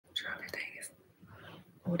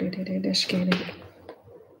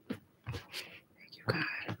you, God.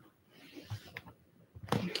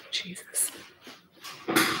 Thank you, Jesus.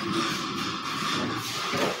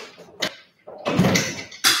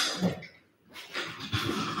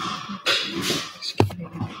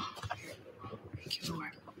 Thank you,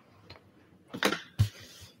 Lord.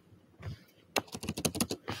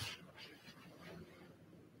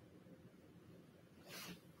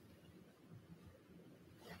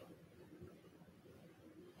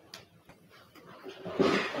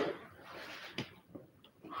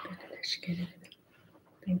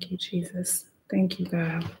 Thank you, Jesus. Thank you,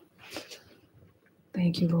 God.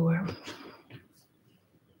 Thank you, Lord.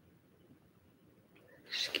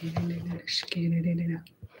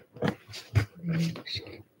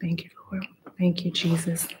 Thank you, Lord. Thank you,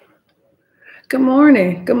 Jesus. Good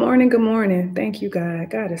morning. Good morning. Good morning. Thank you,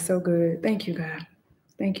 God. God is so good. Thank you, God.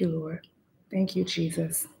 Thank you, Lord. Thank you,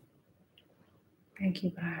 Jesus. Thank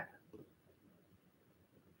you, God.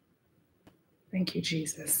 Thank you,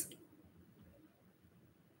 Jesus.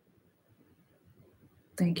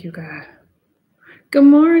 Thank you, God. Good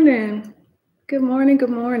morning. Good morning.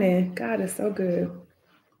 Good morning. God is so good.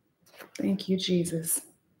 Thank you, Jesus.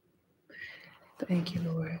 Thank you,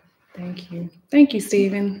 Lord. Thank you. Thank you,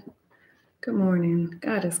 Stephen. Good morning.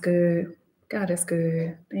 God is good. God is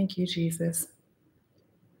good. Thank you, Jesus.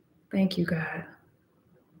 Thank you, God.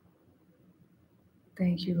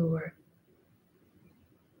 Thank you, Lord.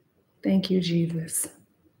 Thank you, Jesus.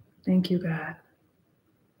 Thank you, God.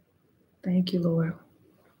 Thank you, Lord.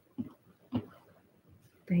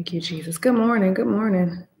 Thank you, Jesus. Good morning. Good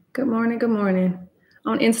morning. Good morning. Good morning.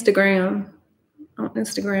 On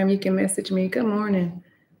Instagram, you can message me. Good morning.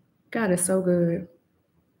 God is so good.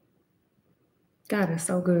 God is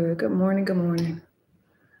so good. Good morning. Good morning.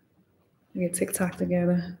 We get TikTok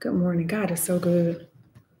together. Good morning. God is so good.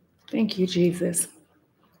 Thank you, Jesus.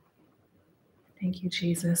 Thank you,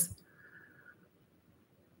 Jesus.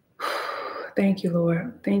 Thank you,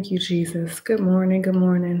 Lord. Thank you, Jesus. Good morning. Good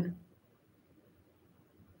morning.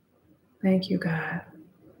 Thank you, God.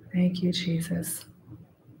 Thank you, Jesus.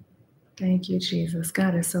 Thank you, Jesus.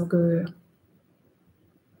 God is so good.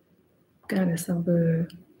 God is so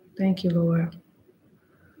good. Thank you, Lord.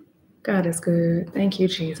 God is good. Thank you,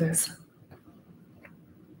 Jesus.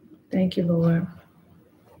 Thank you, Lord.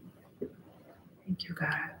 Thank you,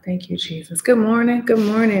 God. Thank you, Jesus. Good morning. Good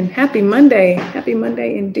morning. Happy Monday. Happy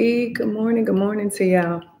Monday indeed. Good morning. Good morning to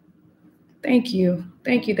y'all. Thank you.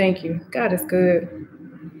 Thank you. Thank you. God is good.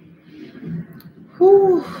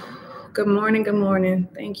 Whew. Good morning. Good morning.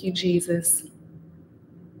 Thank you, Jesus.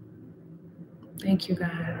 Thank you,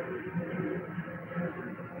 God.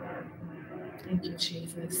 Thank you,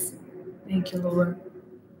 Jesus. Thank you, Lord.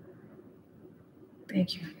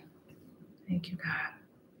 Thank you. Thank you, God.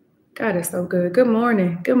 God is so good. Good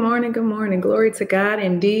morning. Good morning. Good morning. Glory to God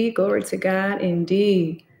indeed. Glory to God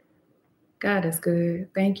indeed. God is good.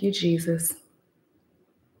 Thank you, Jesus.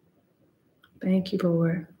 Thank you,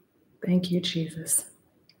 Lord. Thank you, Jesus.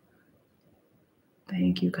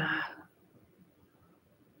 Thank you, God.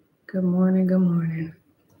 Good morning. Good morning.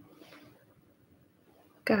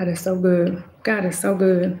 God is so good. God is so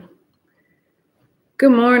good.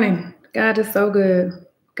 Good morning. God is so good.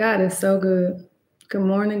 God is so good. Good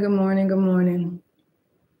morning. Good morning. Good morning.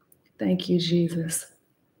 Thank you, Jesus.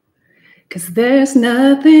 'Cause there's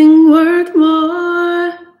nothing worth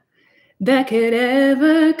more that could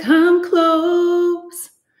ever come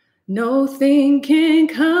close. Nothing can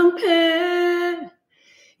compare.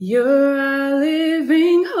 You're our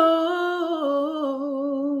living hope.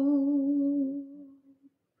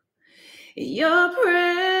 Your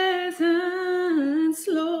presence,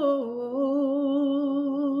 Lord.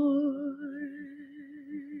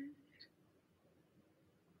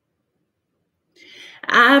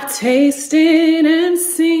 I've tasted and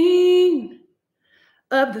seen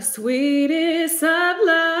of the sweetest of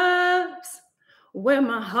loves, where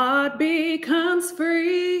my heart becomes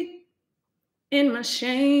free and my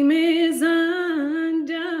shame is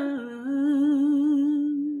undone.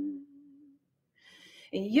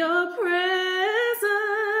 Your presence,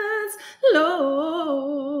 Lord.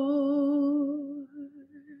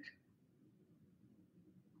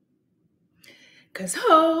 'Cause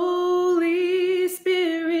Holy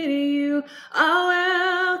Spirit, you are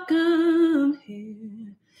welcome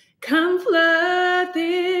here. Come flood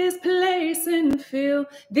this place and fill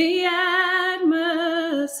the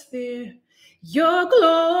atmosphere. Your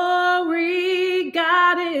glory,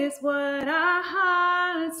 God, is what our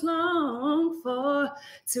hearts long for,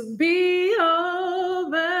 to be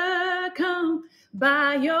overcome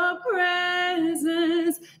by your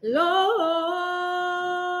presence, Lord.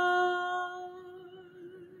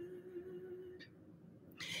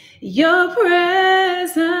 your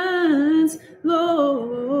presence,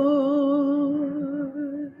 Lord.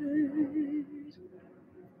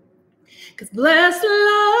 'Cause bless the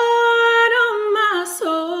Lord, oh my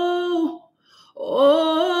soul,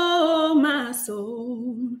 oh my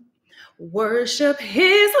soul. Worship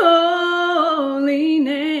his holy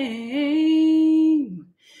name.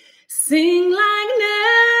 Sing like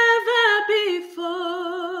never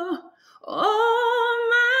before. Oh,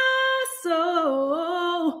 my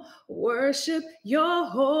soul, worship your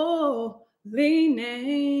holy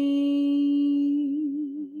name.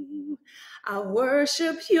 I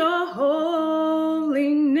worship your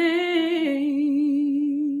holy name.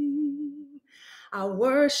 I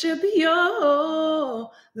worship your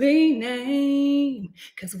holy name.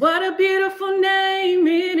 'Cause what a beautiful name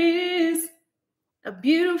it is. A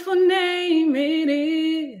beautiful name it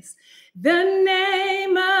is. The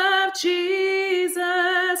name of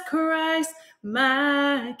Jesus Christ,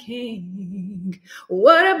 my King.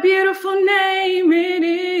 What a beautiful name it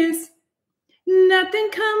is.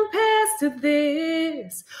 Nothing compares to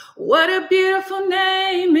this. What a beautiful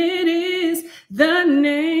name it is. The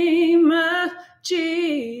name of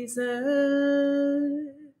Jesus.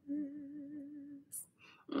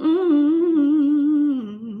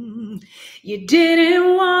 You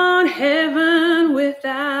didn't want heaven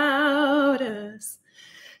without us.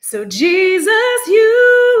 So Jesus,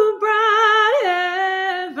 you brought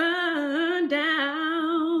heaven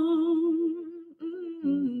down.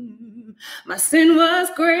 My sin was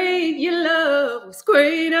great, your love was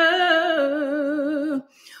greater.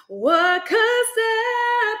 What could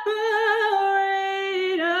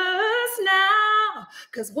separate us now?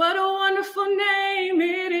 'Cause what a wonderful name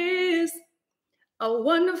it is. A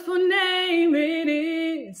wonderful name it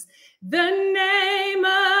is. The name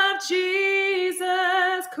of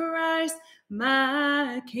Jesus Christ,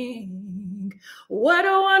 my King. What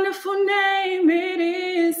a wonderful name it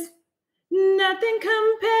is. Nothing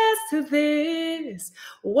compares to this.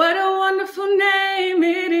 What a wonderful name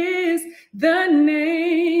it is. The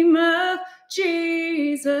name of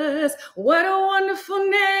Jesus. What a wonderful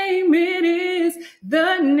name it is.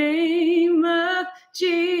 The name of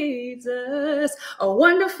Jesus. A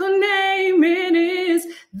wonderful name it is.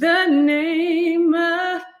 The name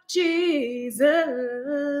of Jesus.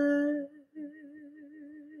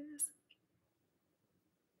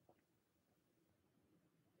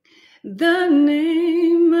 The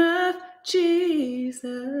name of Jesus.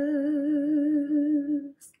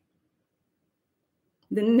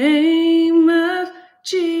 The name of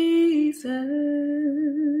Jesus.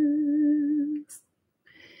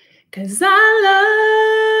 'Cause I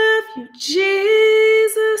love you,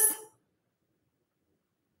 Jesus.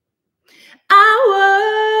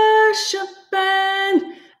 I worship and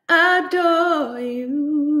adore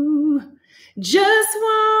you. Just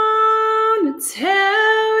want to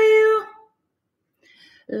tell you,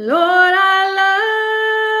 Lord, I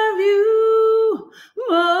love you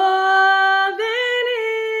more than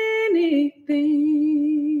anything.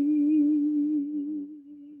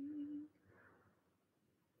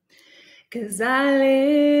 'Cause I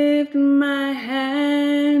lift my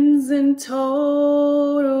hands in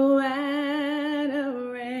total adoration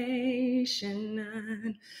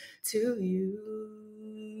unto you.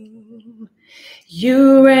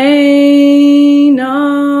 You reign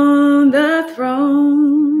on the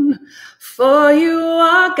throne, for you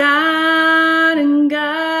are God and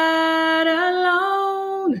God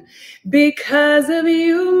alone. Because of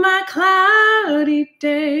you, my cloudy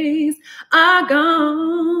days are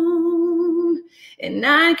gone, and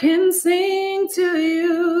I can sing to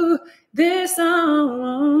you this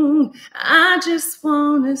song. I just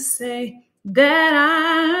want to say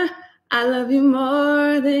that I love you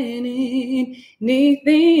more than anything.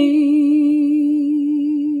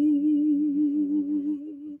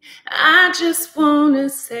 I just want to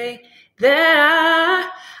say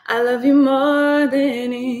that I love you more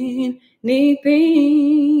than anything.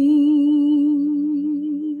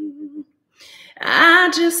 I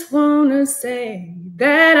just want to say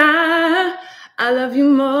that I love you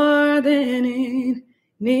more than anything.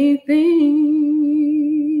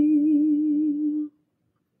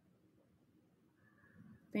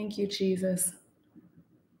 Thank you, Jesus.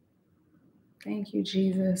 Thank you,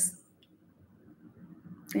 Jesus.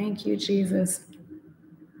 Thank you, Jesus.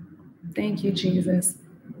 Thank you, Jesus.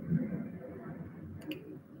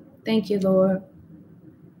 Thank you, Lord.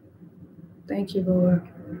 Thank you, Lord.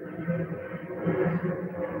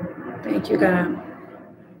 Thank you, God.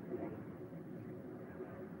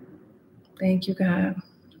 Thank you, God.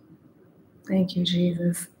 Thank you,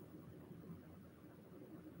 Jesus.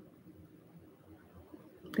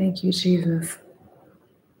 Thank you, Jesus.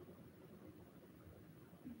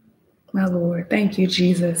 my Lord. Thank you,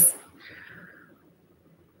 Jesus.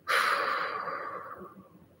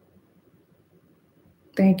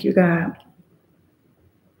 Thank you, God.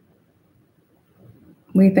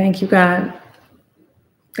 We thank you, God.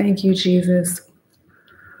 Thank you, Jesus.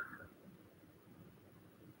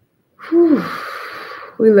 Whew.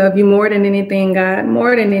 We love you more than anything, God.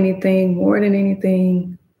 More than anything. More than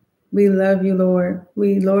anything. We love you, Lord.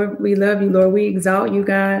 We love you, Lord. We exalt you,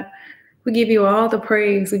 God. We give you all the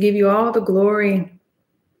praise. We give you all the glory,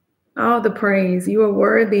 all the praise. You are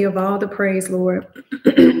worthy of all the praise, Lord.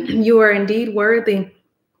 You are indeed worthy.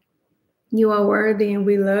 You are worthy, and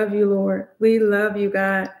we love you, Lord. We love you,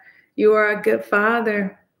 God. You are a good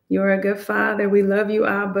Father. You are a good Father. We love you,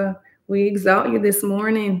 Abba. We exalt you this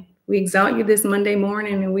morning. We exalt you this Monday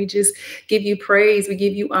morning, and we just give you praise. We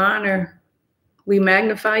give you honor. We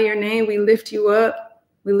magnify your name. We lift you up.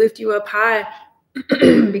 We lift you up high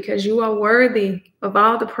because you are worthy of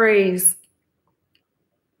all the praise.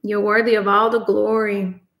 You're worthy of all the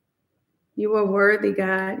glory. You are worthy,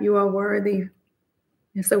 God. You are worthy.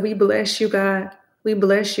 And so we bless you, God. We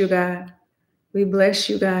bless you, God. We bless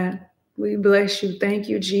you, God. We bless you. Thank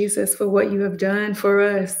you, Jesus, for what you have done for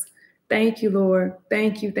us. Thank you, Lord.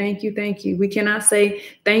 Thank you, thank you, thank you. We cannot say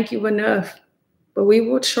thank you enough, but we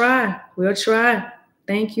will try. We'll try.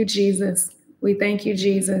 Thank you, Jesus. We thank you,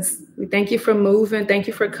 Jesus. We thank you for moving. Thank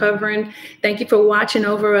you for covering. Thank you for watching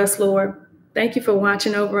over us, Lord. Thank you for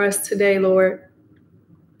watching over us today, Lord.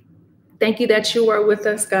 Thank you that you are with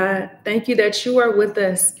us, God. Thank you that you are with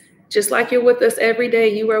us. Just like you're with us every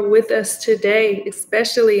day, you are with us today,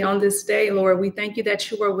 especially on this day, Lord. We thank you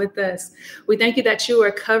that you are with us. We thank you that you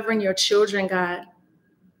are covering your children, God.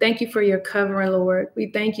 Thank you for your covering, Lord.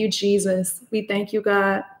 We thank you, Jesus. We thank you,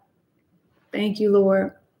 God. Thank you,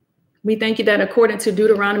 Lord. We thank you that according to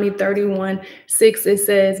Deuteronomy 31:6, it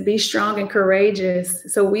says, be strong and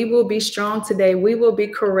courageous. So we will be strong today. We will be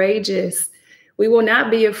courageous. We will not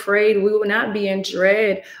be afraid. We will not be in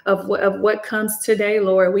dread of what comes today,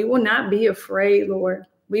 Lord. We will not be afraid, Lord.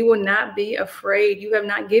 We will not be afraid. You have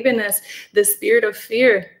not given us the spirit of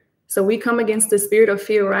fear. So we come against the spirit of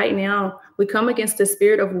fear right now. We come against the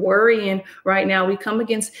spirit of worrying right now. We come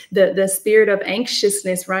against the spirit of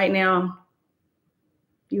anxiousness right now.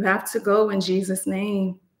 You have to go in Jesus'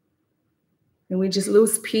 name. And we just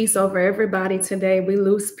lose peace over everybody today. We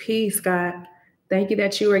lose peace, God. Thank you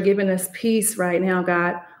that you are giving us peace right now,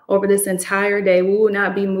 God, over this entire day. We will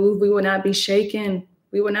not be moved. We will not be shaken.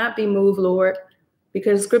 We will not be moved, Lord,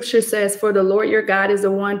 because scripture says, for the Lord your God is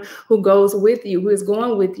the one who goes with you, who is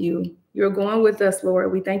going with you. You're going with us,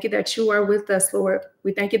 Lord. We thank you that you are with us, Lord.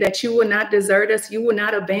 We thank you that you will not desert us. You will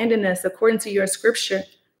not abandon us according to your scripture.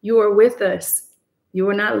 You are with us. You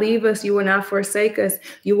will not leave us. You will not forsake us.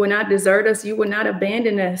 You will not desert us. You will not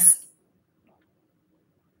abandon us.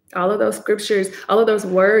 All of those scriptures, all of those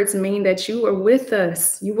words mean that you are with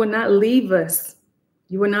us. You will not leave us.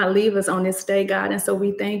 You will not leave us on this day, God. And so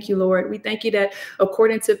we thank you, Lord. We thank you that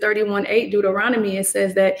according to 31:8 Deuteronomy, it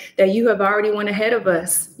says that you have already went ahead of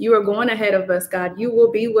us. You are going ahead of us, God. You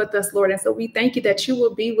will be with us, Lord. And so we thank you that you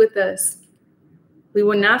will be with us. We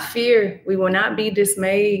will not fear. We will not be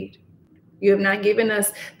dismayed. You have not given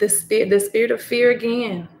us the spirit of fear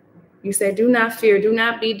again. You said, do not fear, do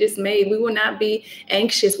not be dismayed. We will not be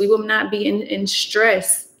anxious. We will not be in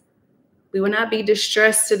stress. We will not be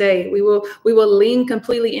distressed today. We will lean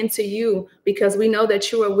completely into you because we know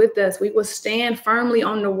that you are with us. We will stand firmly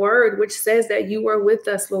on the word, which says that you are with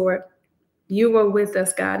us, Lord. You are with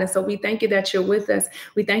us, God. And so we thank you that you're with us.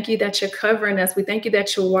 We thank you that you're covering us. We thank you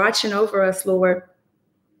that you're watching over us, Lord.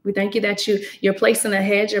 We thank you that you're placing a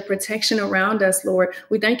hedge of protection around us, Lord.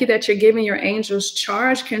 We thank you that you're giving your angels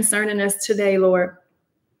charge concerning us today, Lord.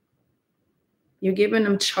 You're giving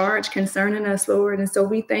them charge concerning us, Lord. And so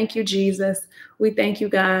we thank you, Jesus. We thank you,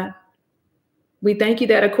 God. We thank you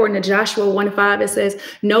that according to Joshua 1:5, it says,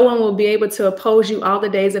 no one will be able to oppose you all the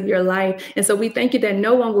days of your life. And so we thank you that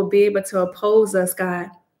no one will be able to oppose us, God,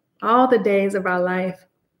 all the days of our life.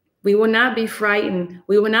 We will not be frightened.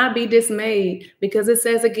 We will not be dismayed because it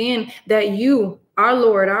says again that you, our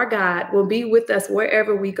Lord, our God, will be with us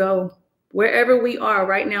wherever we go, wherever we are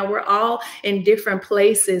right now. We're all in different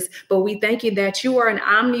places, but we thank you that you are an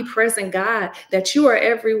omnipresent God, that you are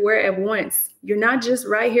everywhere at once. You're not just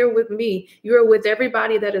right here with me. You're with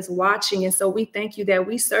everybody that is watching. And so we thank you that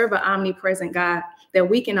we serve an omnipresent God, that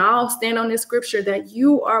we can all stand on this scripture, that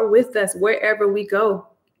you are with us wherever we go.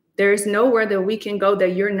 There is nowhere that we can go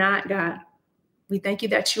that you're not, God. We thank you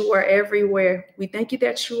that you are everywhere. We thank you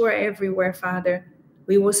that you are everywhere, Father.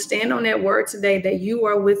 We will stand on that word today that you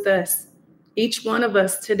are with us. Each one of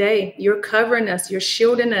us today, you're covering us, you're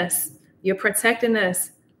shielding us, you're protecting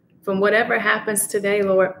us. from whatever happens today,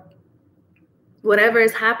 Lord. Whatever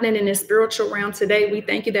is happening in the spiritual realm today, we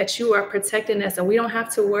thank you that you are protecting us and we don't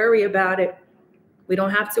have to worry about it. We don't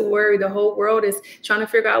have to worry. The whole world is trying to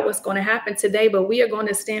figure out what's going to happen today, but we are going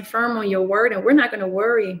to stand firm on your word and we're not going to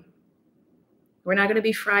worry. We're not going to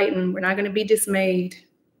be frightened. We're not going to be dismayed.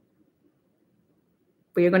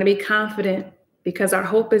 We are going to be confident because our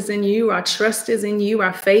hope is in you. Our trust is in you.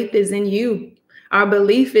 Our faith is in you. Our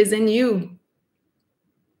belief is in you.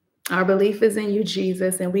 Our belief is in you,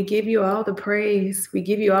 Jesus, and we give you all the praise. We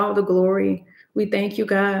give you all the glory. We thank you,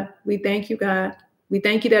 God. We thank you, God. We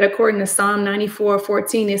thank you that according to Psalm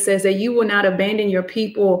 94:14, it says that you will not abandon your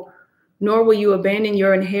people, nor will you abandon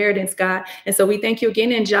your inheritance, God. And so we thank you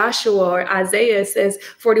again in Joshua or Isaiah, it says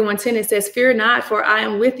 41:10, it says, fear not, for I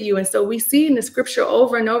am with you. And so we see in the scripture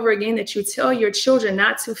over and over again that you tell your children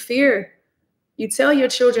not to fear. You tell your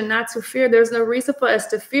children not to fear. There's no reason for us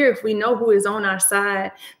to fear if we know who is on our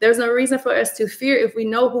side. There's no reason for us to fear if we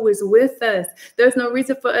know who is with us. There's no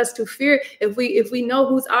reason for us to fear if we know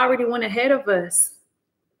who's already went ahead of us.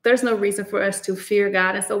 There's no reason for us to fear,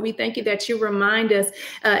 God. And so we thank you that you remind us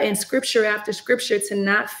in scripture after scripture to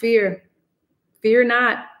not fear. Fear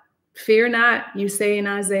not. Fear not, you say in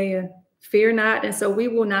Isaiah. Fear not. And so we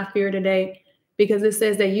will not fear today. Because it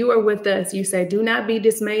says that you are with us. You say, do not be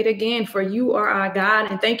dismayed again, for you are our God.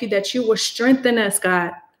 And thank you that you will strengthen us,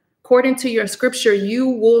 God. According to your scripture, you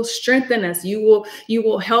will strengthen us. You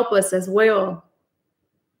will help us as well.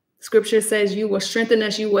 Scripture says you will strengthen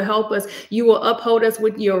us. You will help us. You will uphold us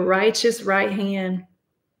with your righteous right hand.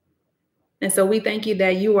 And so we thank you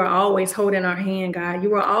that you are always holding our hand, God.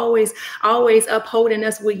 You are always upholding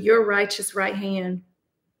us with your righteous right hand.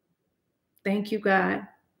 Thank you, God,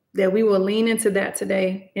 that we will lean into that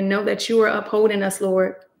today and know that you are upholding us,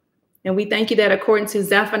 Lord. And we thank you that according to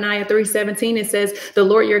Zephaniah 3:17, it says, the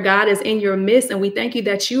Lord your God is in your midst. And we thank you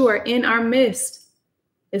that you are in our midst.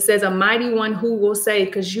 It says a mighty one who will save,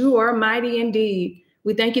 because you are mighty indeed.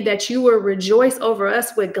 We thank you that you will rejoice over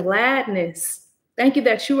us with gladness. Thank you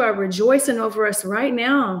that you are rejoicing over us right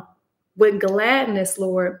now with gladness,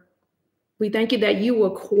 Lord. We thank you that you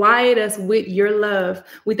will quiet us with your love.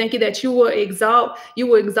 We thank you that you will exalt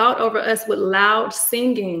over us with loud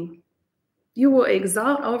singing. You will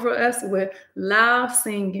exalt over us with loud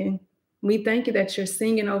singing. We thank you that you're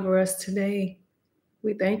singing over us today.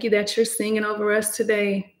 We thank you that you're singing over us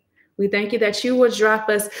today. We thank you that you will drop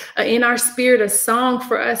us in our spirit a song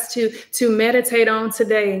for us to meditate on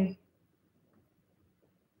today.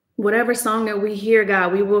 Whatever song that we hear,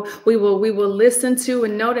 God, we will listen to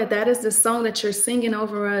and know that that is the song that you're singing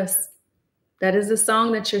over us. That is the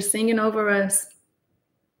song that you're singing over us.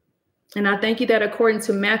 And I thank you that according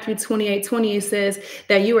to Matthew 28:20, it says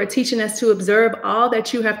that you are teaching us to observe all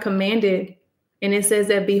that you have commanded. And it says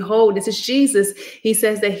that, behold, this is Jesus. He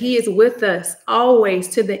says that he is with us always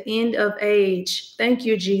to the end of age. Thank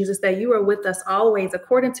you, Jesus, that you are with us always.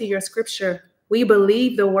 According to your scripture, we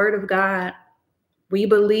believe the word of God. We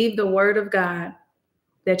believe the word of God,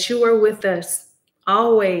 that you are with us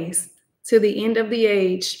always to the end of the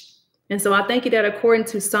age. And so I thank you that according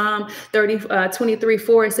to Psalm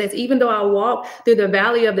 23:4, it says, even though I walk through the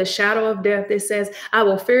valley of the shadow of death, it says, I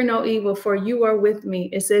will fear no evil, for you are with me.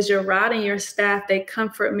 It says your rod and your staff, they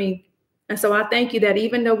comfort me. And so I thank you that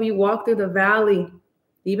even though we walk through the valley,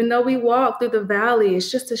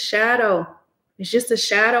 it's just a shadow. It's just a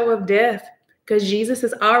shadow of death. Because Jesus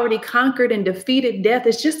has already conquered and defeated death.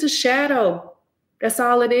 It's just a shadow. That's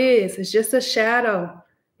all it is. It's just a shadow.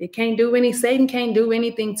 Satan can't do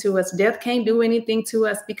anything to us. Death can't do anything to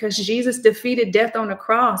us because Jesus defeated death on the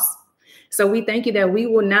cross. So we thank you that we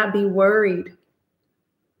will not be worried.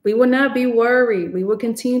 We will not be worried. We will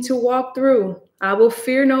continue to walk through. I will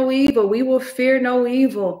fear no evil. We will fear no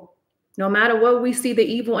evil. No matter what we see the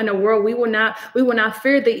evil in the world, we will not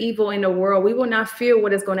fear the evil in the world. We will not fear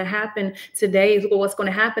what is going to happen today, what's going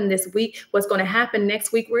to happen this week, what's going to happen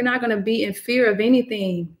next week. We're not going to be in fear of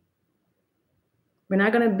anything. We're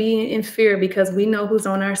not going to be in fear because we know who's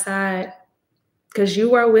on our side. Because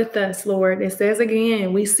you are with us, Lord. It says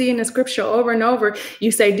again, we see in the scripture over and over,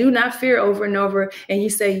 you say, do not fear over and over. And you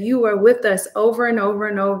say, you are with us over and over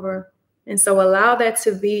and over. And so allow that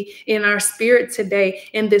to be in our spirit today,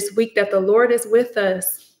 in this week, that the Lord is with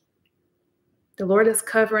us. The Lord is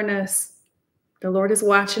covering us. The Lord is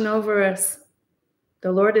watching over us.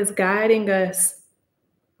 The Lord is guiding us.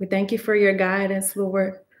 We thank you for your guidance,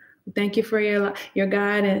 Lord. We thank you for your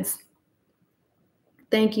guidance.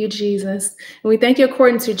 Thank you, Jesus. And we thank you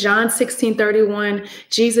according to John 16:31.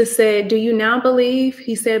 Jesus said, do you now believe?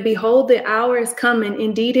 He said, behold, the hour is coming.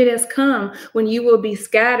 Indeed, it has come when you will be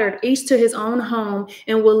scattered, each to his own home,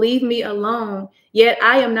 and will leave me alone. Yet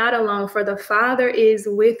I am not alone, for the Father is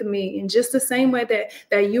with me. In just the same way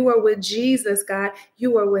that you are with Jesus, God,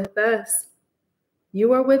 you are with us.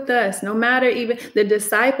 You are with us. No matter, even the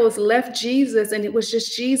disciples left Jesus and it was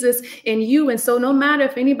just Jesus and you. And so no matter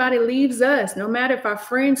if anybody leaves us, no matter if our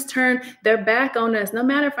friends turn their back on us, no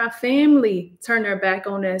matter if our family turn their back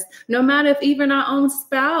on us, no matter if even our own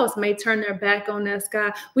spouse may turn their back on us,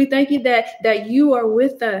 God, we thank you that you are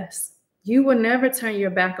with us. You will never turn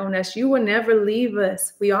your back on us. You will never leave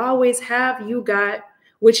us. We always have you, God,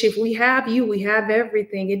 which if we have you, we have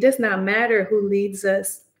everything. It does not matter who leads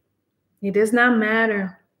us. It does not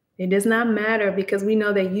matter. It does not matter because we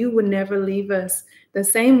know that you would never leave us the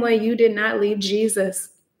same way you did not leave Jesus.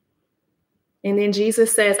 And then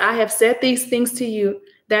Jesus says, I have said these things to you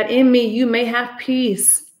that in me you may have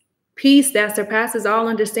peace. Peace that surpasses all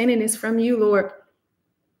understanding is from you, Lord.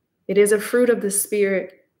 It is a fruit of the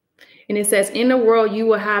Spirit. And it says, in the world you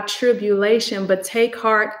will have tribulation, but take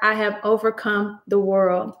heart, I have overcome the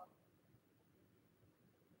world.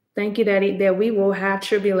 Thank you, Daddy, that we will have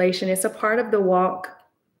tribulation. It's a part of the walk.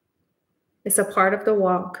 It's a part of the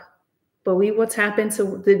walk. But we will tap into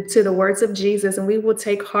the words of Jesus and we will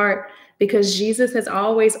take heart because Jesus has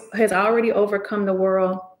already overcome the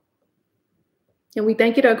world. And we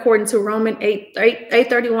thank you that according to Romans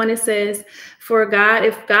 8:31, it says, for God,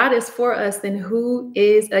 if God is for us, then who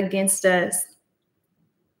is against us?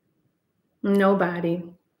 Nobody.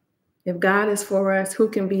 If God is for us, who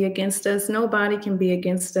can be against us? Nobody can be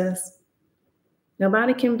against us.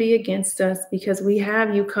 Nobody can be against us because we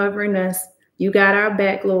have you covering us. You got our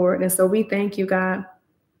back, Lord. And so we thank you, God.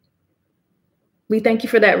 We thank you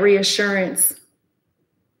for that reassurance.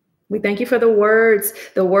 We thank you for the words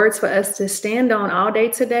for us to stand on all day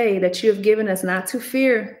today that you have given us, not to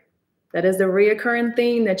fear. That is the reoccurring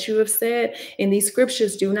theme that you have said in these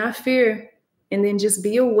scriptures. Do not fear. And then just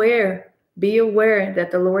be aware. Be aware that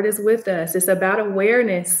the Lord is with us. It's about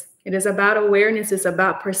awareness. It is about awareness. It's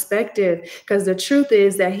about perspective, because the truth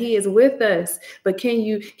is that he is with us. But can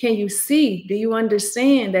you see? Do you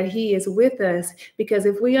understand that he is with us? Because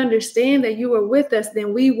if we understand that you are with us,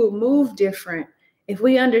 then we will move different. If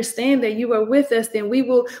we understand that you are with us, then we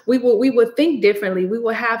will think differently. We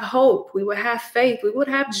will have hope. We will have faith. We will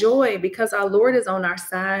have joy because our Lord is on our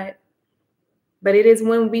side. But it is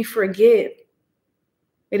when we forget.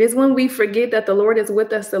 It is when we forget that the Lord is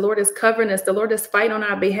with us, the Lord is covering us, the Lord is fighting on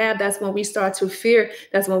our behalf. That's when we start to fear.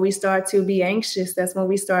 That's when we start to be anxious. That's when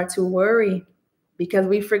we start to worry because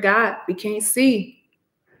we forgot. We can't see.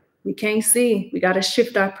 We can't see. We got to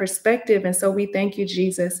shift our perspective. And so we thank you,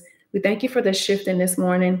 Jesus. We thank you for the shifting this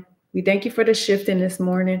morning. We thank you for the shifting this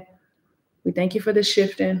morning. We thank you for the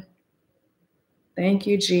shifting. Thank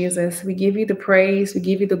you, Jesus. We give you the praise. We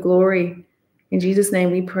give you the glory. In Jesus'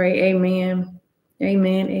 name we pray. Amen.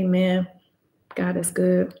 Amen. Amen. God is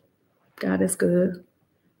good. God is good.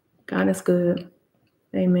 God is good.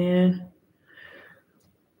 Amen.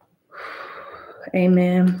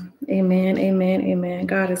 Amen. Amen. Amen. Amen.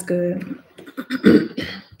 God is good.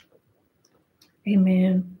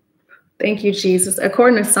 Amen. Thank you, Jesus.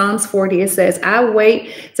 According to Psalms 40, it says, I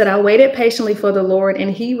waited patiently for the Lord,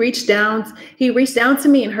 and he reached down to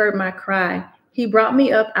me and heard my cry. He brought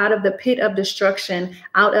me up out of the pit of destruction,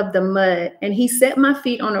 out of the mud, and he set my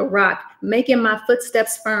feet on a rock, making my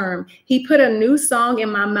footsteps firm. He put a new song in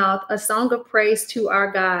my mouth, a song of praise to our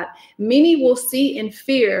God. Many will see and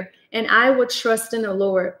fear, and I will trust in the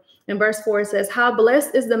Lord. In verse 4, it says, how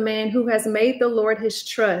blessed is the man who has made the Lord his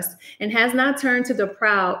trust and has not turned to the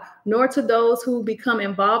proud, nor to those who become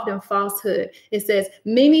involved in falsehood. It says,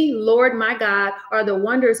 many, Lord my God, are the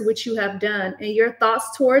wonders which you have done, and your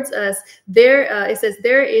thoughts towards us. It says,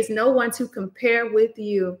 there is no one to compare with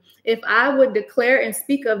you. If I would declare and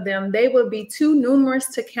speak of them, they would be too numerous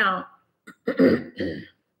to count. I'm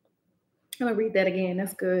going to read that again.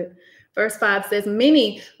 That's good. Verse 5 says,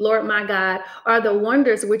 many, Lord my God, are the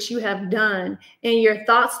wonders which you have done, and your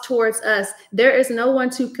thoughts towards us. There is no one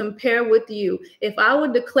to compare with you. If I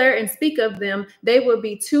would declare and speak of them, they would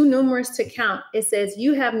be too numerous to count. It says,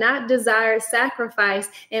 you have not desired sacrifice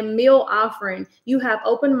and meal offering. You have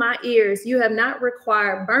opened my ears. You have not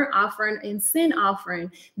required burnt offering and sin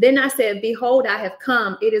offering. Then I said, behold, I have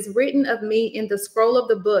come. It is written of me in the scroll of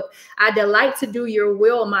the book. I delight to do your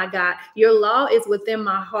will, my God. Your law is within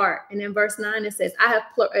my heart. And in verse 9, it says, I have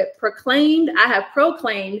proclaimed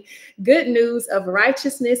good news of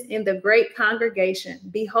righteousness in the great congregation.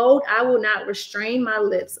 Behold, I will not restrain my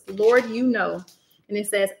lips. Lord, you know. And it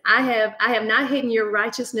says, I have not hidden your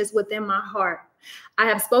righteousness within my heart. I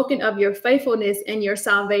have spoken of your faithfulness and your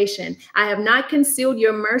salvation. I have not concealed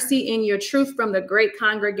your mercy and your truth from the great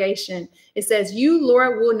congregation. It says, you,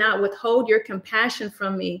 Lord, will not withhold your compassion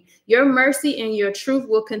from me. Your mercy and your truth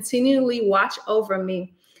will continually watch over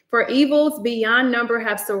me. For evils beyond number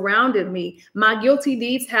have surrounded me. My guilty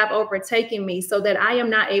deeds have overtaken me so that I am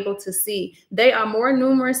not able to see. They are more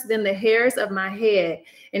numerous than the hairs of my head.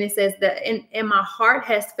 And it says that, and my heart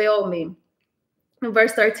has failed me. And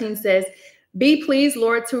verse 13 says, be pleased,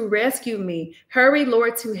 Lord, to rescue me. Hurry,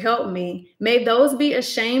 Lord, to help me. May those be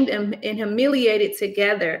ashamed and humiliated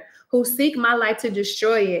together who seek my life to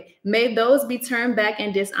destroy it. May those be turned back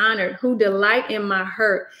and dishonored who delight in my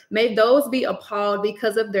hurt. May those be appalled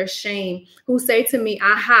because of their shame who say to me,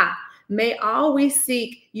 aha. May all we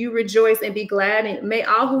seek you rejoice and be glad. And may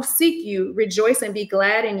all who seek you rejoice and be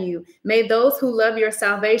glad in you. May those who love your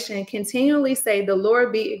salvation continually say, the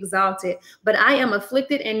Lord be exalted. But I am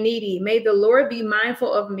afflicted and needy. May the Lord be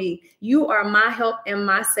mindful of me. You are my help and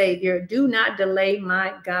my savior. Do not delay,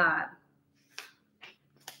 my God.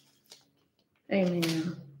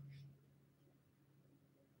 Amen.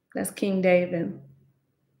 That's King David.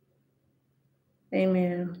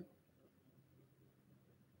 Amen.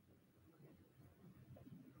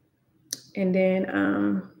 And then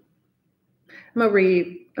I'm gonna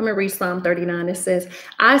read Psalm 39. It says,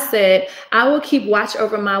 I said, I will keep watch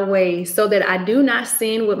over my ways so that I do not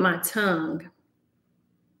sin with my tongue.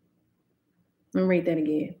 Let me read that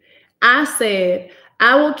again. I said,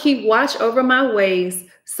 I will keep watch over my ways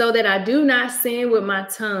so that I do not sin with my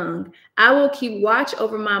tongue. I will keep watch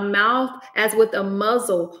over my mouth as with a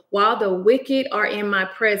muzzle while the wicked are in my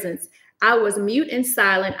presence. I was mute and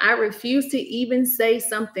silent. I refused to even say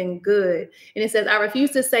something good. And it says, I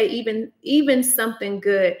refused to say even something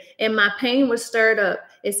good. And my pain was stirred up.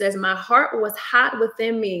 It says, my heart was hot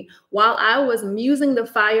within me while I was musing the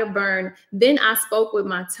fire burn. Then I spoke with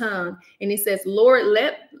my tongue. And it says, Lord,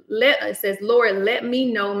 let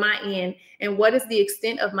me know my end and what is the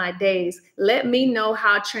extent of my days. Let me know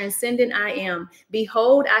how transcendent I am.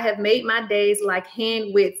 Behold, I have made my days like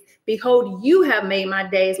hand width. Behold, you have made my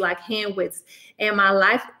days like hand widths, and my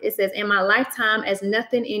life, it says, and my lifetime as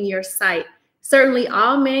nothing in your sight. Certainly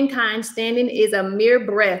all mankind standing is a mere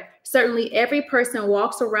breath. Certainly every person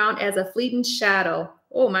walks around as a fleeting shadow.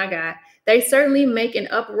 Oh my God. They certainly make an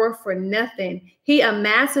uproar for nothing. He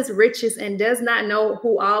amasses riches and does not know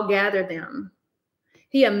who all gather them.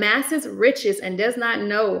 He amasses riches and does not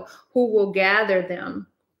know who will gather them.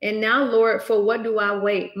 And now, Lord, for what do I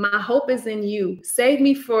wait? My hope is in you. Save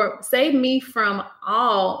me from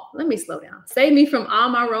all. Let me slow down. Save me from all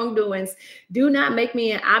my wrongdoings. Do not make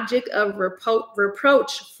me an object of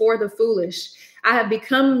reproach for the foolish. I have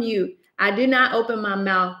become mute. I did not open my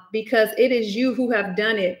mouth because it is you who have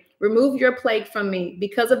done it. Remove your plague from me.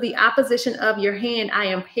 Because of the opposition of your hand, I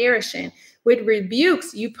am perishing. With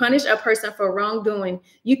rebukes, you punish a person for wrongdoing.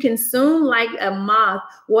 You consume like a moth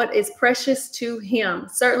what is precious to him.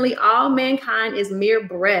 Certainly all mankind is mere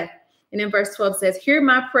breath. And in verse 12 says, hear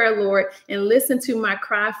my prayer, Lord, and listen to my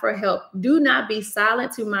cry for help. Do not be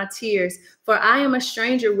silent to my tears, for I am a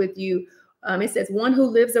stranger with you. It says, one who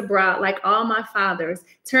lives abroad like all my fathers.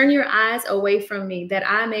 Turn your eyes away from me that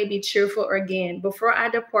I may be cheerful again before I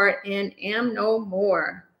depart and am no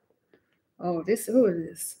more. Oh, who is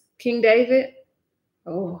this? King David?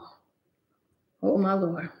 Oh, my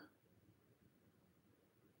Lord.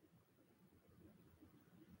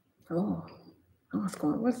 Oh, what's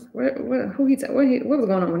going on? What was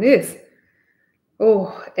going on with this?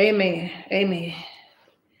 Oh, amen. Amen.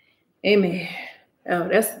 Amen. Oh,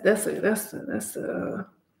 that's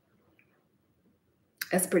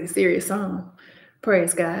a pretty serious song.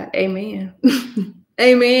 Praise God. Amen.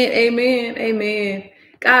 Amen. Amen. Amen.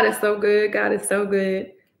 God is so good. God is so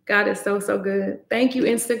good. God is so, so good. Thank you,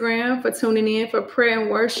 Instagram, for tuning in for prayer and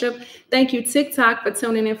worship. Thank you, TikTok, for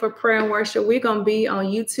tuning in for prayer and worship. We're going to be on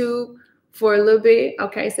YouTube for a little bit.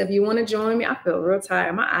 Okay, so if you want to join me, I feel real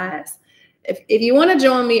tired. My eyes. If you want to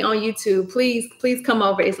join me on YouTube, please come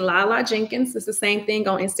over. It's LaLaJenkins. It's the same thing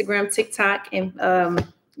on Instagram, TikTok, and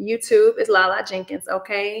YouTube. It's LaLaJenkins,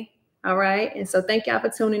 okay? All right. And so thank y'all for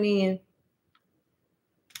tuning in.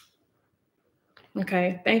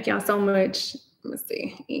 Okay. Thank y'all so much. Let's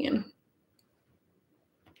see, Ian.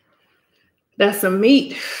 That's some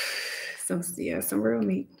meat. Some real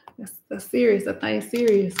meat. That's serious. That thing's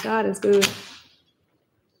serious. God is good.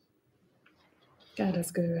 God is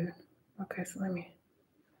good. Okay, so let me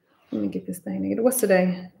get this thing together. What's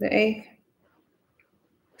today? The 8th?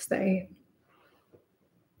 It's the 8th.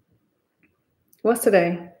 What's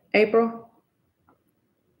today? April?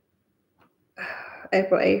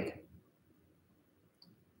 April 8th.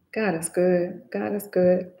 God is good. God is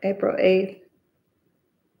good. April 8th.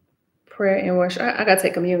 Prayer and worship. I got to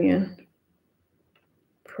take communion.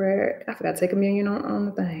 Prayer. I forgot to take communion on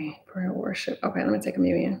the thing. Prayer and worship. Okay, let me take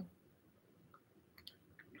communion.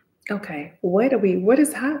 Okay.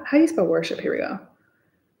 How you spell worship? Here we go.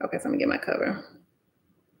 Okay, so let me get my cover.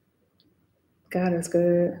 God is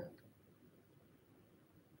good.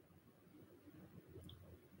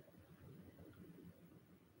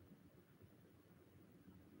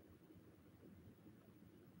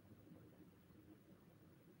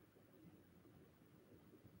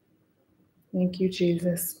 Thank you,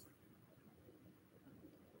 Jesus.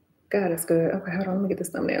 God is good. Okay, hold on. Let me get this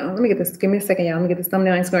thumbnail. Let me get this. Give me a second, y'all. Let me get this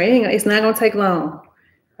thumbnail on screen. It's not going to take long.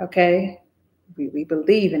 Okay? We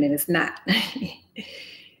believe in it. It's not.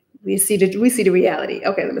 we see the reality.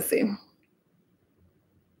 Okay, let me see.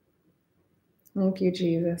 Thank you,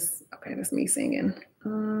 Jesus. Okay, that's me singing.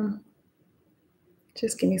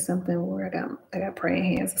 Just give me something where I got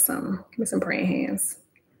praying hands or something. Give me some praying hands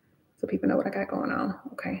so people know what I got going on.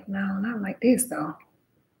 Okay, no, not like this though.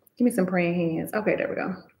 Give me some praying hands. Okay, there we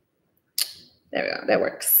go. There we go. That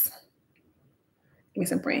works. Give me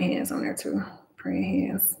some praying hands on there too. Praying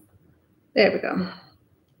hands. There we go.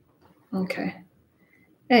 Okay.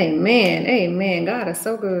 Amen. Amen. God is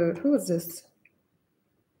so good. Who is this?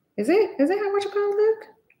 Is that how what you call look?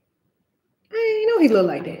 I didn't know he looked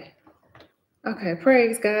like that. Okay,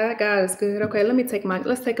 praise God. God is good. Okay,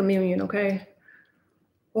 let's take communion, okay?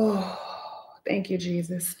 Oh, thank you,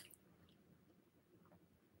 Jesus.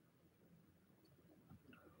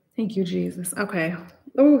 Thank you, Jesus. Okay.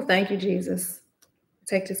 Oh, thank you, Jesus.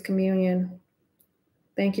 Take this communion.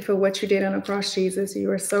 Thank you for what you did on the cross, Jesus. You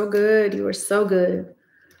are so good. You are so good.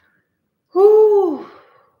 Whoo.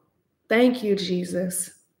 Thank you,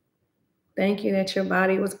 Jesus. Thank you that your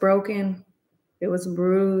body was broken. It was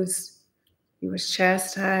bruised. You was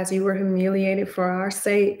chastised. You were humiliated for our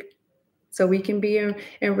sake. So we can be in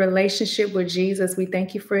relationship with Jesus. We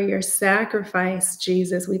thank you for your sacrifice,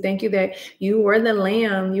 Jesus. We thank you that you were the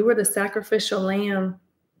lamb. You were the sacrificial lamb.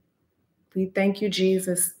 We thank you,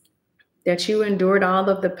 Jesus, that you endured all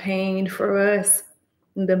of the pain for us.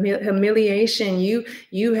 The humiliation.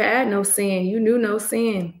 You had no sin. You knew no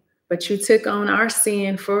sin. But you took on our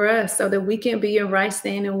sin for us so that we can be in right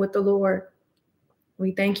standing with the Lord.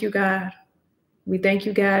 We thank you, God. We thank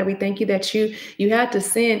you, God. We thank you that you had to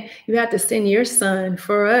send your son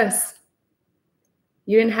for us.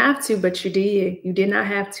 You didn't have to, but you did. You did not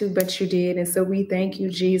have to, but you did. And so we thank you,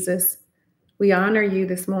 Jesus. We honor you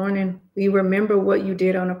this morning. We remember what you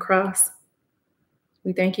did on the cross.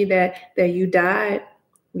 We thank you that you died.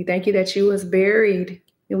 We thank you that you was buried.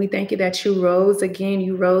 And we thank you that you rose again.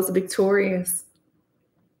 You rose victorious.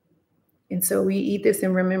 And so we eat this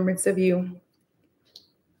in remembrance of you.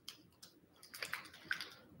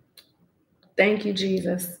 Thank you,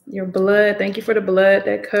 Jesus. Your blood. Thank you for the blood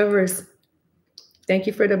that covers. Thank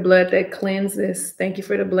you for the blood that cleanses. Thank you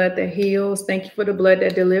for the blood that heals. Thank you for the blood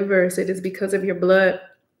that delivers. It is because of your blood.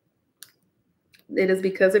 It is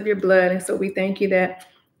because of your blood. And so we thank you that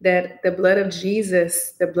the blood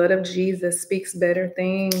of Jesus speaks better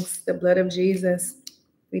things. The blood of Jesus.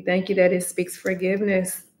 We thank you that it speaks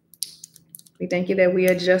forgiveness. We thank you that we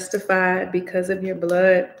are justified because of your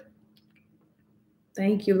blood.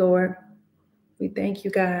 Thank you, Lord. We thank you,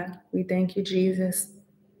 God. We thank you, Jesus.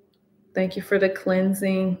 Thank you for the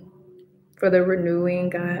cleansing, for the renewing,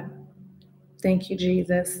 God. Thank you,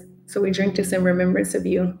 Jesus. So we drink this in remembrance of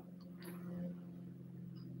you.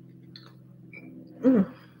 Oh,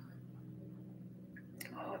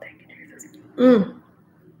 thank you, Jesus. I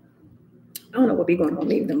don't know what be going on with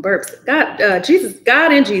me, them burps. God, Jesus,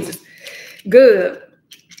 God and Jesus. Good.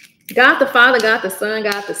 God the Father, God the Son,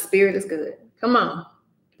 God the Spirit is good. Come on.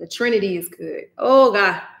 The Trinity is good. Oh,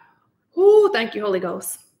 God. Oh, thank you, Holy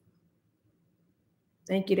Ghost.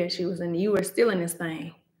 Thank you that you were still in this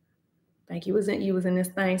thing. Thank you, you was in this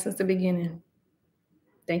thing since the beginning.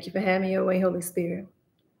 Thank you for having your way, Holy Spirit.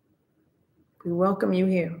 We welcome you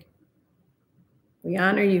here. We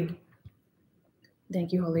honor you.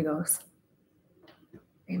 Thank you, Holy Ghost.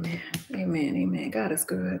 Amen. Amen. Amen. God is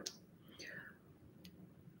good.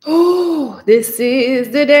 Oh, this is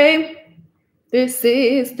the day. This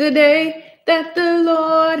is the day that the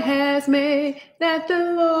Lord has made. That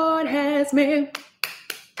the Lord has made.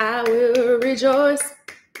 I will rejoice.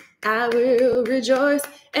 I will rejoice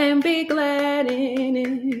and be glad in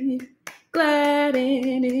it. Glad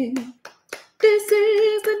in it. This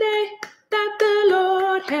is the day that the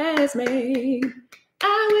Lord has made.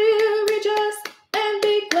 I will rejoice and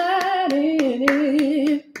be glad in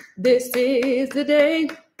it. This is the day.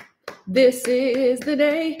 This is the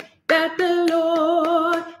day that the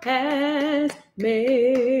Lord has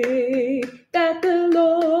made, that the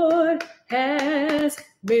Lord has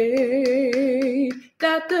made,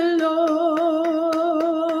 that the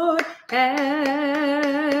Lord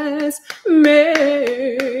has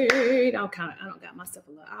made. I don't got myself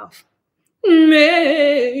a little off.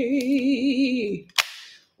 Made.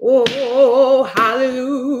 Oh,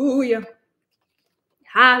 hallelujah.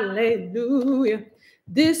 Hallelujah.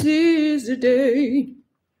 This is the day.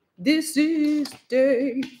 This is the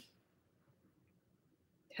day.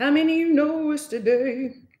 How many of you know it's the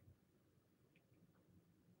day?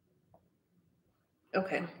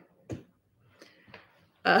 Okay.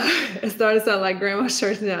 It started to sound like grandma's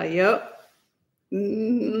church now. Yep.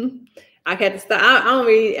 Mm-hmm. I had to stop. I don't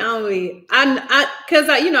really, cause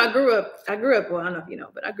I grew up, well, I don't know if you know,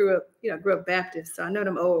 but I grew up Baptist. So I know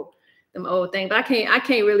them old things, but I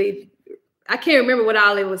can't remember what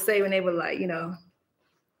all they would say when they were like,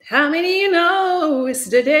 how many of you know it's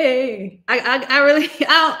the day? I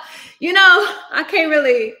can't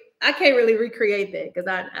really recreate that because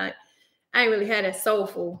I ain't really had that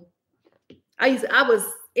soulful. I was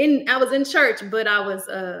in church, but I was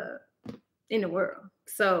in the world.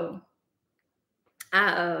 So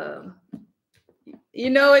it.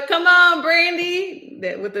 Come on, Brandy,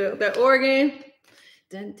 that with the organ,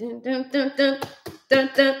 dun dun dun dun dun dun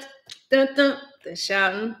dun dun dun. The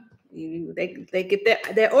shouting, they get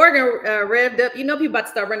that organ revved up. People about to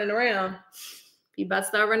start running around. I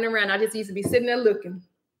just used to be sitting there looking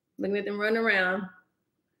at them running around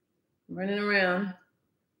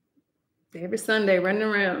every Sunday, running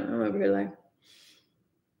around. I'm over here like,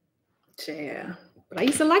 yeah. But I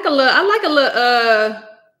used to like a little. I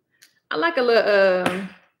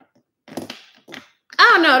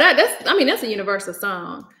don't know, that's a universal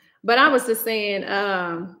song. But I was just saying,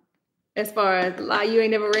 as far as like you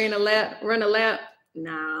ain't never run a lap.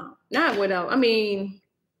 No, not without.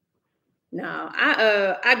 No.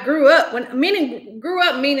 I grew up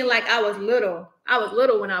meaning like I was little. I was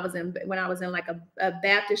little when I was in like a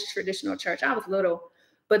Baptist traditional church. I was little,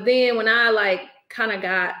 but then when I like kind of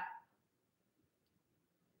got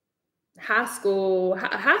high school,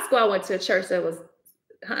 I went to a church that was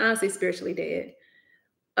honestly spiritually dead.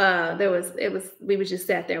 We just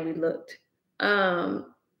sat there and we looked.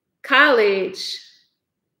 College,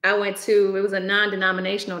 I went to, it was a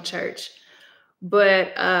non-denominational church,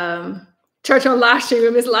 but church on live stream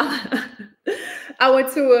with Miss Lala. I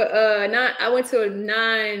went to a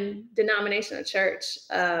non-denominational church,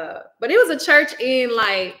 but it was a church in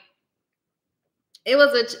like, it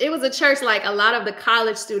was a church like a lot of the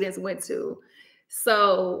college students went to.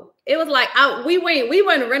 So it was like we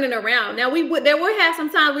weren't running around. Now there would have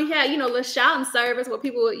sometimes we had, little shouting service where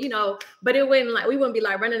people would, but it wasn't like we wouldn't be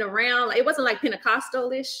like running around. Like, it wasn't like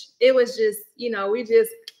Pentecostal-ish. It was just, we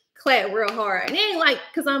just clapped real hard. And it ain't like,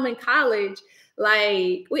 cause I'm in college,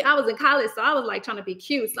 like I was in college, so I was like trying to be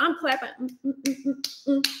cute. So I'm clapping.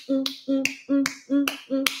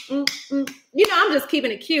 I'm just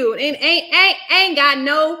keeping it cute. And ain't got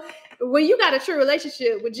no. When you got a true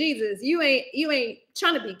relationship with Jesus, you ain't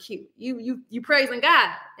trying to be cute. You praising God.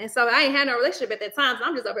 And so I ain't had no relationship at that time. So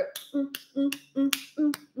I'm just up here.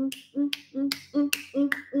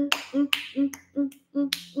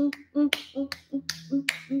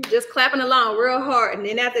 Just clapping along real hard. And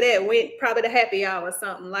then after that, went probably to happy hour or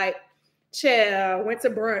something. Like, went to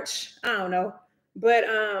brunch. I don't know. But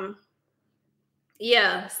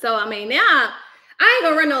yeah. So now I ain't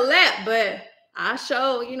gonna run no lap, but I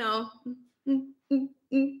show, do a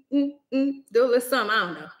little something.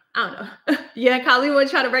 I don't know. Yeah, college, we were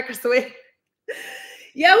trying to record sweat.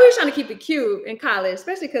 Yeah, we were trying to keep it cute in college,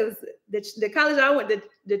 especially because the college I went,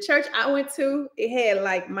 the church I went to, it had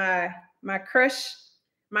like my crush.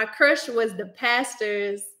 My crush was the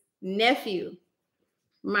pastor's nephew.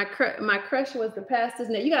 My crush was the pastor's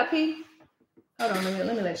nephew. You got pee? Hold on,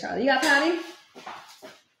 let me let y'all. You got potty?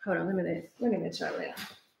 Hold on, let me let y'all out.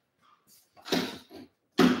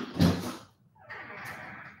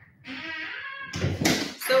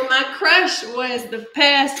 So my crush was the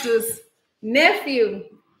pastor's nephew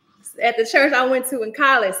at the church I went to in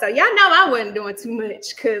college. So y'all know I wasn't doing too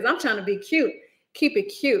much because I'm trying to be cute. Keep it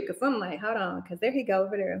cute. Because I'm like, hold on, because there he go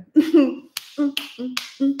over there.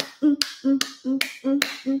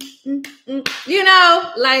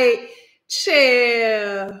 Like,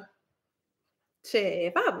 chill.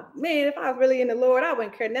 If I was really in the Lord, I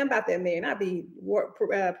wouldn't care nothing about that man. I'd be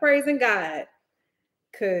praising God.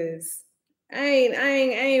 Cause I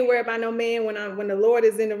ain't worried about no man when the Lord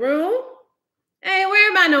is in the room. I ain't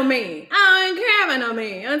worried about no man. I don't care about no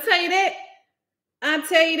man. I'll tell you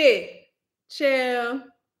that. Chill.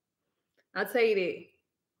 I'll tell you that.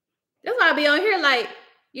 That's why I be on here, like,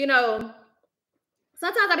 you know,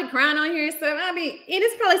 sometimes I be crying on here and stuff. And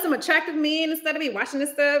it's probably some attractive men instead of me watching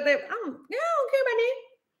this stuff that I don't care about that.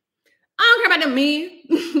 I don't care about them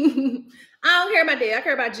men. I don't care about that. I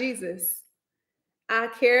care about Jesus. I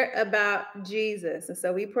care about Jesus. And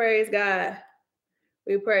so we praise God.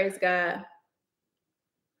 We praise God.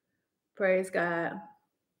 Praise God.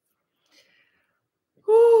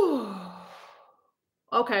 Whew.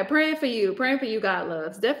 Okay, praying for you, God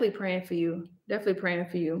loves. Definitely praying for you. Definitely praying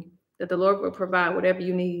for you that the Lord will provide whatever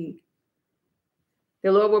you need.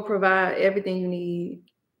 The Lord will provide everything you need,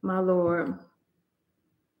 my Lord.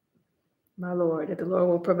 My Lord, that the Lord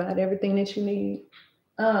will provide everything that you need.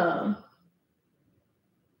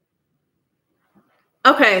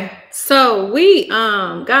 Okay, so we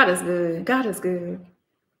God is good. God is good.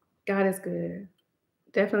 God is good.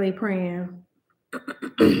 Definitely praying.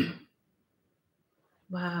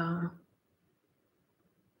 Wow.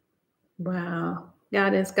 Wow.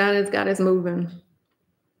 God is moving.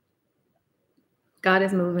 God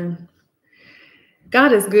is moving.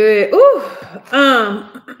 God is good. Ooh.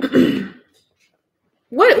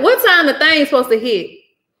 What time the thing's supposed to hit?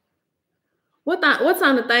 What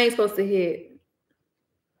time the thing's supposed to hit?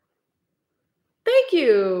 Thank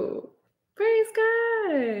you. Praise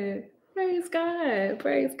God. Praise God.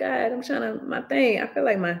 Praise God. I'm trying to my thing. I feel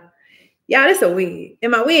like y'all, this a wig.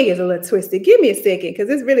 And my wig is a little twisted. Give me a second because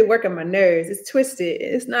it's really working my nerves. It's twisted.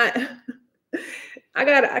 It's not.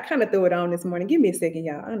 I kind of threw it on this morning. Give me a second,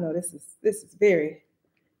 y'all. I know this is very.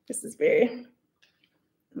 Let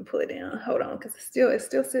me pull it down. Hold on, because it's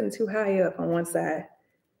still sitting too high up on one side.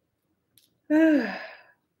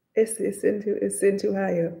 It's sitting too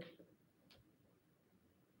high up.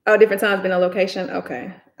 Oh, different times been a location.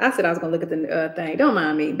 Okay. I said I was gonna look at the thing. Don't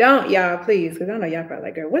mind me. Don't y'all, please, because I know y'all probably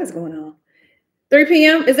like, girl, what is going on? 3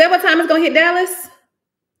 p.m. Is that what time it's gonna hit Dallas?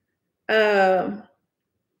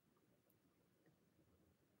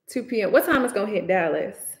 2 p.m. What time is gonna hit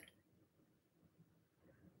Dallas?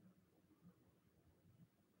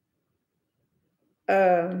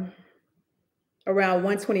 Around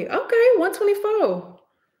 1:20. Okay, 1:24.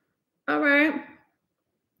 All right.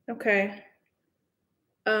 Okay.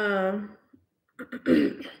 Let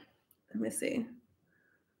me see.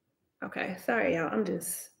 Okay, sorry, y'all.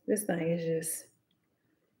 This thing is just,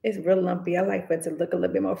 it's real lumpy. I like for it to look a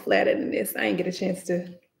little bit more flatter than this. I ain't get a chance to.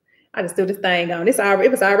 I just threw this thing on. It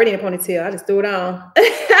was already in a ponytail. I just threw it on.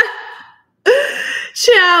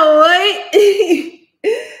 Shall wait.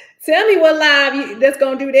 Tell me what live that's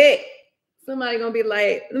gonna do that. Somebody gonna be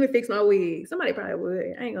like, let me fix my wig. Somebody probably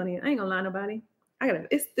would. I ain't gonna lie nobody.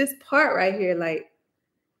 It's this part right here, like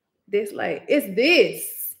this,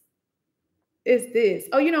 it's this.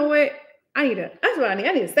 Oh, you know what? That's what I need.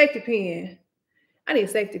 I need a safety pin.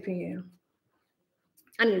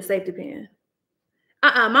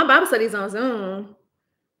 My Bible study's on Zoom.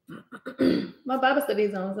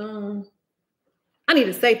 I need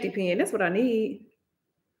a safety pin. That's what I need.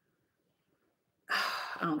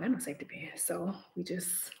 I don't got no safety pin, so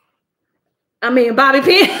bobby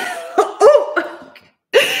pin.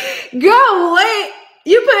 Girl, wait.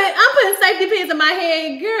 I'm putting safety pins in my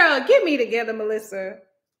head. Girl, get me together, Melissa.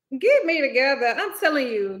 Get me together. I'm telling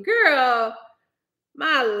you, girl.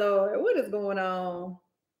 My Lord, what is going on?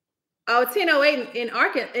 Oh, 10:08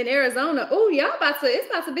 in Arizona. Oh, y'all it's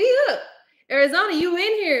about to be up. Arizona, you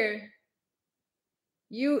in here.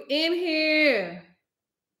 You in here.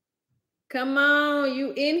 Come on,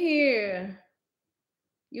 you in here.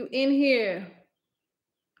 You in here.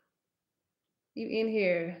 You in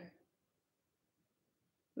here.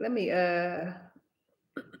 Let me I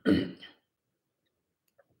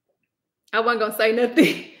wasn't gonna say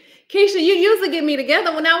nothing. Keisha, you usually get me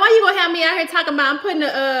together. Well, now why you gonna have me out here talking about I'm putting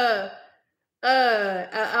a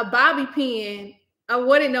bobby pin,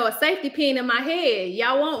 a safety pin in my head?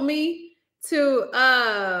 Y'all want me to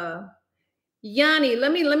Yanni,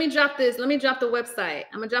 let me drop this. Let me drop the website.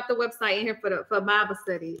 I'm gonna drop the website in here for Bible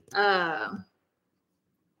study. I'm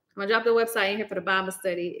gonna drop the website in here for the Bible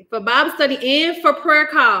study. For Bible study and for prayer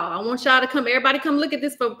call. I want y'all to come. Everybody come look at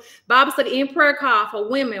this for Bible study and prayer call for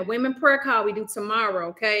women. Women prayer call we do tomorrow,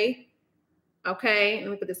 okay? Okay,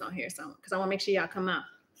 let me put this on here because I want to make sure y'all come out.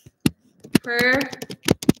 Prayer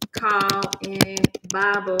call and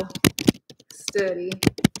Bible study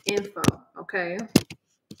info, okay?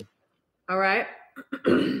 All right.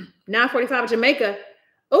 9:45 Jamaica.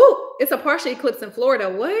 Oh, it's a partial eclipse in Florida.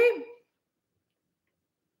 What?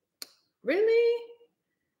 Really?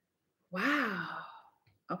 Wow.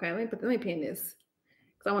 Okay, let me pin this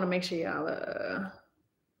because I want to make sure y'all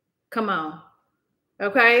come on.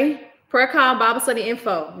 Okay. Prayer call, Bible study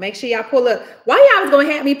info. Make sure y'all pull up. Why y'all was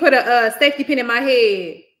gonna have me put a safety pin in my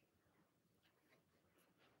head?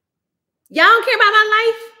 Y'all don't care about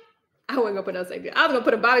my life? I wasn't gonna put no safety pin. I was gonna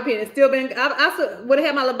put a bobby pin and still been. I would have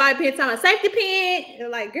had my little bobby pin time. A safety pin.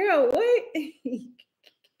 And like, girl, what?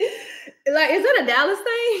 Like, is it a Dallas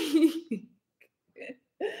thing?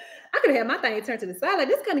 I could have had my thing turned to the side. Like,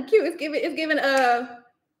 this kind of cute. It's giving one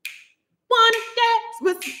dance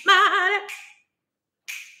with my.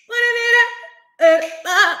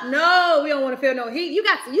 No, we don't want to feel no heat. You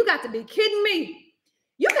got to be kidding me.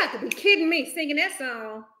 You got to be kidding me singing that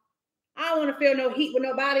song. I don't want to feel no heat with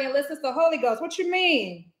nobody unless it's the Holy Ghost. What you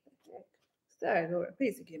mean? Sorry, Lord.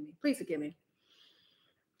 Please forgive me. Please forgive me.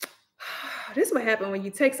 This is what happens when you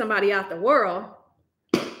take somebody out the world.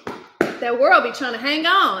 That world be trying to hang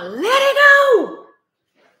on. Let it go.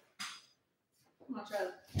 I'm gonna try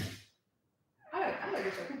to. I gotta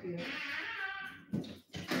get your computer.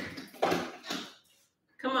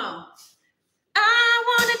 Come on. I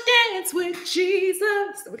want to dance with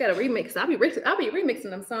Jesus. We got to remix. I'll be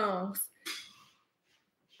remixing them songs.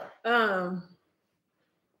 Come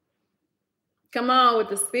on with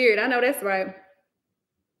the Spirit. I know that's right.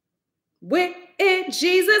 With it,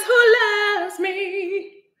 Jesus who loves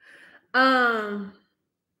me.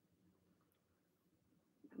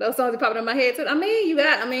 Those songs are popping in my head too.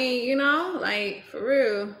 You know, like for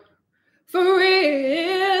real. For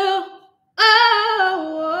real.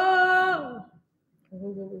 Oh,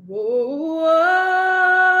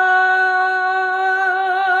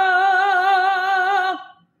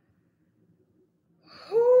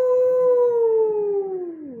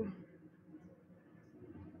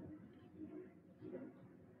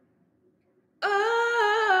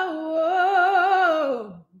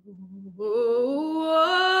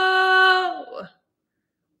 oh,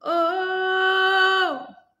 oh,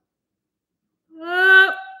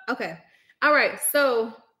 oh, okay. All right.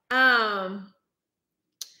 So,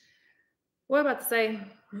 what am I about to say?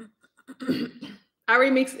 I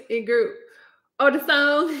remix in group. Oh, the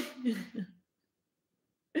song.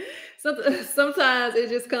 Sometimes it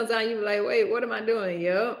just comes out. You be like, wait, what am I doing?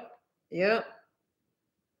 Yep.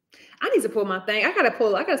 I need to pull my thing. I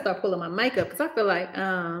gotta start pulling my mic up because I feel like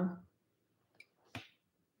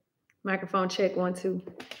microphone check 1 2.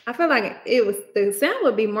 I feel like the sound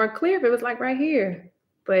would be more clear if it was like right here.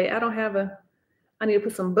 But I don't have I need to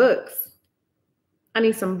put some books. I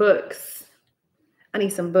need some books.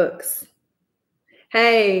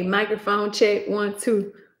 Hey, microphone check 1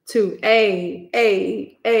 2 2. Hey.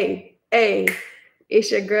 It's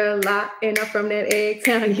your girl Lot and I'm from that egg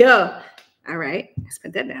town. Yo. All right, let's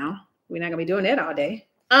put that down. We're not gonna be doing that all day.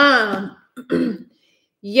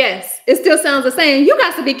 Yes, it still sounds the same. You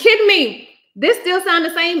got to be kidding me. This still sound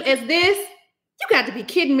the same as this. You got to be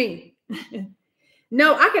kidding me.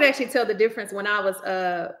 No, I could actually tell the difference when I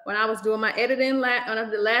was doing my editing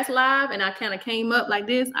on the last live, and I kind of came up like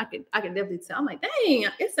this. I could definitely tell. I'm like, dang,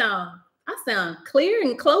 I sound clear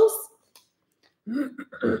and close.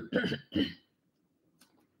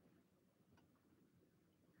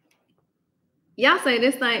 Y'all say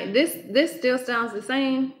this still sounds the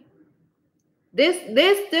same. This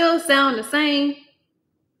still sound the same.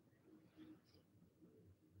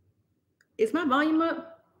 Is my volume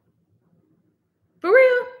up? For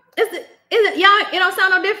real? Is it y'all? It don't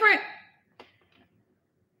sound no different.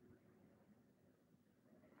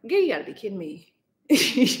 Girl, you gotta be kidding me.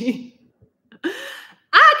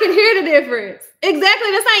 I can hear the difference.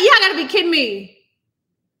 Exactly the same. Y'all gotta be kidding me.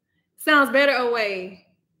 Sounds better away.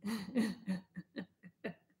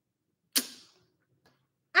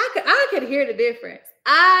 I could hear the difference.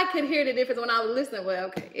 I could hear the difference when I was listening. Well,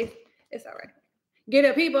 okay, it's all right. Get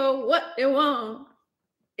up, people. What they want?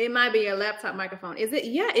 It might be a laptop microphone. Is it?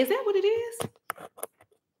 Yeah. Is that what it is?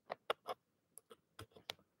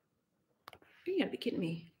 You gotta be kidding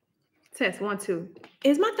me. Test 1 2.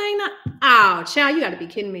 Is my thing not? Oh, child, you gotta be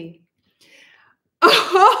kidding me.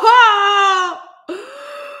 Oh,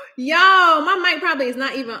 yo, my mic probably is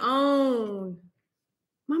not even on.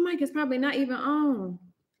 My mic is probably not even on.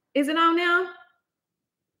 Is it on now?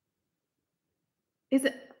 Is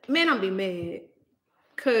it? Man, I'll be mad.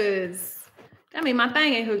 Cause I mean my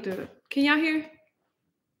thing ain't hooked up. Can y'all hear?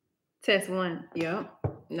 Test 1. Yep.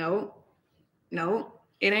 No.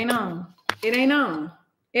 It ain't on. It ain't on.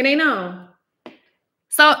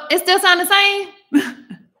 So it still sound the same?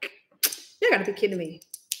 You gotta be kidding me.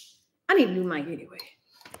 I need a new mic anyway.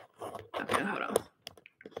 Okay, hold on.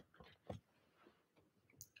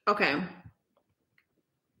 Okay.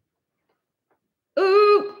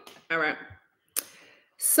 Ooh. All right.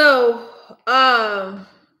 So,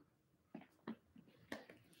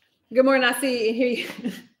 good morning. I see and hear you.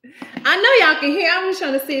 I know y'all can hear. I was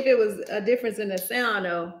trying to see if it was a difference in the sound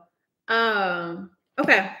though.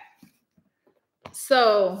 Okay.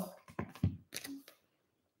 So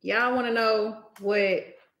y'all want to know what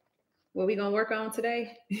we gonna work on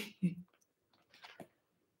today?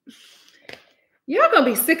 Y'all gonna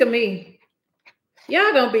be sick of me.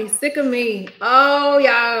 Y'all gonna be sick of me. Oh,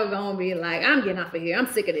 y'all gonna be like, I'm getting off of here. I'm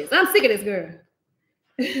sick of this. I'm sick of this girl.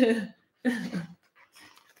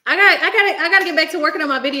 I gotta get back to working on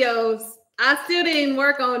my videos. I still didn't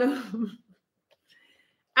work on them.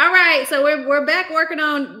 All right, so we're back working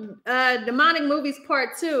on Demonic Movies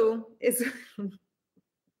Part 2.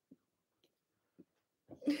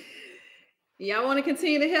 Y'all want to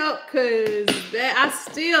continue to help? Because I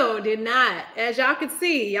still did not. As y'all can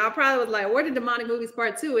see, y'all probably was like, where did Demonic Movies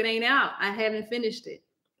Part 2? It ain't out. I haven't finished it.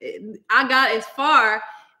 I got as far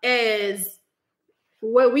as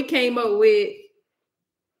what we came up with,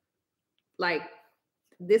 like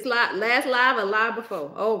this last live or live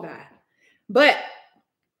before. Oh God. But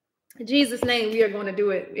in Jesus' name, we are going to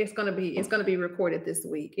do it. It's going to be recorded this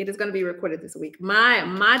week. It is going to be recorded this week.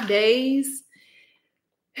 My days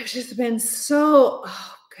have just been so,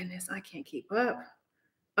 oh goodness, I can't keep up.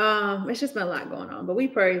 It's just been a lot going on, but we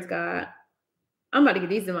praise God. I'm about to get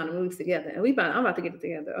these amount of movies together, and I'm about to get it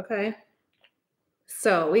together. Okay.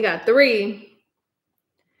 So we got three.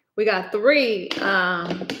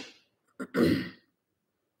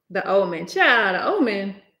 The Omen, child, the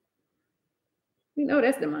Omen. You know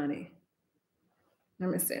that's demonic. Let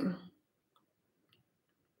me see.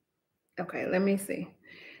 Okay, let me see.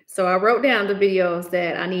 So I wrote down the videos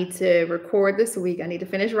that I need to record this week. I need to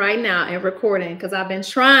finish right now and recording because I've been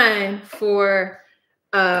trying for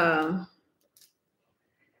the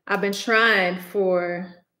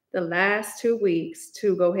last 2 weeks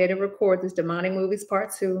to go ahead and record this Demonic Movies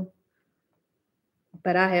Part 2,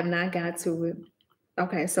 but I have not got to it.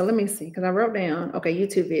 Okay, so let me see because I wrote down. Okay,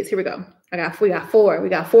 YouTube vids. Here we go. We got 4. We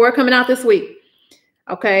got 4 coming out this week.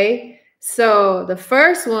 Okay, so the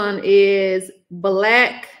first one is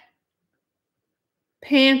Black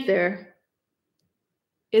Panther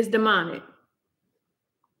is demonic.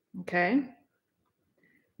 Okay,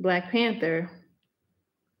 Black Panther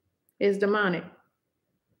is demonic.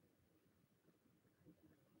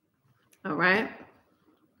 All right.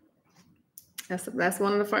 That's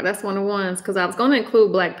one of the ones because I was going to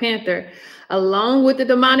include Black Panther along with the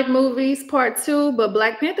Demonic Movies Part 2, but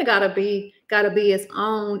Black Panther gotta be its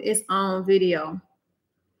own video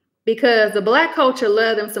because the Black culture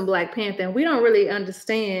love them some Black Panther, and we don't really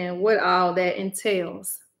understand what all that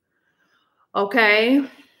entails. Okay,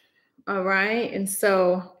 all right, and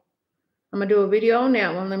so I'm gonna do a video on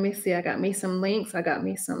that one. Let me see. I got me some links. I got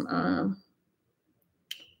me some.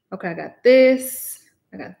 Okay, I got this.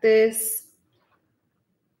 I got this.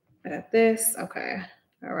 I got this. Okay.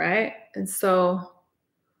 All right. And so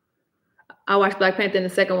I watched Black Panther in the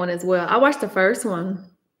second one as well. I watched the first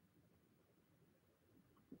one.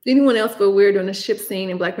 Did anyone else feel weird during the ship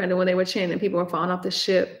scene in Black Panther when they were chanting and people were falling off the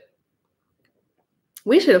ship?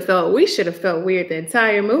 We should have felt weird the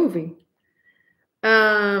entire movie.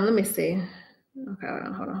 Let me see. Okay,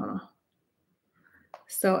 hold on.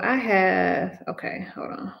 So I have, okay,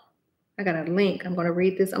 hold on. I got a link. I'm gonna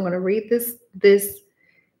read this. This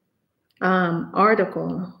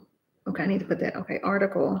article. Okay, I need to put that. Okay,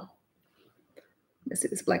 article. Let's see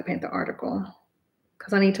this Black Panther article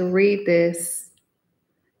because I need to read this.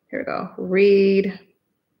 Here we go. Read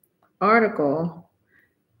article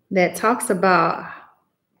that talks about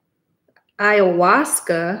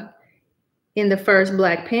ayahuasca in the first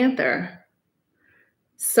Black Panther.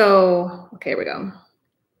 So, okay, here we go.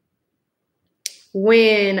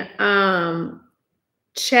 When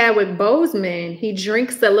Chadwick Boseman, he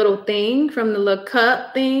drinks the little thing from the little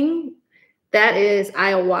cup thing. That is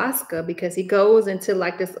ayahuasca because he goes into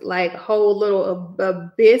like this like whole little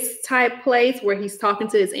abyss type place where he's talking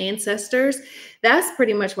to his ancestors. That's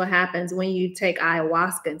pretty much what happens when you take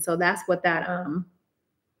ayahuasca. And so that's what that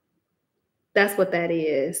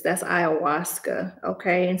is. That's ayahuasca.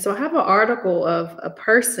 Okay. And so I have an article of a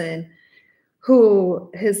person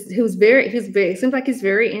who's very it seems like he's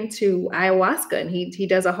very into ayahuasca, and he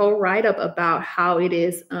does a whole write-up about how it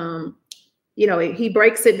is he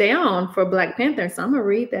breaks it down for Black Panther. So I'm gonna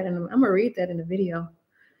read that in the video.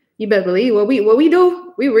 You better believe what we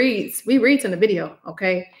do, we reads in the video,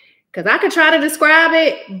 okay? Because I could try to describe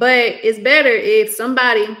it, but it's better if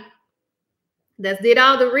somebody that did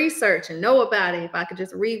all the research and know about it, if I could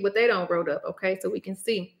just read what they don't wrote up, okay, so we can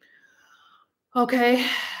see. Okay.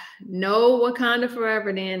 No Wakanda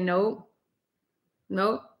forever then. No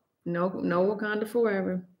Wakanda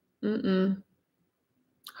forever.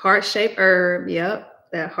 Heart-shaped herb. Yep.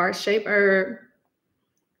 that heart-shaped herb.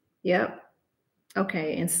 Yep.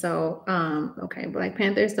 Okay. And so, okay, Black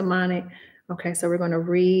Panther is demonic. Okay, so we're going to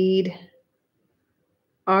read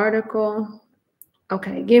article.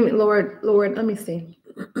 Okay, give me, Lord, let me see.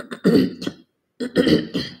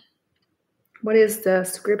 What is the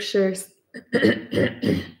scriptures?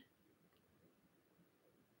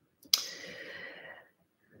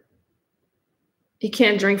 You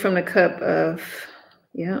can't drink from the cup of,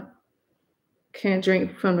 yeah. Can't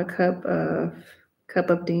drink from the cup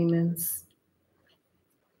of demons.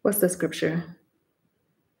 What's the scripture?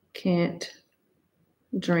 Can't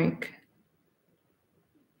drink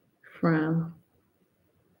from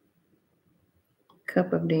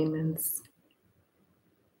cup of demons.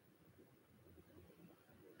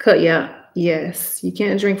 Yeah, yes. You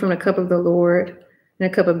can't drink from the cup of the Lord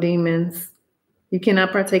and a cup of demons. You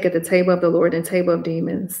cannot partake at the table of the Lord and table of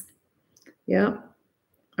demons. Yep.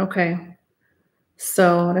 Okay.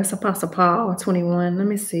 So that's Apostle Paul, 21. Let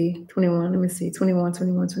me see. 21. Let me see. 21.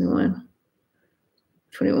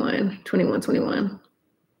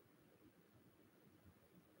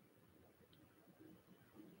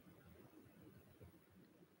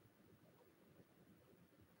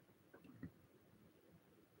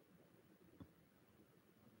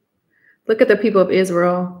 Look at the people of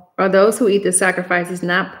Israel. Are those who eat the sacrifices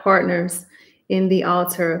not partners in the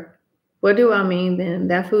altar? What do I mean then?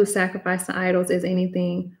 That food sacrificed to idols is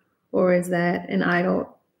anything, or is that an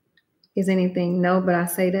idol is anything? No, but I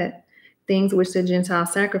say that things which the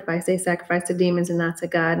Gentiles sacrifice, they sacrifice to demons and not to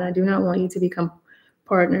God. And I do not want you to become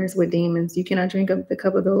partners with demons. You cannot drink of the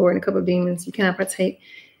cup of the Lord and the cup of demons. You cannot partake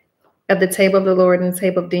of the table of the Lord and the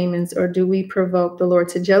table of demons. Or do we provoke the Lord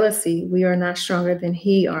to jealousy? We are not stronger than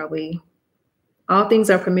he, are we? All things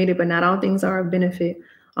are permitted, but not all things are of benefit.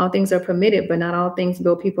 All things are permitted, but not all things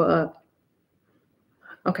build people up.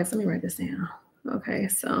 Okay, so let me write this down. Okay,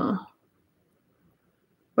 so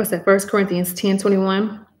what's that? 1 Corinthians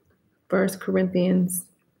 10:21. 1 Corinthians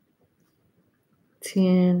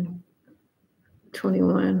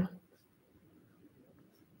 10:21.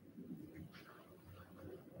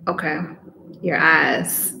 Okay. Your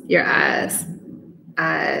eyes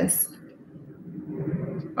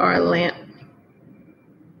are a lamp.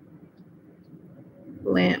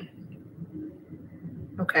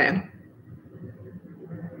 Okay.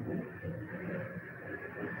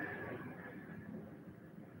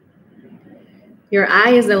 Your eye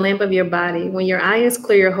is the lamp of your body. When your eye is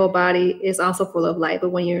clear, your whole body is also full of light. But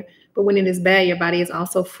when it is bad, your body is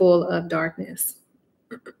also full of darkness.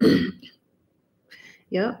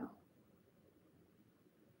 Yep.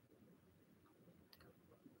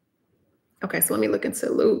 Okay, so let me look into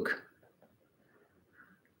Luke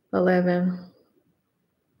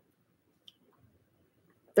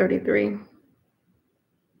 11:33.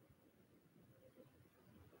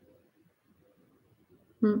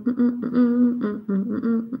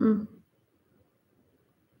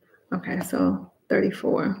 Okay, so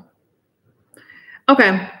 34.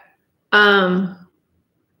 Okay.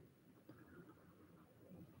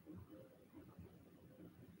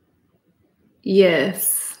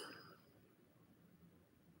 Yes.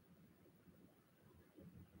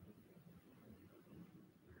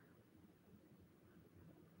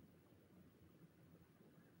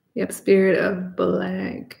 Yep, spirit of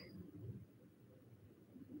black.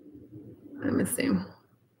 Let me see.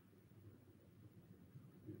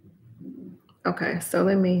 Okay, so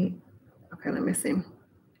let me see.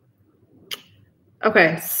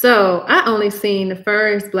 Okay, so I only seen the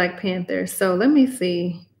first Black Panther. So let me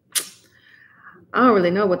see. I don't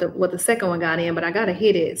really know what the second one got in, but I gotta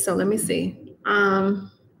hit it. So let me see. Let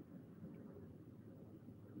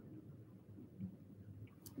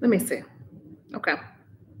me see. Okay.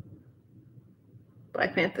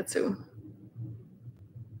 Black Panther 2.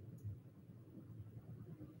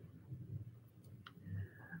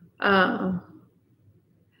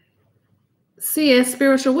 CS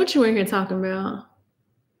Spiritual, what you in here talking about?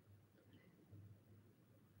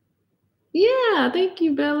 Yeah, thank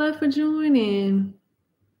you, Bella, for joining.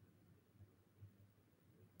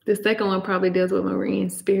 The second one probably deals with marine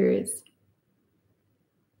spirits.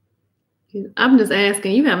 I'm just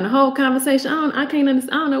asking. You having a whole conversation. I can't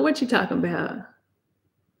understand. I don't know what you're talking about.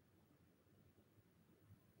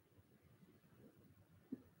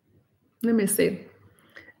 Let me see.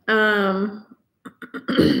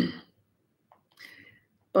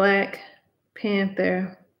 Black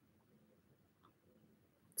Panther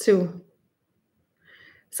 2.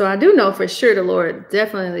 So I do know for sure the Lord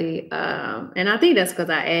definitely, and I think that's because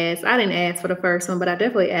I asked. I didn't ask for the first one, but I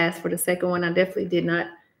definitely asked for the second one. I definitely did not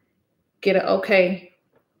get an okay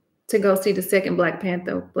to go see the second Black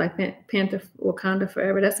Panther, Panther Wakanda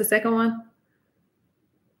Forever. That's the second one.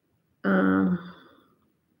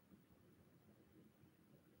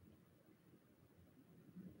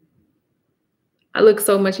 I look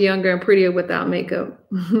so much younger and prettier without makeup.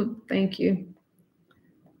 Thank you.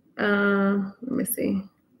 Let me see.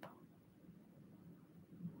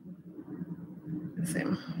 Let's see.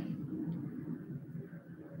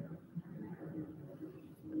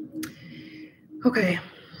 Okay.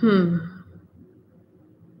 I'm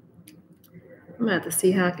gonna have to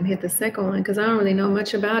see how I can hit the second one because I don't really know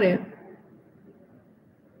much about it.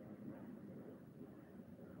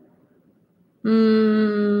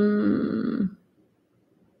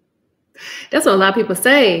 That's what a lot of people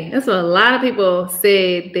say. That's what a lot of people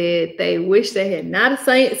said, that they wish they had not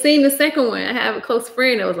seen the second one. I have a close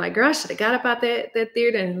friend that was like, girl, I should have got up out that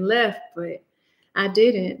theater and left, but I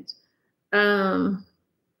didn't.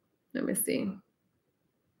 Let me see.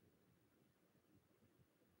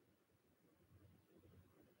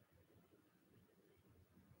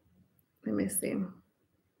 Let me see.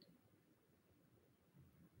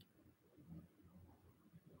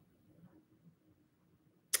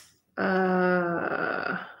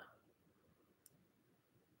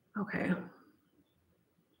 Okay. I'm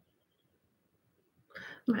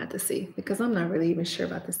gonna have to see because I'm not really even sure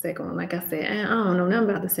about the second one. Like I said, I don't know nothing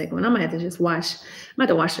about the second one. I might have to just watch. I might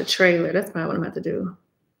have to watch the trailer. That's probably what I'm gonna have to do.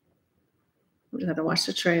 I'm just have to watch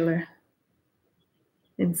the trailer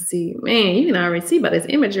and see. Man, you can already see by this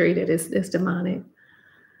imagery that it's demonic.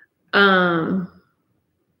 Let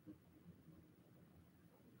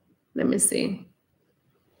me see.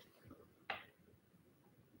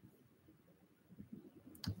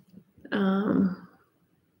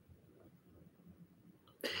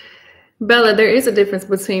 Bella, there is a difference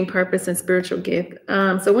between purpose and spiritual gift.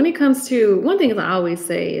 So when it comes to, one thing I always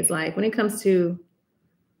say is like, when it comes to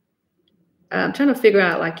trying to figure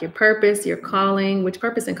out like your purpose, your calling, which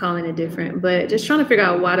purpose and calling are different, but just trying to figure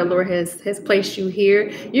out why the Lord has placed you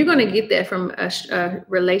here. You're going to get that from a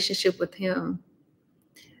relationship with him.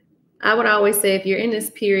 I would always say if you're in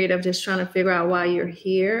this period of just trying to figure out why you're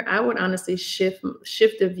here, I would honestly shift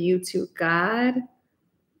the view to God,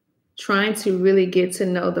 trying to really get to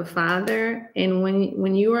know the Father. And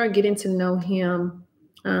when you are getting to know him,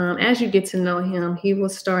 as you get to know him, he will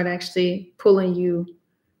start actually pulling you.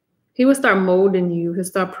 He will start molding you. He'll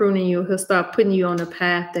start pruning you. He'll start putting you on a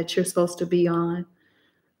path that you're supposed to be on.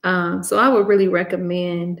 So I would really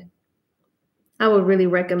recommend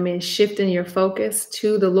shifting your focus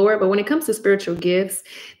to the Lord. But when it comes to spiritual gifts,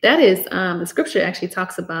 that is the scripture actually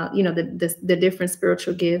talks about, the different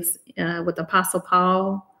spiritual gifts with Apostle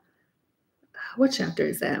Paul. What chapter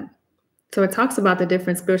is that? So it talks about the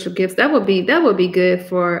different spiritual gifts. That would be good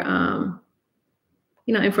for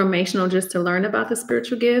informational, just to learn about the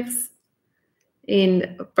spiritual gifts.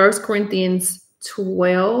 In 1 Corinthians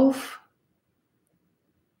 12.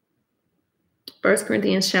 1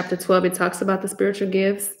 Corinthians chapter 12, it talks about the spiritual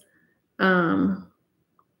gifts. So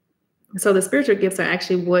the spiritual gifts are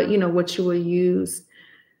actually what you will use,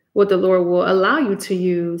 what the Lord will allow you to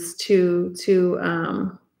use to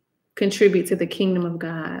contribute to the kingdom of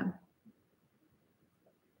God.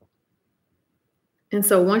 And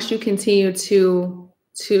so once you continue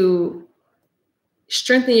to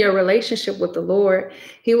strengthen your relationship with the Lord,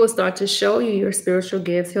 he will start to show you your spiritual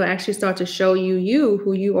gifts. He'll actually start to show you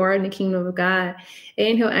who you are in the kingdom of God.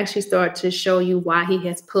 And he'll actually start to show you why he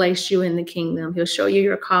has placed you in the kingdom. He'll show you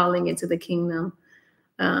your calling into the kingdom.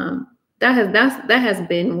 That has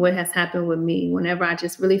been what has happened with me whenever I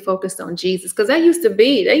just really focused on Jesus. Because that used to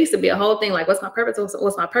be a whole thing like, what's my purpose?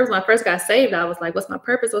 What's my purpose? When I first got saved, I was like, what's my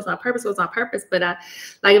purpose? What's my purpose? What's my purpose? But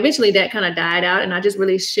eventually that kind of died out, and I just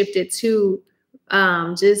really shifted to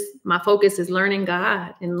just my focus is learning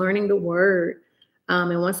God and learning the word.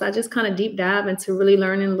 And once I just kind of deep dive into really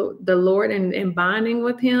learning the Lord and bonding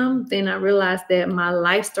with him, then I realized that my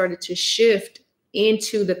life started to shift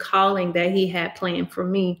into the calling that he had planned for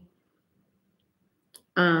me.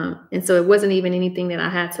 And so it wasn't even anything that I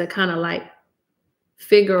had to kind of like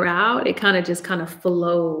figure out. It kind of just kind of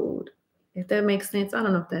flowed, if that makes sense. I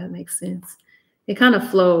don't know if that makes sense. It kind of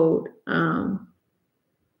flowed. And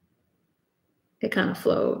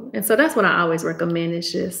so that's what I always recommend,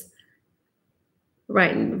 is just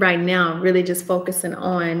right now, really just focusing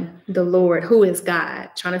on the Lord, who is God,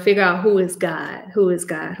 trying to figure out who is God, who is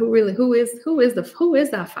our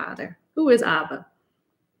Father, who is Abba,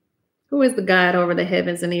 who is the God over the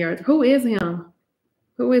heavens and the earth, who is him,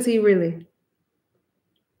 who is he really?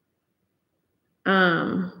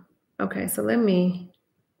 Okay, so let me.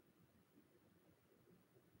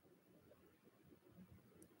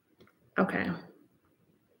 Okay.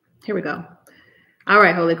 Here we go. All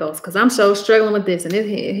right, Holy Ghost, because I'm so struggling with this, and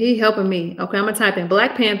he helping me. Okay, I'm going to type in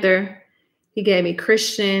Black Panther. He gave me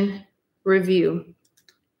Christian review.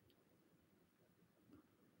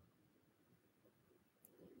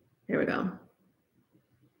 Here we go.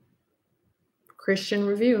 Christian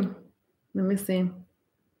review. Let me see.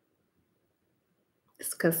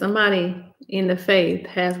 It's because somebody in the faith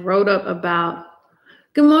has wrote up about,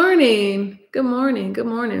 good morning, good morning, good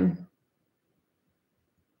morning.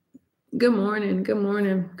 Good morning, good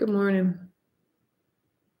morning, good morning.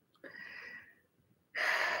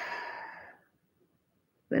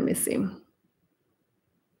 Let me see.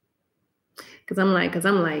 Because I'm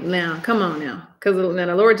like, now, come on now. Because now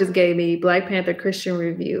the Lord just gave me Black Panther Christian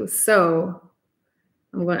review. So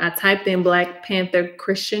I typed in Black Panther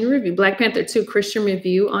Christian review, Black Panther 2 Christian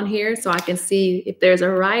review on here, so I can see if there's a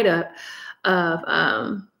write-up of,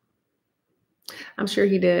 I'm sure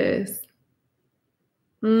he does.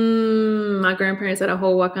 My grandparents had a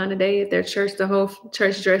whole Wakanda day at their church, the whole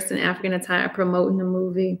church dressed in African attire promoting the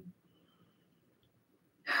movie.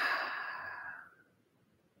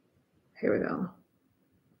 Here we go.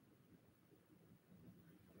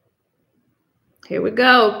 Here we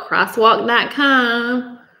go.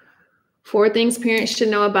 Crosswalk.com. 4 things parents should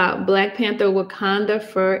know about Black Panther Wakanda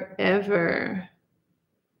Forever.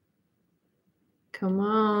 Come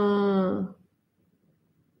on.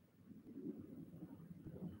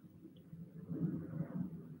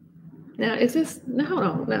 Now, is this, no, hold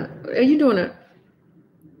on. Now, are you doing a,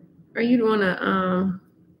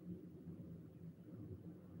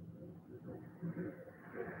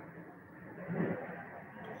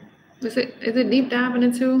 is it deep diving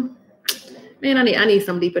into? Man, I need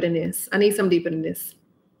something deeper than this. I need something deeper than this.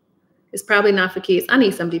 It's probably not for kids. I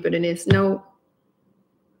need something deeper than this. No,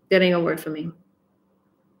 that ain't gonna work for me.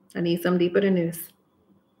 I need something deeper than this.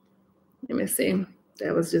 Let me see.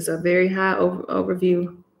 That was just a very high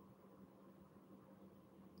overview.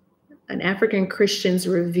 An African Christian's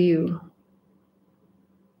review.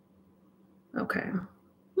 Okay.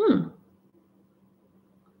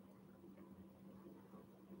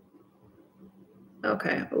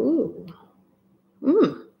 Okay. Ooh.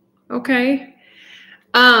 Okay.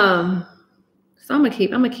 So I'm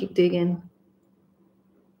gonna keep digging.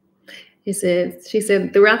 She said,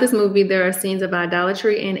 throughout this movie, there are scenes of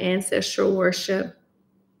idolatry and ancestral worship.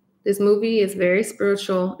 This movie is very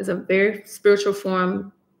spiritual. It's a very spiritual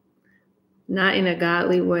form, not in a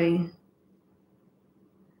godly way.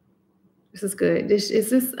 This is good. Is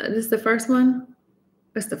this the first one?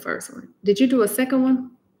 That's the first one. Did you do a second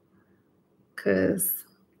one? Because,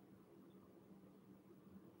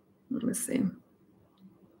 let me see.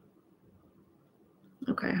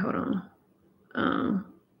 Okay, hold on.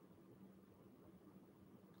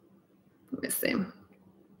 Let me see.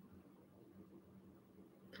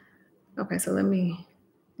 Okay, so let me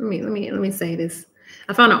say this.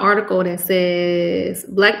 I found an article that says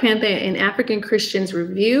Black Panther and African Christians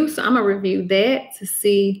review. So I'm gonna review that to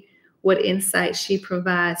see what insight she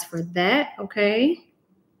provides for that. Okay.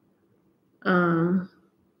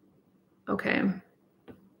 Okay.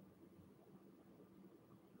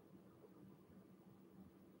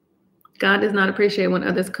 God does not appreciate when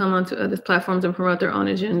others come onto others' platforms and promote their own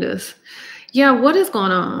agendas. Yeah, what is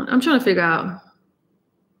going on? I'm trying to figure out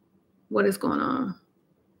what is going on.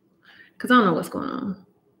 Because I don't know what's going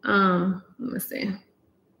on. Let me see.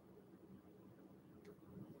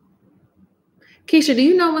 Keisha, do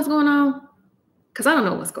you know what's going on? Because I don't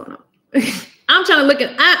know what's going on. I'm trying to look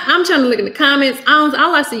at the comments.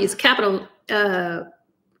 All I see is capital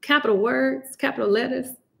words, capital letters.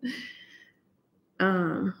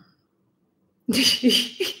 I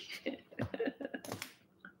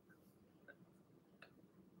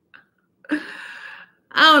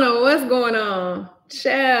don't know what's going on.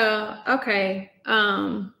 Child. Okay.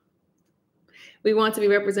 We want to be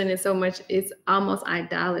represented so much, it's almost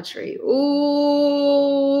idolatry.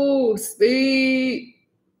 Ooh, speed.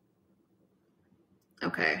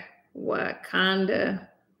 Okay. Wakanda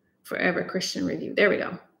Forever Christian Review. There we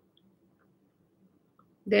go.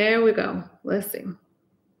 There we go. Let's see.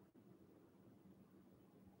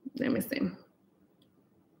 Let me see.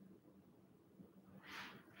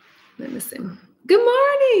 Let me see. Good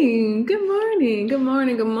morning. Good morning. Good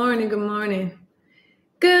morning. Good morning. Good morning.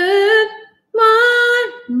 Good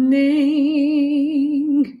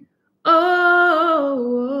morning. Oh.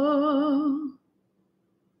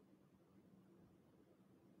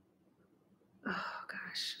 Oh,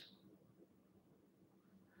 gosh.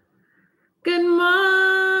 Good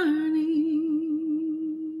morning.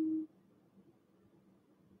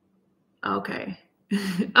 Okay.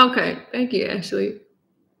 Okay. Thank you, Ashley.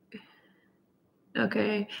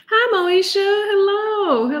 Okay. Hi, Moesha.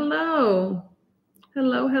 Hello. Hello.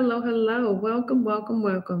 Hello, hello, hello. Welcome, welcome,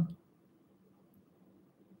 welcome.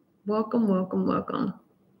 Welcome, welcome, welcome.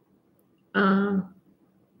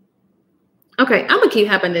 Okay, I'm gonna keep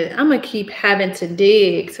having to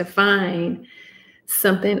dig to find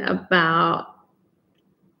something about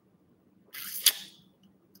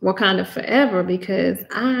Wakanda Forever because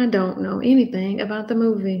I don't know anything about the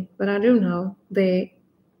movie, but I do know that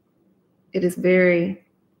it is very.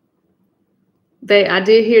 I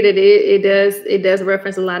did hear that it does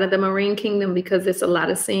reference a lot of the Marine Kingdom because there's a lot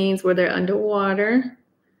of scenes where they're underwater.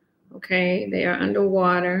 Okay, they are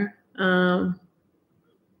underwater.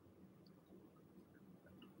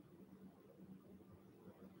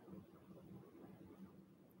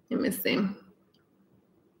 Let me see.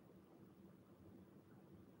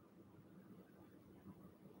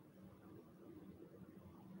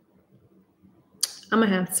 I'm gonna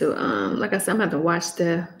have to, like I said, I'm gonna have to watch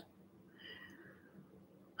the.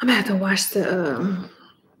 I'm gonna have to watch the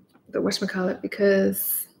whatchamacallit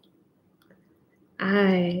because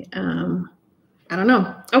I don't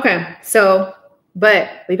know. Okay, so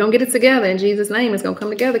but we're gonna get it together in Jesus' name. It's gonna come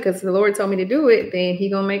together because the Lord told me to do it. Then He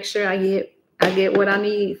gonna make sure I get what I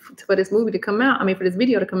need for this movie to come out. I mean, for this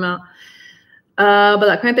video to come out.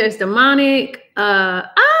 Black Panther is demonic.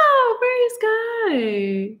 Oh, praise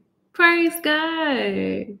God. Praise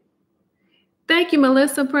God. Thank you,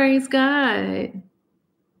 Melissa. Praise God.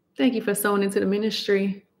 Thank you for sowing into the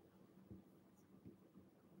ministry.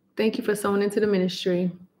 Thank you for sowing into the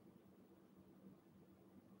ministry.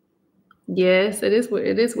 Yes, it is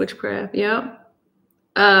witchcraft. Yep.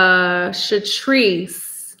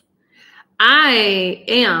 Shatrice. I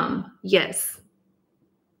am. Yes.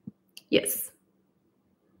 Yes.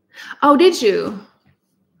 Oh, did you?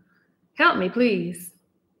 Help me, please.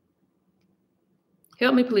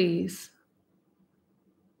 Help me, please.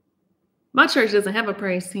 My church doesn't have a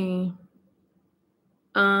praise team.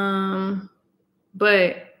 But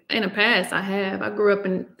in the past I have. I grew up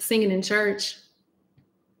singing in church.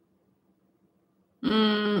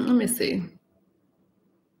 Let me see.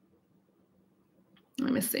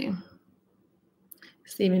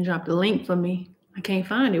 Steven dropped a link for me. I can't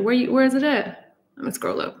find it. Where is it at? Let me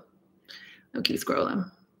scroll up. I'll keep scrolling.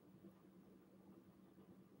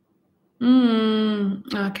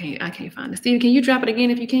 I can't find it. Steven, can you drop it again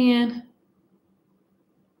if you can?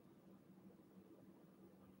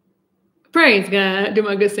 Praise God. Do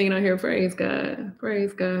my good singing on here. Praise God.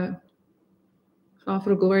 Praise God. All for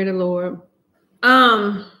the glory of the Lord.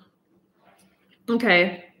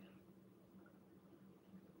 Okay.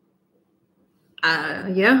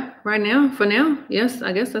 Yeah, right now, for now. Yes,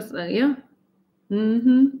 I guess that's, yeah.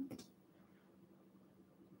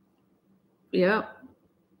 Yep.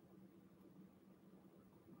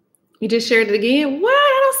 You just shared it again? What?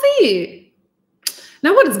 I don't see it.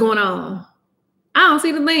 Now, what is going on? I don't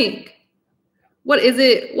see the link. What is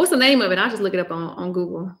it? What's the name of it? I'll just look it up on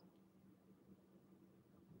Google.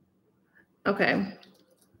 Okay.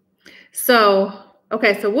 So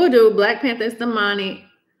we'll do Black Panther's demonic.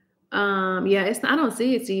 Yeah, I don't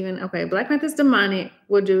see it, Steven. Okay, Black Panther's demonic.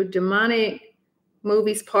 We'll do demonic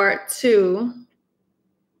movies part 2.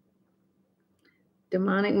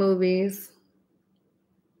 Demonic movies.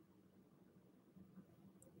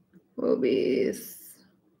 Movies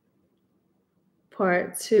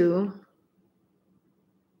part 2.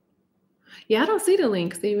 Yeah, I don't see the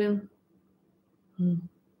link, Steven. So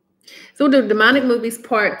we'll do demonic movies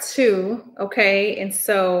part 2. Okay, and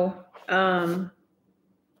so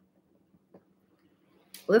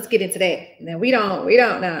let's get into that. Now we don't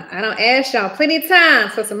know. I don't ask y'all plenty of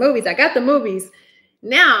times for some movies. I got the movies.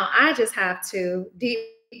 Now I just have to deep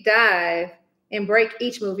dive and break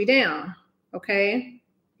each movie down. Okay.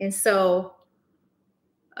 And so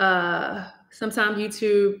sometimes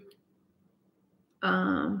YouTube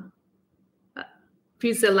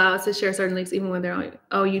please allow us to share certain links even when they're on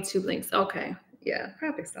YouTube links. Okay. Yeah,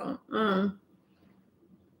 probably so.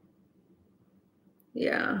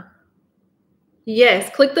 Yeah. Yes,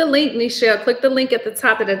 click the link, Nichelle. Click the link at the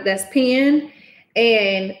top of that's pinned,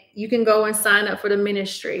 and you can go and sign up for the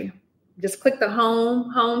ministry. Just click the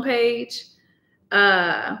home page.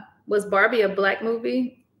 Was Barbie a Black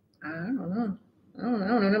movie? I don't know. I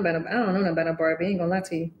don't know about a Barbie. I ain't gonna lie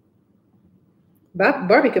to you.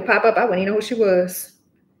 Barbie could pop up. I wouldn't even know who she was.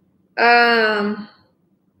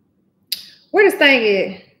 Where this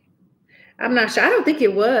thing at? I'm not sure. I don't think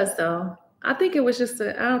it was though. I think it was just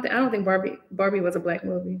I don't think Barbie was a Black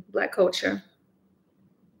movie, Black culture.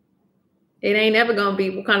 It ain't never gonna be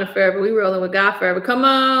Wakanda Forever. We rolling with God forever. Come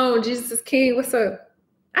on, Jesus is King. What's up?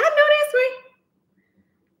 I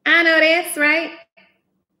know that's right.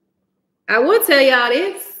 I will tell y'all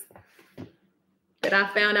this that I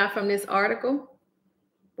found out from this article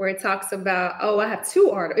where it talks about, oh, I have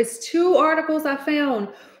 2 articles. It's 2 articles I found.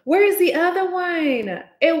 Where is the other one?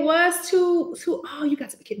 It was two. Oh, you got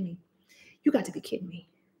to be kidding me. You got to be kidding me.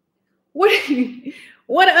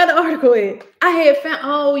 What other article is? I had found,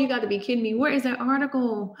 oh, you got to be kidding me. Where is that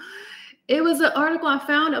article? It was an article I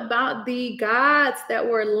found about the gods that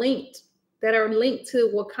are linked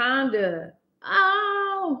to Wakanda.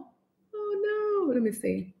 Oh no. Let me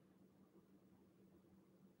see.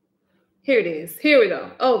 Here it is. Here we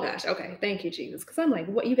go. Oh gosh. Okay. Thank you, Jesus. Because I'm like,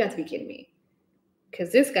 what? You got to be kidding me.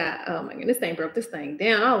 Because this guy, oh my God, this thing broke this thing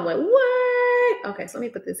down. I was like, what? Okay, so let me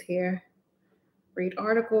put this here. Read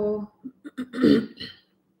article.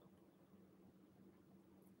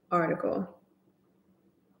 Article.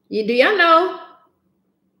 Do y'all know?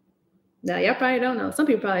 No, y'all probably don't know. Some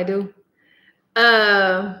people probably do.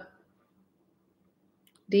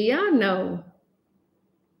 Do y'all know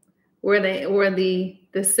where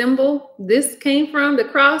the symbol this came from? The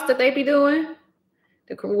cross that they be doing?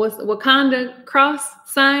 Was Wakanda cross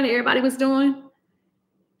sign that everybody was doing?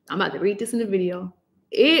 I'm about to read this in the video.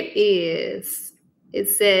 It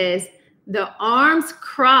says, the arms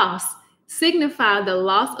cross signify the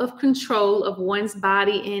loss of control of one's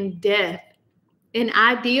body in death, an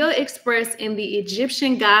ideal expressed in the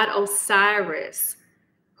Egyptian god Osiris,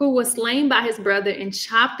 who was slain by his brother and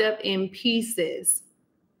chopped up in pieces.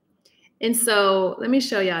 And so let me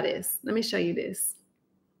show y'all this. Let me show you this.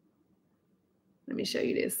 Let me show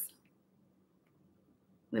you this.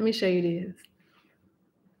 Let me show you this.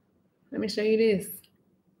 Let me show you this.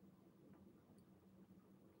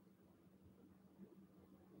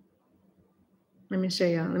 Let me show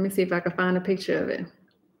y'all. Let me see if I can find a picture of it.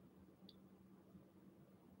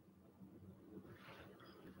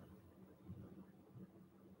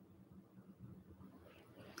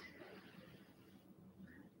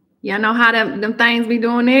 Y'all know how them things be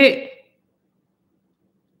doing it?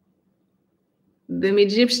 Them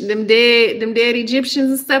dead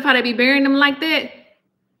Egyptians and stuff, how they be burying them like that?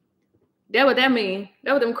 That what that mean.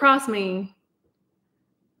 That what them cross mean.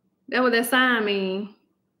 That what that sign mean.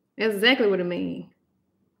 That's exactly what it means.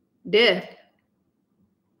 Death.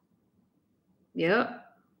 Yep.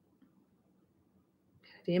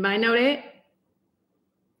 Did anybody know that?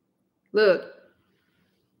 Look.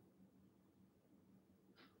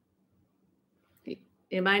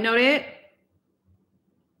 Anybody know that?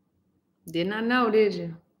 Did not know, did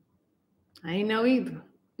you? I ain't know either.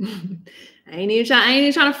 I ain't even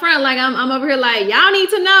trying to front like I'm over here like, y'all need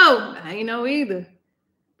to know. I ain't know either.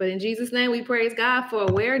 But in Jesus' name, we praise God for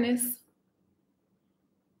awareness.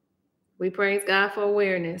 We praise God for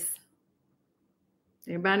awareness.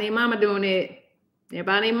 Everybody named mama doing it.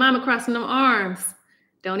 Everybody named mama crossing them arms.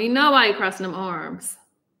 Don't even know why you crossing them arms.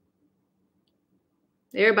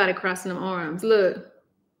 Everybody crossing them arms. Look.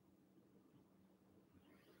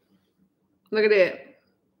 Look at that.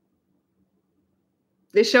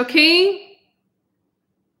 This your king?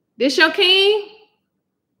 This your king?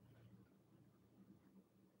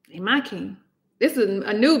 Ain't my king. This is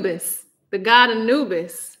Anubis, the god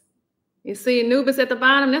Anubis. You see Anubis at the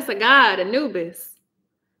bottom? That's a god, Anubis.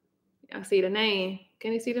 Y'all see the name?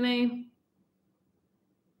 Can you see the name?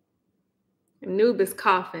 Anubis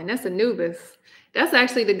coffin. That's Anubis. That's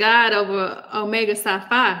actually the god of Omega Psi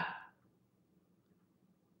Phi.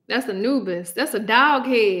 That's Anubis. That's a dog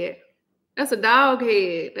head. That's a dog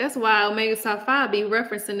head. That's why Omega Psi Phi be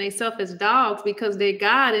referencing themselves as dogs, because their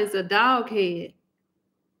god is a dog head.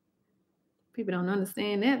 People don't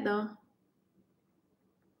understand that though.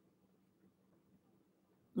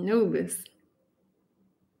 Anubis.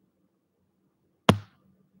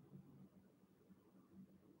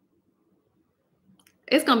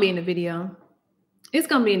 It's gonna be in the video. It's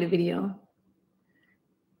gonna be in the video.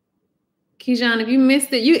 Kijan, if you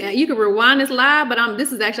missed it, you can rewind this live, but I'm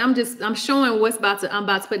showing I'm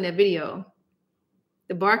about to put in that video.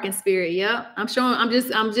 The barking spirit, yep. I'm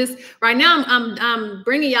just right now I'm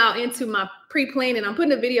bringing y'all into my pre-planning. I'm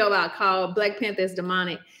putting a video out called Black Panther is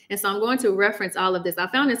Demonic. And so I'm going to reference all of this. I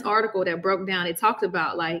found this article that broke down, it talked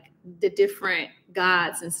about like the different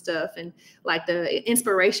gods and stuff and like the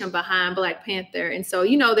inspiration behind Black Panther. And so,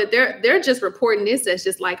 you know, that they're just reporting this as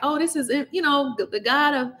just like, oh, this is, you know, the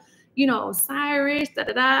god of, you know, Osiris,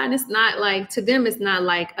 and it's not like, to them, it's not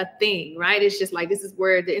like a thing, right? It's just like, this is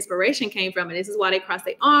where the inspiration came from. And this is why they cross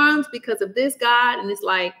their arms, because of this God. And it's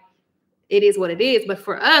like, it is what it is. But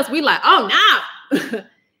for us, we like, oh, no,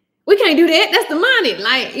 we can't do that. That's demonic.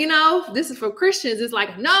 Like, you know, this is for Christians. It's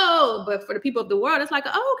like, no, but for the people of the world, it's like,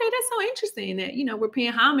 oh, okay, that's so interesting that, you know, we're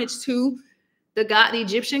paying homage to the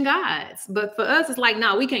Egyptian gods. But for us, it's like,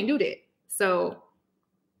 no, we can't do that. So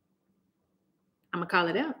I'm going to call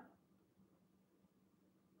it out.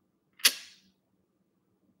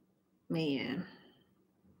 Man.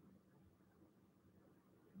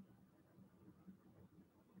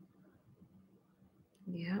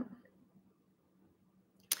 Yeah.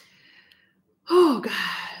 Oh, God.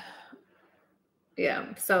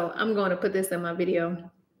 Yeah. So I'm going to put this in my video.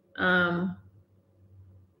 I'm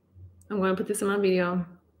going to put this in my video.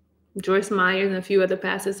 Joyce Myers and a few other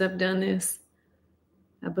pastors have done this.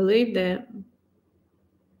 I believe that.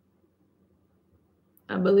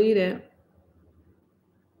 I believe that.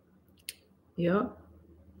 Yep.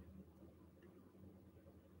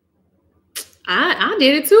 I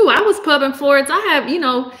did it too. I was pubbing for it. I have,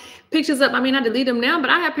 pictures up. I mean, I delete them now, but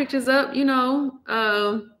I have pictures up,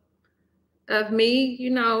 of me,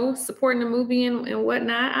 supporting the movie and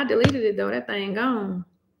whatnot. I deleted it though. That thing gone.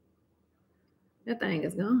 That thing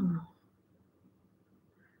is gone.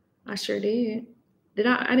 I sure did.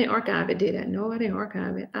 I didn't archive it, did I? No, I didn't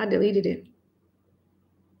archive it. I deleted it.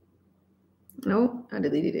 Nope, I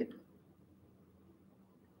deleted it.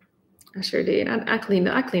 I sure did. I cleaned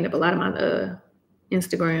up a lot of my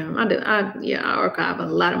Instagram. I archive a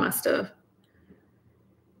lot of my stuff.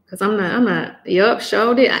 Cause I'm not. Yup,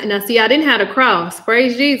 showed it. Now see, I didn't have to cross.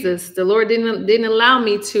 Praise Jesus. The Lord didn't allow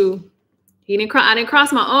me to. I didn't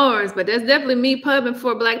cross my arms, but that's definitely me pubbing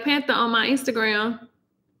for Black Panther on my Instagram.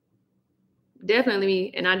 Definitely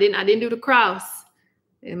me. And I didn't do the cross.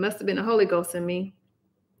 It must have been the Holy Ghost in me.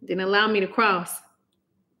 Didn't allow me to cross.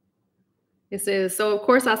 It says, so of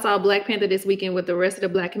course I saw Black Panther this weekend with the rest of the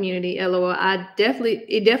Black community. LOL. It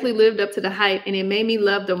definitely lived up to the hype, and it made me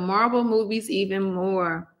love the Marvel movies even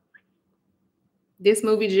more. This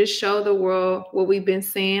movie just showed the world what we've been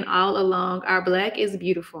saying all along. Our Black is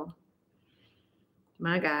beautiful.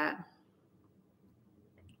 My God.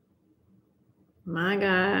 My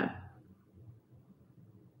God.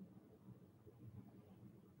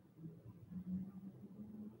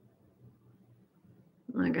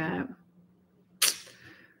 My God.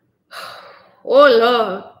 Oh,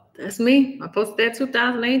 Lord. That's me. I posted that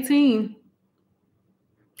 2018.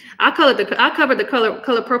 I covered the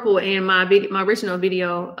color purple in my original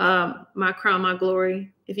video, My Crown, My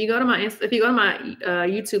Glory. If you go to my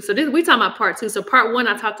YouTube, so we talking about part 2. So part 1,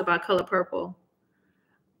 I talked about color purple.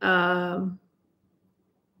 My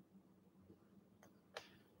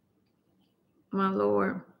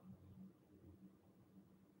Lord.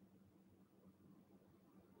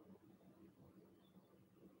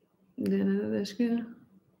 That's good.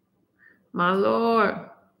 My Lord.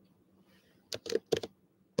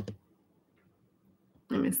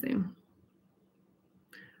 Let me see.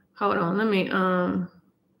 Hold on. Let me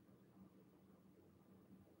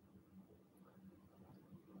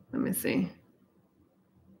see.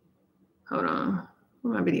 Hold on.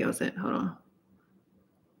 Where my videos at? Hold on.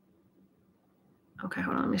 Okay,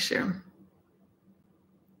 hold on. Let me share. I'm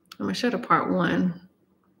gonna share the part 1.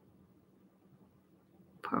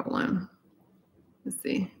 Part 1. Let's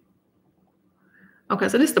see. Okay,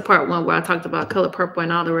 so this is the part 1 where I talked about color purple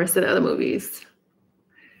and all the rest of the other movies.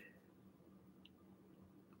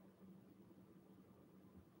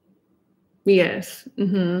 Yes.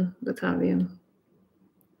 Batavia.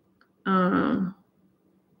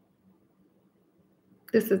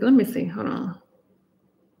 This is, let me see. Hold on.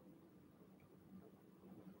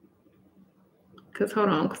 Let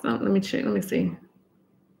me check. Let me see.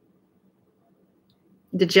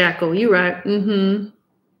 The jackal. You right.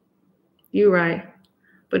 You right.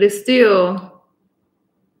 But it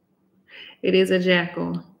is a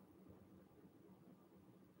jackal.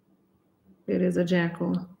 It is a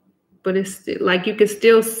jackal. But it's still, like, you can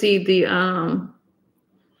still see the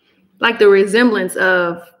like the resemblance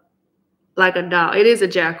of like a dog. It is a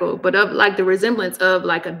jackal, but of like the resemblance of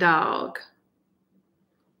like a dog.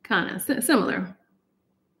 Kind of similar.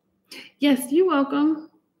 Yes, you're welcome.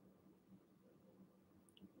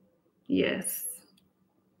 Yes.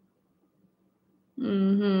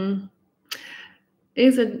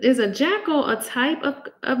 Is a jackal a type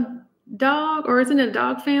of dog, or is it a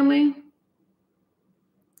dog family?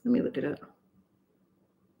 Let me look it up.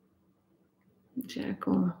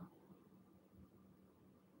 Jackal.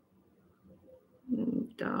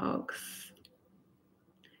 Dogs.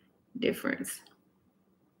 Difference.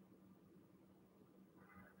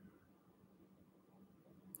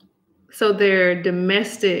 So they're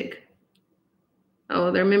domestic. Oh,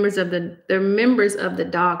 they're members of the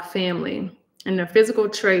dog family, and their physical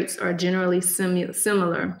traits are generally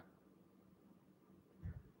similar.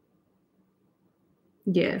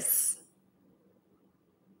 Yes.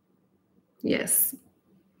 Yes.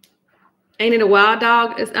 Ain't it a wild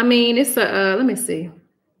dog? It's a let me see.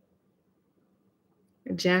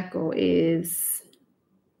 Jackal is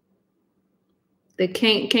the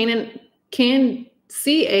Candidae,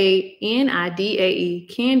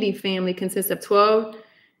 Candy family consists of 12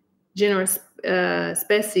 genera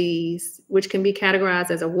species, which can be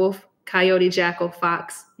categorized as a wolf, coyote, jackal,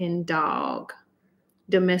 fox, and dog.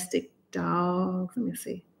 Domestic dogs. Let me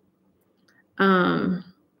see.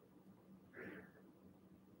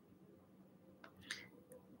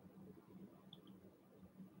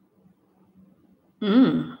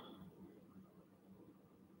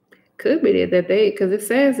 Could be that because it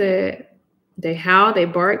says that they howl, they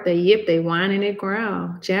bark, they yip, they whine, and they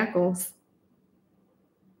growl. Jackals.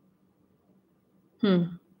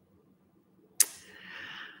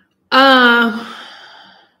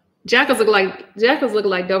 Jackals look like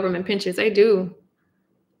Doberman pinschers. They do.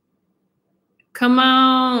 Come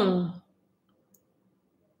on.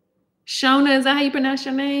 Shona, is that how you pronounce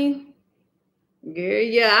your name?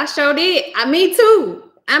 Yeah, I sure did. Me too.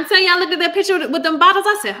 I'm telling you, I looked at that picture with them bottles.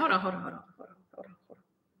 I said, hold on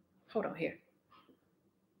here.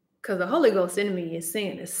 Because the Holy Ghost in me is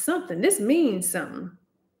saying it's something. This means something.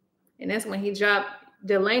 And that's when he dropped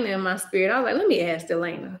Delana in my spirit. I was like, let me ask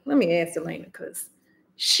Delana because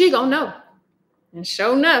she gonna know. And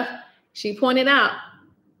sure enough, she pointed out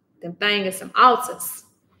them thing is some altars.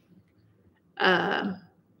 I'm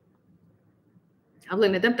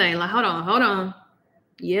looking at them thing like, hold on.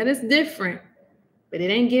 Yeah, that's different. But it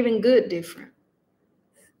ain't giving good different.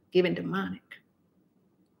 It's giving demonic.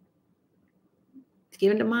 It's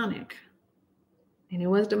giving demonic. And it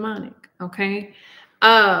was demonic. Okay.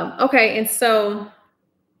 Okay. And so,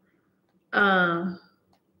 I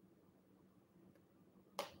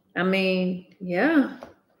mean, yeah.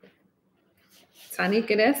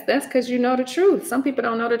 Tanika, that's because you know the truth. Some people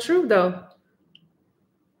don't know the truth, though.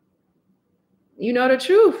 You know the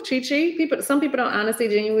truth, Chi. Some people don't honestly,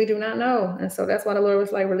 genuinely do not know. And so that's why the Lord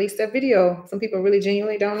was like, release that video. Some people really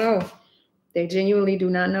genuinely don't know. They genuinely do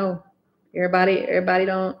not know. Everybody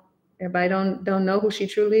don't know who she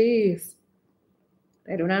truly is.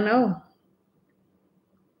 They do not know.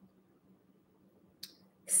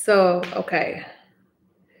 So, okay.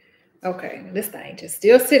 This thing just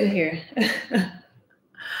still sitting here.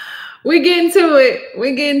 We get into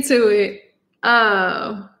it.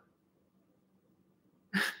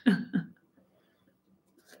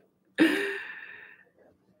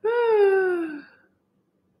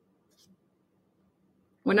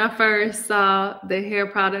 When I first saw the hair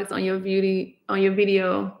products on your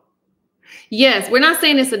video, yes, we're not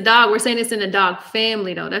saying it's a dog. We're saying it's in a dog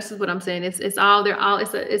family, though. That's just what I'm saying. It's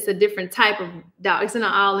a different type of dog. It's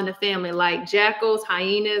not all in the family, like jackals,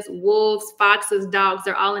 hyenas, wolves, foxes, dogs.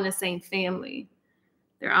 They're all in the same family.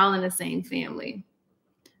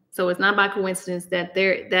 So it's not by coincidence that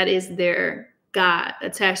that is their God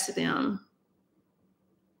attached to them.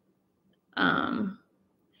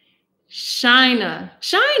 Shina.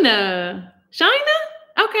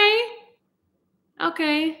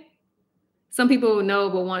 Okay. Some people know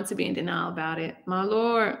but want to be in denial about it. My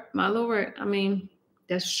Lord. I mean,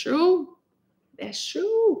 that's true.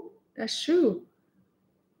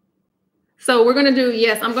 So I'm going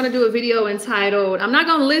to do a video entitled, I'm not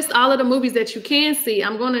going to list all of the movies that you can see.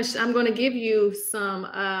 I'm going to give you some,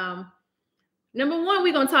 number one,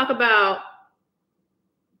 we're going to talk about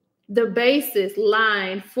the basis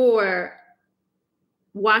line for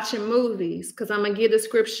watching movies, because I'm going to give the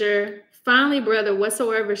scripture. Finally, brother,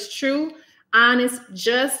 whatsoever is true, honest,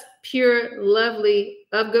 just, pure, lovely,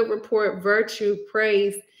 of good report, virtue,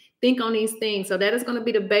 praise, think on these things. So that is going to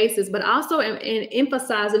be the basis, but also in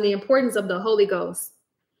emphasizing the importance of the Holy Ghost.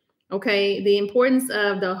 Okay, the importance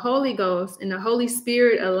of the Holy Ghost and the Holy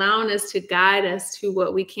Spirit allowing us to guide us to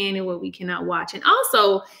what we can and what we cannot watch. And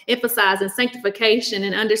also emphasizing sanctification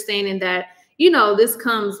and understanding that, this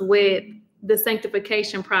comes with the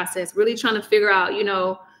sanctification process, really trying to figure out,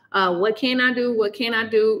 what can I do? What can I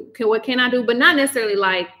do? What can I do? But not necessarily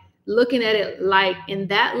like looking at it like in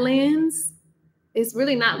that lens. It's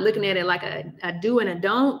really not looking at it like a do and a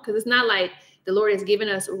don't, because it's not like the Lord has given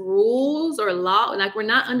us rules or law. Like, we're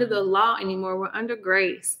not under the law anymore. We're under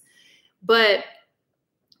grace. But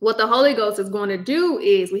what the Holy Ghost is going to do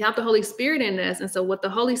is, we have the Holy Spirit in us. And so what the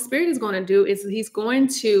Holy Spirit is going to do is he's going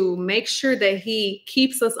to make sure that he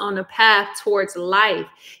keeps us on the path towards life.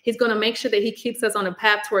 He's going to make sure that he keeps us on the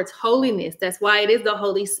path towards holiness. That's why it is the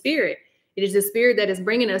Holy Spirit. It is the Spirit that is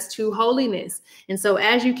bringing us to holiness. And so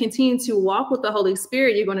as you continue to walk with the Holy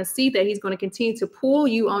Spirit, you're going to see that he's going to continue to pull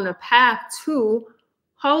you on the path to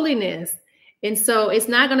holiness. And so it's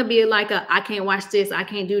not going to be like a, I can't watch this, I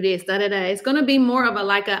can't do this, da da da. It's going to be more of a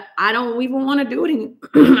like a, I don't even want to do it.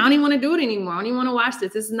 I don't even want to do it anymore. I don't even want to watch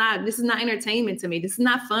this. This is not entertainment to me. This is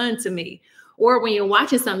not fun to me. Or when you're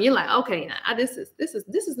watching something, you're like, okay, this is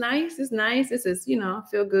nice. It's nice. This is,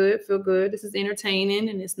 feel good. This is entertaining,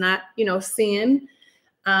 and it's not, sin.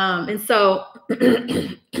 And so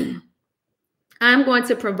I'm going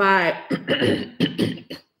to provide.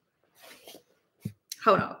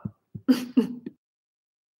 Hold on.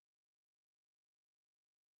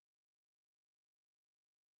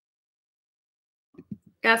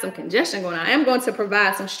 Got some congestion going on. I am going to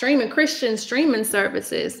provide some Christian streaming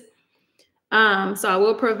services. So I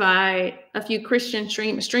will provide a few Christian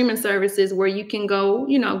streaming services where you can go,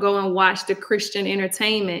 go and watch the Christian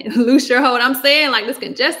entertainment. Loose your hold. I'm saying, like, this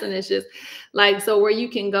congestion is just like, so where you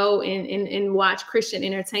can go and watch Christian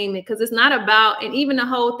entertainment, because it's not about, and even the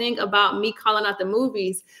whole thing about me calling out the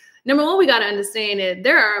movies. Number one, we got to understand that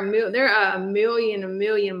there are a million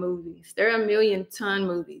movies. There are a million ton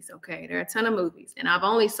movies. Okay. There are a ton of movies. And I've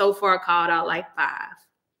only so far called out like 5,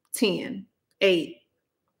 10, 8,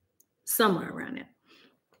 somewhere around it.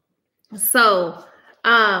 So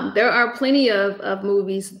there are plenty of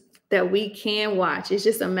movies that we can watch. It's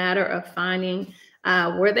just a matter of finding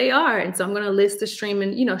where they are. And so I'm going to list the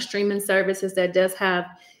streaming services that does have,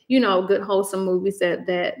 good wholesome movies that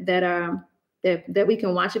we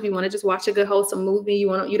can watch. If you want to just watch a good wholesome movie, you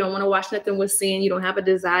don't want to watch nothing with sin, you don't have a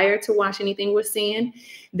desire to watch anything with sin,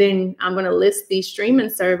 then I'm going to list these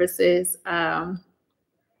streaming services, as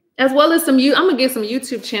well as I'm going to get some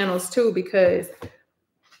YouTube channels too, because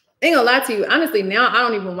I ain't gonna lie to you, honestly, now I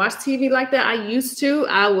don't even watch TV like that. I used to.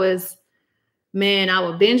 I would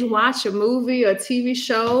binge watch a movie or TV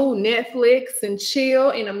show, Netflix, and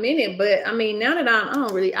chill in a minute. But I mean, now that I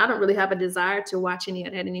don't really have a desire to watch any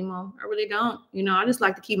of that anymore. I really don't. I just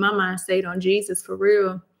like to keep my mind stayed on Jesus for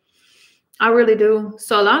real. I really do.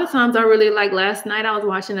 So a lot of times I really like, last night I was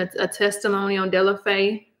watching a testimony on Della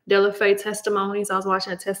Faye testimonies. I was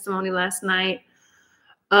watching a testimony last night.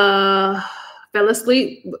 Fell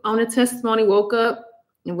asleep on a testimony, woke up.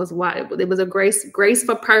 It was a grace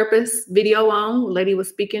for purpose video on. Lady was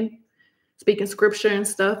speaking scripture and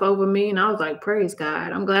stuff over me. And I was like, praise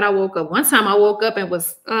God. I'm glad I woke up. One time I woke up and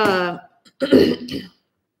was, what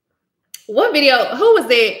video? Who was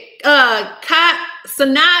that?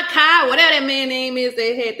 Sanaa Kai, whatever that man's name is,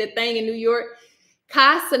 that had that thing in New York.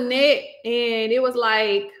 Kai Cenat. And it was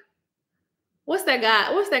like, what's that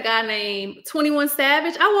guy named 21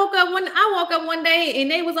 Savage? I woke up one day and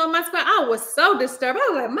they was on my screen. I was so disturbed. I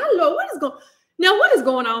was like, my Lord, what is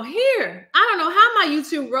going on here? I don't know how my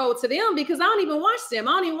YouTube rolled to them, because I don't even watch them.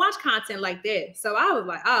 I don't even watch content like that. So I was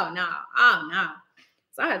like, oh no.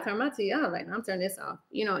 So I had to turn my TV. I was like, I'm turning this off.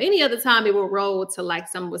 Any other time it would roll to like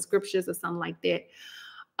some with scriptures or something like that.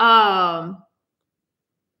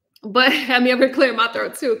 But have me ever clear my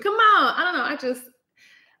throat too. Come on. I don't know.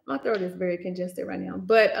 My throat is very congested right now.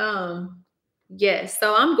 But yes,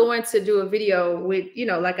 so I'm going to do a video with,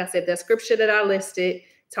 like I said, the scripture that I listed,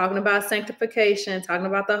 talking about sanctification, talking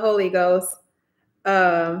about the Holy Ghost,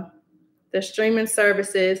 the streaming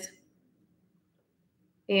services.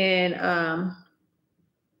 And I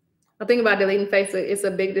think about deleting Facebook. It's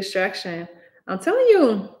a big distraction. I'm telling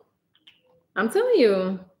you,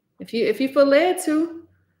 if you feel led to.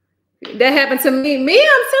 That happened to me. I'm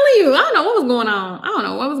telling you, I don't know what was going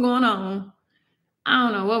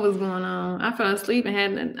on. I fell asleep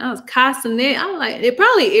and I was casting it. I was like, it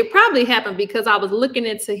probably happened because I was looking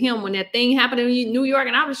into him when that thing happened in New York,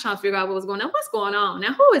 and I was trying to figure out what was going on. What's going on?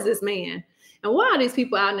 Now, who is this man? And why are these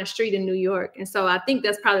people out in the street in New York? And so I think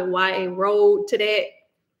that's probably why it rolled to that.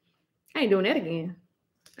 I ain't doing that again.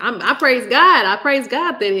 I praise God. I praise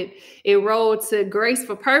God that it rolled to Grace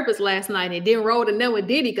for Purpose last night. It didn't roll to know with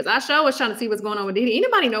Diddy, because I sure was trying to see what's going on with Diddy.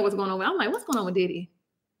 Anybody know what's going on? I'm like, what's going on with Diddy?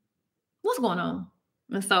 What's going on?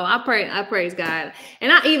 And so I praise God.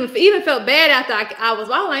 And I even felt bad after I was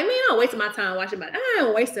like, man, I'm wasting my time watching about it. I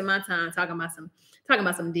ain't wasting my time talking about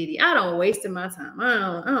some Diddy. I don't wasting my time.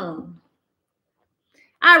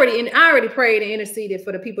 I already prayed and interceded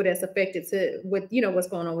for the people that's affected with what's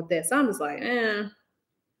going on with that. So I'm just like,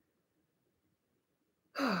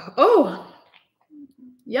 oh,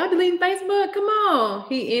 y'all deleting Facebook? Come on.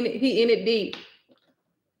 He in it deep.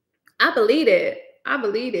 I believe it. I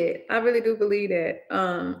really do believe that.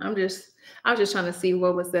 I was just trying to see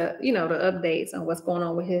what was the updates on what's going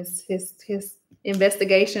on with his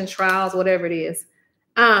investigation, trials, whatever it is.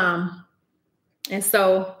 And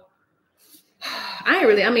so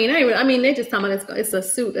they just talking about it's a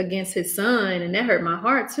suit against his son, and that hurt my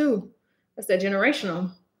heart too. That's that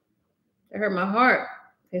generational. It hurt my heart.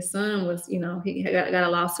 His son was, you know, he got a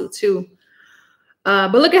lawsuit too.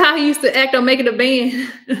 But look at how he used to act on Making a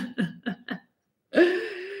Band.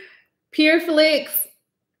 Pure Flicks,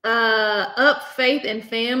 Up Faith and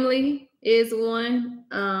Family is one.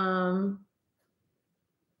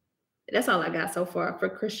 That's all I got so far for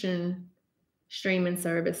Christian streaming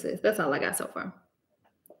services. That's all I got so far.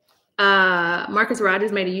 Marcus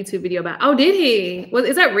Rogers made a YouTube video about. Oh, did he?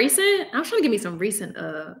 Is that recent? I was trying to give me some recent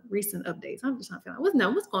updates. I'm just not feeling.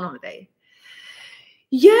 What's going on today?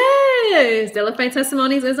 Yes, Della Faye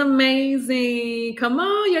Testimonies is amazing. Come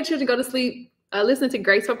on, your children go to sleep. Listen to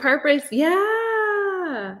Grace for Purpose.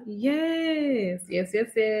 Yeah. Yes.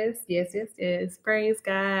 Praise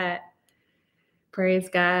God. Praise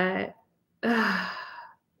God.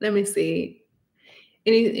 Let me see.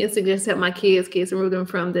 Any suggestions help my kids remove them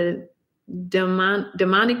from the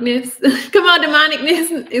demonicness? Come on,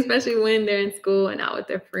 demonicness, especially when they're in school and out with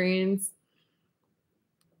their friends.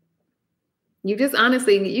 You just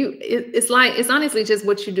honestly, it's honestly just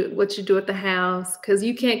what you do at the house, because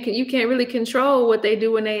you can't really control what they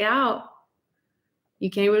do when they out. You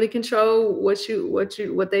can't really control what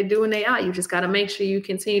they do when they out. You just got to make sure you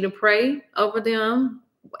continue to pray over them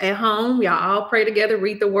at home. Y'all all pray together,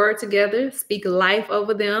 read the word together, speak life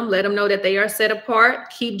over them, let them know that they are set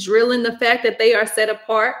apart. Keep drilling the fact that they are set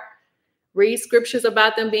apart. Read scriptures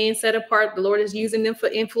about them being set apart. The Lord is using them for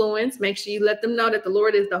influence. Make sure you let them know that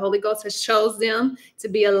the Holy Ghost has chose them to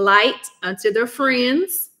be a light unto their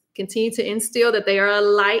friends. Continue to instill that they are a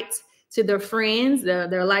light to their friends.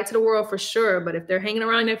 They're a light to the world for sure. But if they're hanging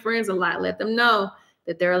around their friends a lot, let them know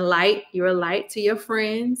that they're a light. You're a light to your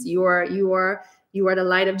friends. You are the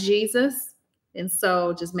light of Jesus. And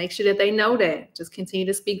so just make sure that they know that. Just continue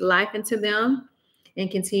to speak life into them and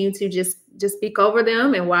continue to just speak over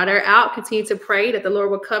them. And while they're out, continue to pray that the Lord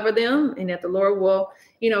will cover them and that the Lord will,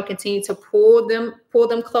 continue to pull them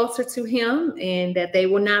closer to him, and that they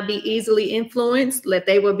will not be easily influenced.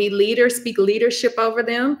 They will be leaders. Speak leadership over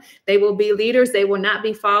them. They will be leaders. They will not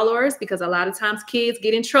be followers, because a lot of times kids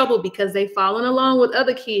get in trouble because they've following along with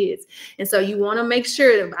other kids. And so you want to make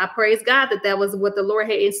sure that, I praise God that was what the Lord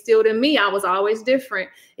had instilled in me. I was always different.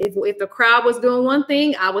 If the crowd was doing one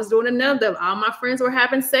thing, I was doing another. All my friends were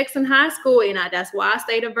having sex in high school, and that's why I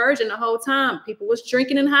stayed a virgin the whole time. People was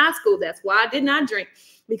drinking in high school. That's why I did not drink,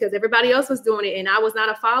 because everybody else was doing it, and I was not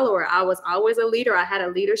a follower. I was always a leader. I had a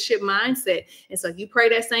leadership mindset. And so you pray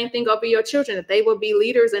that same thing over your children, that they will be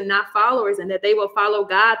leaders and not followers, and that they will follow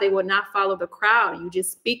God. They will not follow the crowd. You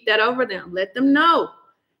just speak that over them. Let them know.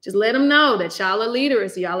 Just let them know that y'all are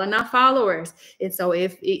leaders. Y'all are not followers. And so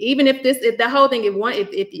if the whole thing,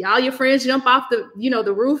 if all your friends jump off the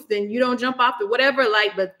roof, then you don't jump off the whatever,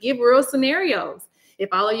 but give real scenarios. If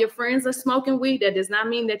all of your friends are smoking weed, that does not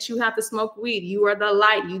mean that you have to smoke weed. You are the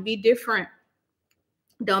light. You be different.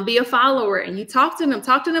 Don't be a follower. And you talk to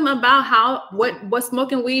them about what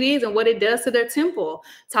smoking weed is and what it does to their temple.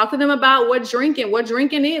 Talk to them about what drinking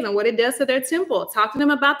is and what it does to their temple. Talk to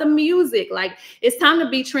them about the music. It's time to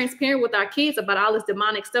be transparent with our kids about all this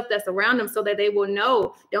demonic stuff that's around them, so that they will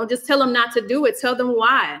know. Don't just tell them not to do it. Tell them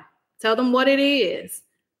why. Tell them what it is.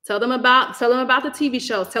 Tell them about the TV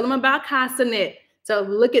shows. Tell them about Castanet. So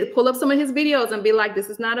pull up some of his videos and be like, this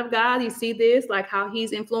is not of God. You see this, how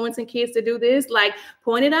he's influencing kids to do this,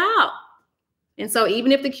 point it out. And so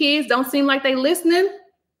even if the kids don't seem like they listening.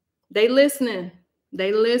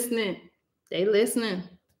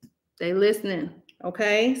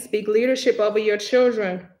 Okay. Speak leadership over your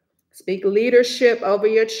children. Speak leadership over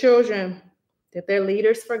your children, that they're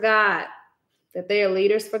leaders for God, that they are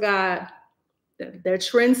leaders for God. They're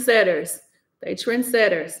trendsetters. They're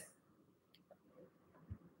trendsetters.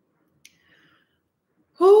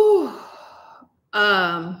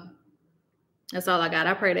 That's all I got.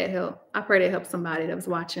 I pray that helps somebody that was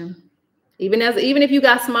watching. Even if you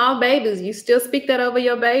got small babies, you still speak that over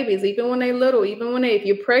your babies, even when they're little, if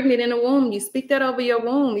you're pregnant in a womb, you speak that over your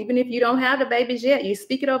womb. Even if you don't have the babies yet, you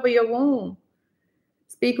speak it over your womb.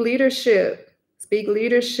 Speak leadership. Speak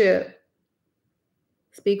leadership.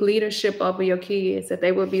 Speak leadership over your kids, that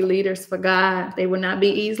they will be leaders for God. They will not be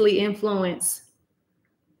easily influenced.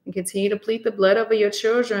 And continue to plead the blood over your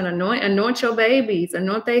children. Anoint your babies.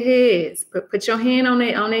 Anoint their heads. Put your hand on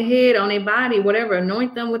their head, on their body, whatever.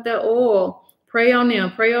 Anoint them with that oil. Pray on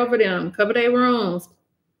them. Pray over them. Cover their rooms.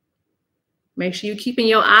 Make sure you're keeping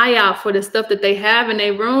your eye out for the stuff that they have in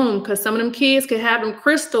their room, because some of them kids could have them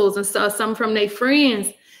crystals and stuff, some from their friends.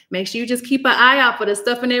 Make sure you just keep an eye out for the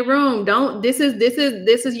stuff in their room. This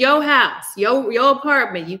is your house, your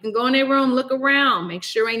apartment. You can go in their room, look around, make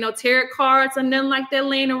sure ain't no tarot cards or nothing like that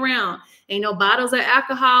laying around. Ain't no bottles of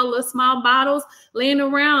alcohol, little small bottles laying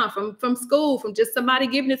around from school, from just somebody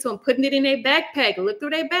giving it to them, putting it in their backpack. Look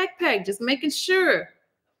through their backpack, just making sure.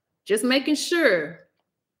 Just making sure.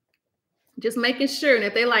 Just making sure. And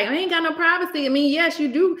if they like, I ain't got no privacy. I mean, yes,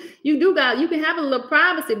 you do you can have a little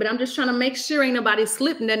privacy, but I'm just trying to make sure ain't nobody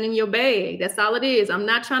slipping nothing in your bag. That's all it is. I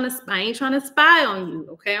ain't trying to spy on you.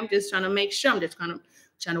 Okay. I'm just trying to make sure. I'm just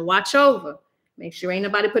trying to watch over. Make sure ain't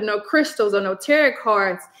nobody putting no crystals or no tarot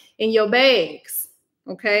cards in your bags.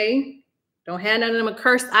 Okay. Don't have none of them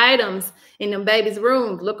accursed items in them babies'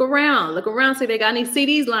 rooms. Look around. Look around. See if they got any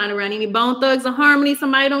CDs lying around. Any Bone Thugs and Harmony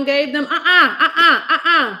somebody don't gave them.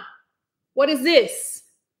 What is this?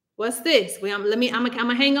 What's this? I'm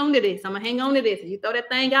gonna hang on to this. I'm gonna hang on to this. You throw that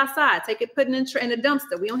thing outside, take it, put it in the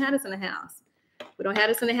dumpster. We don't have this in the house. We don't have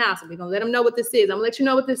this in the house. We're gonna let them know what this is. I'm gonna let you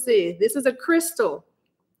know what this is. This is a crystal.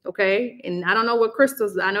 Okay. And I don't know what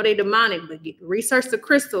crystals. I know they demonic, but research the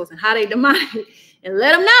crystals and how they demonic and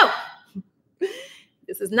let them know.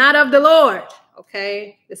 This is not of the Lord.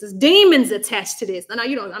 Okay. This is demons attached to this. No,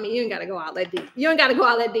 you don't. I mean, you ain't got to go out that deep. You ain't got to go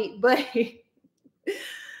out that deep, but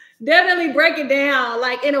definitely break it down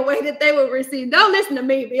like in a way that they will receive. Don't listen to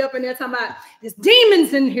me be up in there talking about there's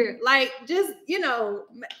demons in here. Like just,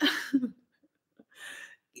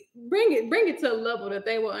 bring it to a level that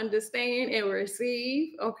they will understand and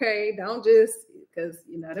receive. Okay. Don't just, because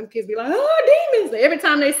them kids be like, oh, demons. Every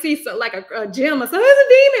time they see like a gem or something,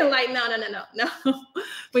 it's a demon. Like, no.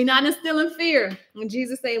 We're not instilling fear. In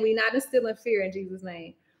Jesus' name, we're not instilling fear in Jesus'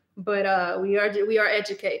 name. But we are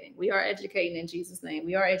educating. We are educating in Jesus' name.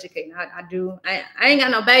 We are educating. I ain't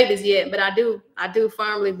got no babies yet, but I do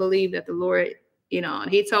firmly believe that the Lord, and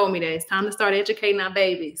he told me that it's time to start educating our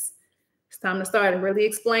babies. It's time to start really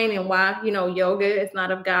explaining why, yoga is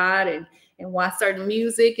not of God and why certain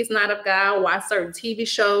music is not of God, why certain TV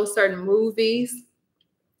shows, certain movies,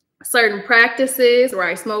 certain practices,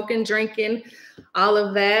 right? Smoking, drinking, all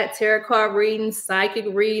of that, tarot card readings, psychic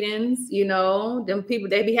readings, them people,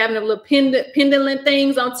 they be having a little pendulum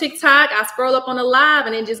things on TikTok. I scroll up on a live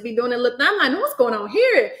and then just be doing a little, I'm like, what's going on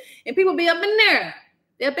here? And people be up in there.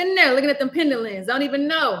 They're up in there looking at them pendulums. Don't even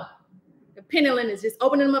know. The pendulum is just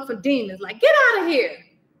opening them up for demons. Like, get out of here.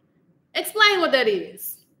 Explain what that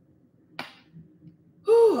is.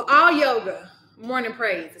 All yoga, morning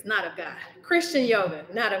praise is not of God. Christian yoga,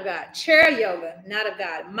 not of God. Chair yoga, not of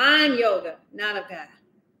God. Mind yoga, not of God.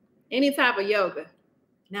 Any type of yoga,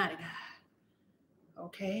 not of God.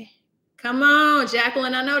 Okay. Come on,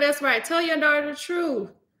 Jacqueline. I know that's right. Tell your daughter the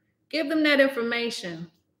truth. Give them that information.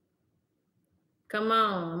 Come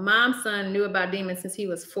on. Mom's son knew about demons since he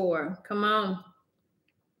was 4. Come on.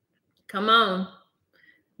 Come on.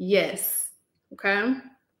 Yes. Okay.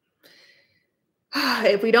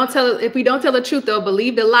 If we don't tell the truth, they'll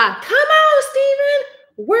believe the lie. Come on,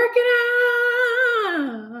 Stephen. Work it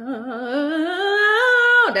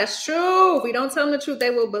out. That's true. If we don't tell them the truth, they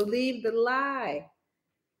will believe the lie.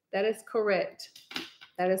 That is correct.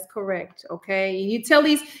 That is correct. Okay. You tell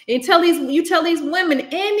these women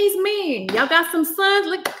and these men, y'all got some sons.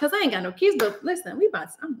 Look, because I ain't got no kids, but listen, we about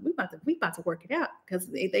to work it out because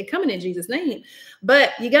they coming in Jesus' name.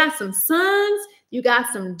 But you got some sons, you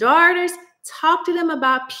got some daughters. Talk to them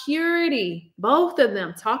about purity. Both of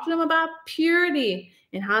them. Talk to them about purity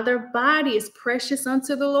and how their body is precious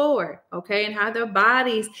unto the Lord. Okay. And how their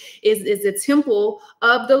bodies is the temple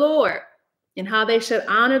of the Lord. And how they should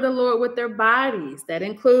honor the Lord with their bodies. That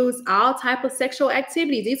includes all type of sexual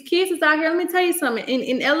activities. These kids is out here. Let me tell you something.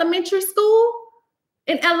 In elementary school,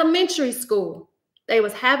 they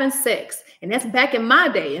was having sex. And that's back in my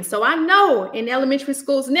day. And so I know in elementary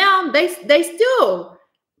schools now, they still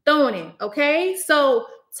throwing it. Okay. So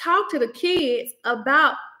talk to the kids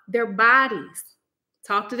about their bodies.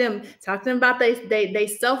 Talk to them about their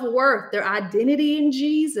self-worth, their identity in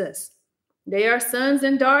Jesus. They are sons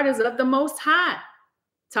and daughters of the Most High.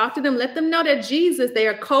 Talk to them. Let them know that they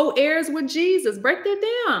are co-heirs with Jesus. Break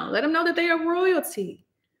that down. Let them know that they are royalty.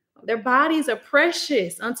 Their bodies are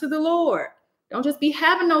precious unto the Lord. Don't just be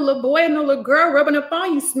having no little boy and no little girl rubbing up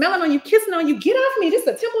on you, smelling on you, kissing on you. Get off me. This is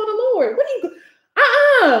the temple of the Lord. What are you?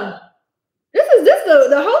 This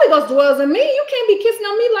the Holy Ghost dwells in me. You can't be kissing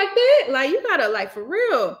on me like that. Like, you gotta, for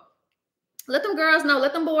real. Let them girls know.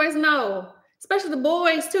 Let them boys know. Especially the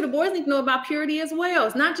boys too. The boys need to know about purity as well.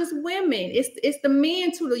 It's not just women. It's the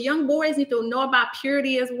men too. The young boys need to know about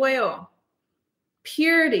purity as well.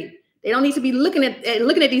 Purity. They don't need to be looking at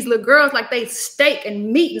these little girls like they steak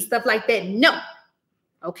and meat and stuff like that. No.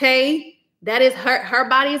 Okay. That is her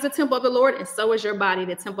body is a temple of the Lord, and so is your body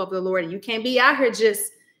the temple of the Lord. And you can't be out here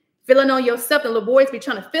just feeling on yourself. The little boys be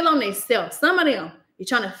trying to feel on themselves. Some of them. Be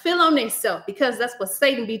trying to feel on themselves, because that's what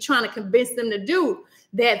Satan be trying to convince them to do,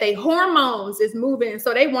 that they hormones is moving.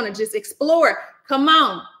 So they want to just explore. Come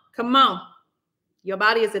on. Come on. Your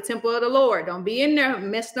body is the temple of the Lord. Don't be in there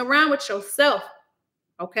messing around with yourself.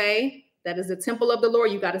 Okay. That is the temple of the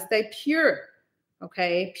Lord. You got to stay pure.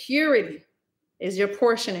 Okay. Purity is your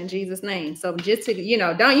portion in Jesus' name. So just to, you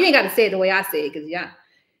ain't got to say it the way I say it, because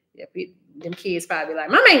them kids probably like,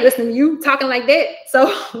 Mom ain't listening to you talking like that.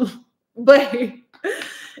 So, but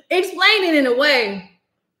explain it in a way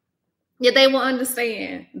that they will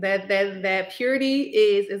understand that purity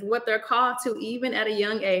is what they're called to, even at a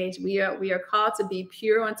young age. We are called to be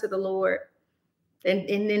pure unto the Lord. And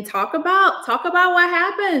then talk about what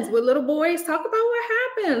happens with little boys. Talk about what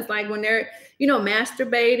happens, like when they're,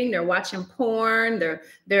 masturbating, they're watching porn,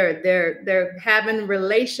 they're having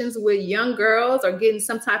relations with young girls, or getting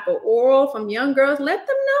some type of oral from young girls. Let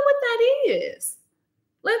them know what that is.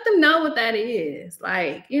 Let them know what that is.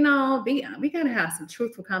 Like, we gotta have some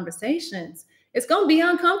truthful conversations. It's gonna be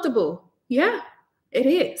uncomfortable. Yeah, it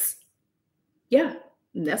is. Yeah,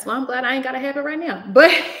 and that's why I'm glad I ain't gotta have it right now.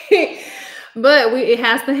 But it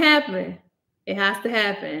has to happen. It has to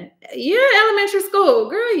happen. Yeah, elementary school,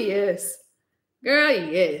 girl. Yes. Girl,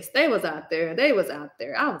 yes. They was out there.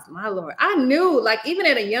 I was, my Lord. I knew, like, even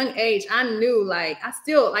at a young age, I knew, like,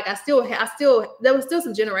 there was still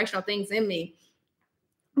some generational things in me,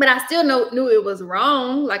 but I still knew it was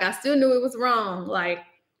wrong. Like, I still knew it was wrong. Like,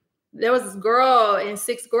 there was this girl in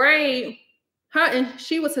 6th grade, and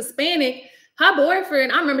she was Hispanic. Her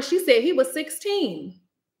boyfriend, I remember she said he was 16.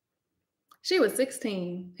 She was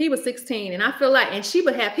 16. He was 16. And I feel like, and she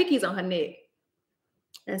would have hickeys on her neck.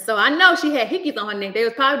 And so I know she had hickeys on her neck. They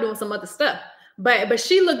was probably doing some other stuff. But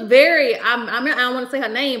she looked very, I don't want to say her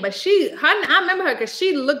name, but I remember her because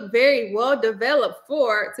she looked very well developed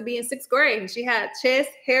to be in 6th grade. She had chest,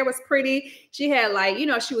 hair was pretty. She had, like,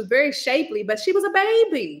 she was very shapely, but she was a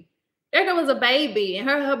baby. That girl was a baby, and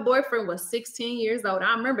her boyfriend was 16 years old.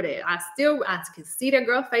 I remember that. I can see that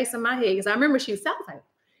girl face in my head, because I remember she was like,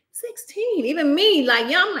 16. Even me, like,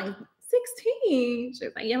 yeah, I'm like, 16. She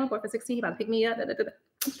was like, yeah, my boyfriend's 16. He about to pick me up.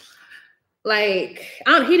 Like,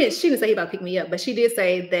 she didn't say he about to pick me up, but she did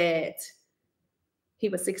say that he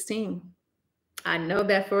was 16. I know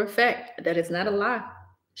that for a fact. That is not a lie.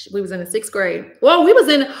 We was in the 6th grade. Well, we was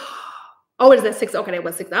in, what is that, 6th? Okay, that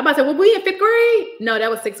was 6th. I'm about to say, were we in 5th grade? No, that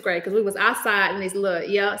was 6th grade, because we was outside in these little,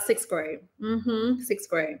 6th grade. 6th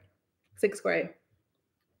grade. 6th grade.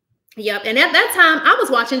 Yep. And at that time, I was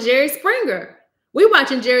watching Jerry Springer. We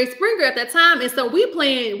watching Jerry Springer at that time. And so we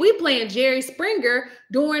playing Jerry Springer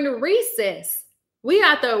during the recess. We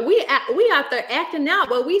out there acting out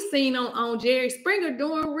what we seen on Jerry Springer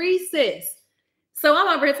during recess. So I'm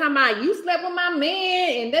over here talking about, you slept with my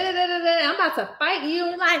man and I'm about to fight you.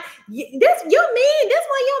 And like, that's your man. That's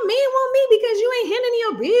why your man want me, because you ain't handling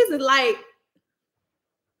your business. Like,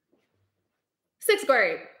 6th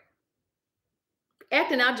grade.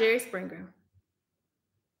 Acting out Jerry Springer.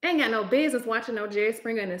 I ain't got no business watching no Jerry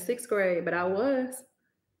Springer in the 6th grade, but I was.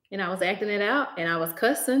 And I was acting it out, and I was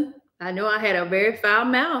cussing. I know I had a very foul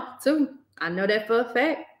mouth too. I know that for a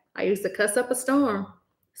fact. I used to cuss up a storm.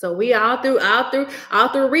 So we all through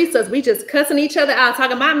recess, we just cussing each other out,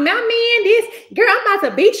 talking about my man, this girl, I'm about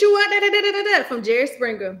to beat you up, from Jerry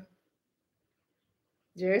Springer.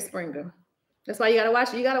 Jerry Springer. That's why you gotta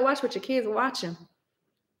watch. You gotta watch what your kids are watching.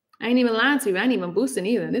 I ain't even lying to you. I ain't even boosting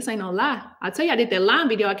either. This ain't no lie. I tell you, I did that lying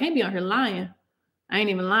video. I can't be on here lying. I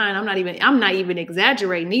ain't even lying. I'm not even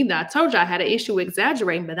exaggerating either. I told you I had an issue with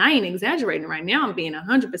exaggerating, but I ain't exaggerating right now. I'm being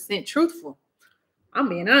 100% truthful. I'm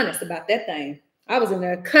being honest about that thing. I was in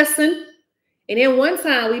there cussing. And then one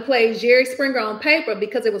time we played Jerry Springer on paper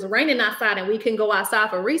because it was raining outside and we couldn't go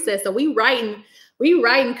outside for recess. So we writing,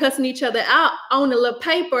 cussing each other out on the little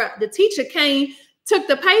paper. The teacher came, took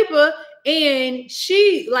the paper, and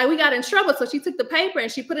we got in trouble. So she took the paper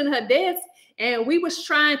and she put it in her desk, and we was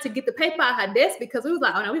trying to get the paper out of her desk because we was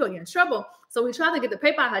like, oh no, we're gonna get in trouble. So we tried to get the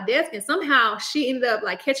paper out of her desk, and somehow she ended up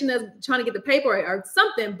like catching us trying to get the paper or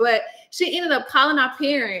something, but she ended up calling our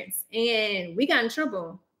parents, and we got in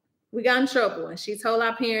trouble. And she told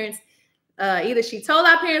our parents, either she told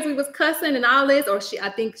our parents we was cussing and all this, or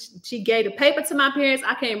I think she gave the paper to my parents.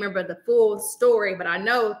 I can't remember the full story, but I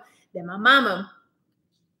know that my mama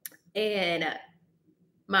and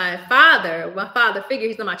my father figure,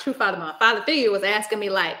 he's not my true father, my father figure was asking me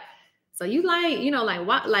like, so you like,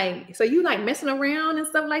 what, like, so you like messing around and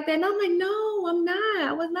stuff like that? And I'm like, no, I'm not.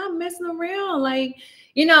 I was not messing around. Like,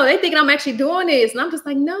 they thinking I'm actually doing this. And I'm just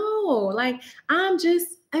like, no, like,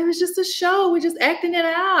 it was just a show. We're just acting it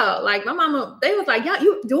out. Like my mama, they was like, yeah,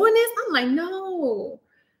 you doing this? I'm like, no,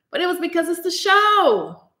 But it was because it's the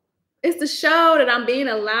show. It's the show that I'm being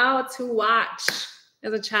allowed to watch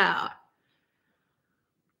as a child.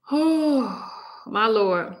 Oh, my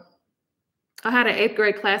Lord. I had an 8th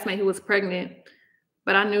grade classmate who was pregnant,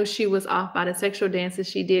 but I knew she was off by the sexual dances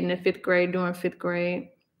she did in the 5th grade during 5th grade.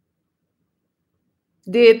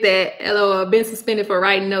 Did that. LOL, been suspended for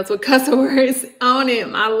writing notes with cuss words on it,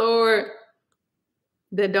 my Lord.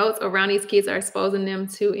 The adults around these kids are exposing them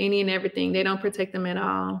to any and everything. They don't protect them at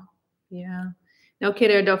all. Yeah. No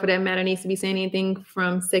kid or adult for that matter needs to be saying anything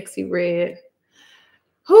from Sexy Red.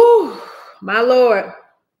 Whew, my Lord.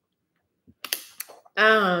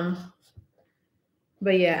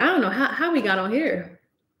 But yeah, I don't know how we got on here.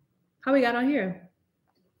 How we got on here?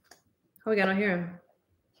 I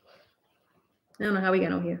don't know how we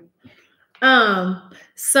got on here.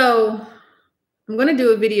 So I'm going to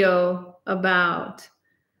do a video about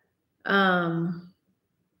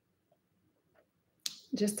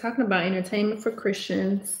just talking about entertainment for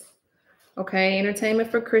Christians. Okay, entertainment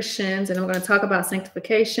for Christians. And I'm going to talk about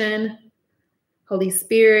sanctification, Holy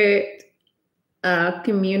Spirit,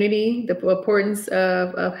 community, the importance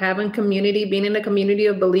of having community, being in a community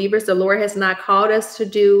of believers. The Lord has not called us to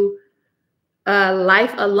do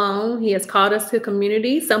life alone. He has called us to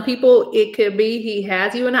community. Some people, it could be he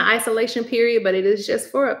has you in an isolation period, but it is just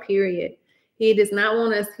for a period. He does not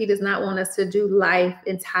want us to do life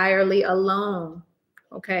entirely alone.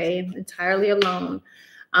 Okay, entirely alone.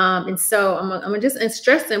 And so I'm gonna just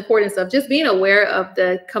stress the importance of just being aware of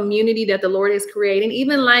the community that the Lord is creating.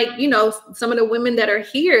 Even like, some of the women that are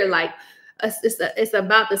here, like it's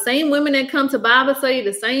about the same women that come to Bible study,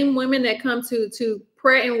 the same women that come to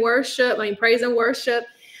prayer and worship, praise and worship.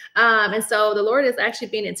 And so the Lord is actually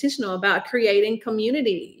being intentional about creating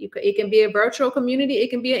community. It can be a virtual community, it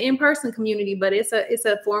can be an in-person community, but it's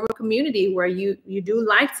a form of community where you do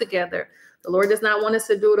life together. The Lord does not want us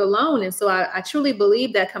to do it alone. And so I truly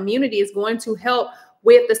believe that community is going to help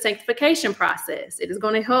with the sanctification process. It is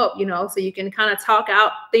going to help, so you can kind of talk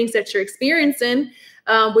out things that you're experiencing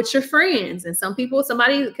with your friends. And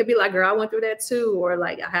somebody could be like, girl, I went through that too. Or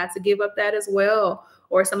like, I had to give up that as well.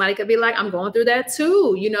 Or somebody could be like, I'm going through that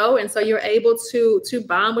too, and so you're able to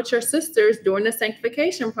bond with your sisters during the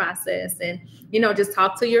sanctification process and, just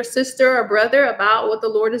talk to your sister or brother about what the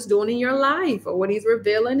Lord is doing in your life or what he's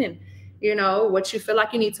revealing and, what you feel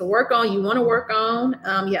like you need to work on, you want to work on.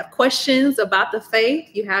 You have questions about the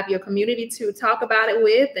faith. You have your community to talk about it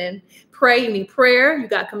with and pray. You need prayer. You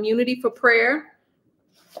got community for prayer.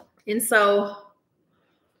 And so,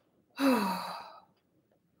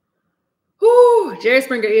 Jerry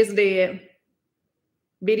Springer is dead.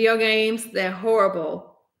 Video games, they're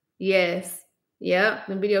horrible. Yes. Yep.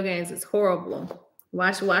 The video games is horrible.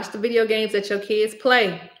 Watch the video games that your kids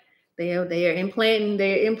play. They are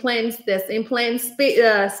implanting speeds.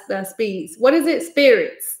 What is it?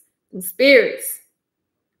 Spirits.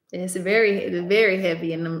 It's very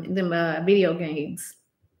heavy in them video games.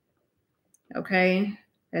 Okay.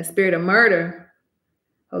 That spirit of murder.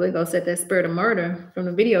 Holy Ghost said that spirit of murder from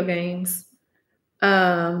the video games.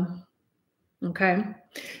 Okay.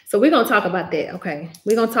 So we're going to talk about that. Okay.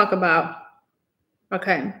 We're going to talk about,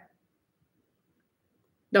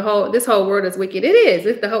 this whole world is wicked. It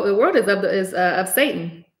is. The world is of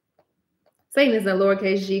Satan. Satan is the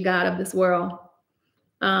lowercase g God of this world.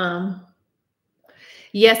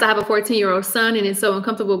 Yes, I have a 14-year-old son, and it's so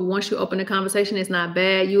uncomfortable. But once you open the conversation, it's not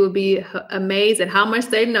bad. You will be amazed at how much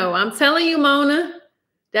they know. I'm telling you, Mona,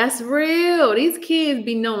 that's real. These kids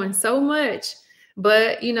be knowing so much.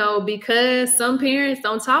 But, because some parents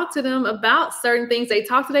don't talk to them about certain things, they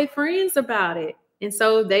talk to their friends about it. And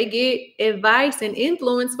so they get advice and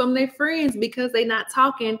influence from their friends because they're not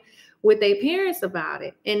talking with their parents about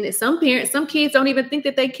it. And some kids don't even think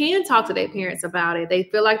that they can talk to their parents about it. They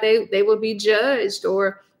feel like they will be judged,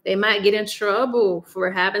 or they might get in trouble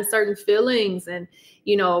for having certain feelings and,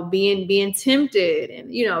 being tempted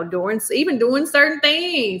and, doing certain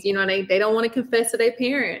things, they don't want to confess to their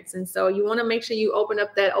parents. And so you want to make sure you open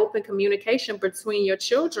up that open communication between your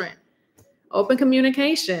children, open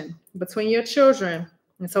communication between your children,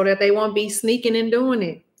 and so that they won't be sneaking and doing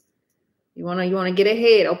it. You want to get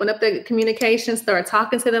ahead, open up the communication, start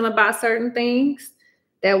talking to them about certain things.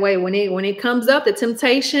 That way, when it comes up, the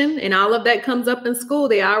temptation and all of that comes up in school,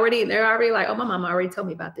 they're already like, oh, my mama already told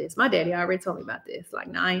me about this. My daddy already told me about this. Like,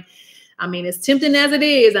 nah, as tempting as it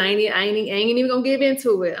is, I ain't even gonna give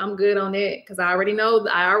into it. I'm good on that because I already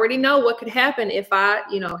know what could happen if I,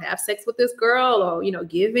 have sex with this girl or,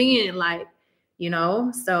 give in, like,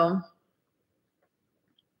 so.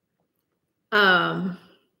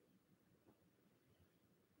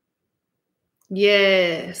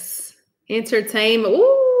 Yes. Entertainment.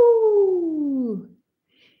 Ooh,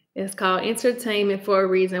 It's called entertainment for a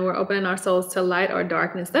reason. We're opening our souls to light or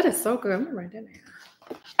darkness. That is so good. I'm gonna write that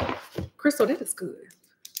down. Crystal, that is good.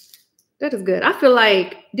 That is good. I feel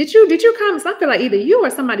like, did you comment? I feel like either you or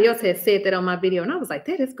somebody else had said that on my video, and I was like,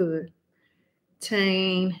 that is good.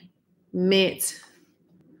 Entertainment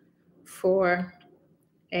for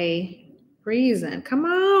a reason. Come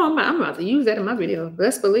on, I'm about to use that in my video.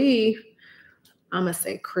 Best believe. I'm gonna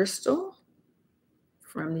say Crystal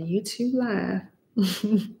from the YouTube live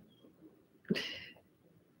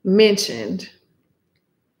mentioned,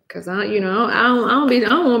 because I don't want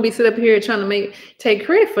to be sit up here trying to take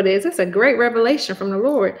credit for this. That's a great revelation from the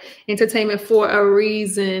Lord. Entertainment for a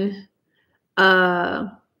reason.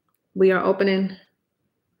 We are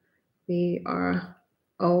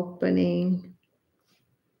opening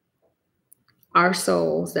our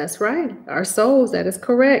souls. That's right. Our souls. That is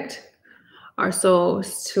correct. Our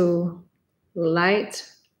souls to light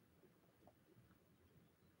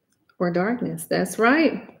or darkness. That's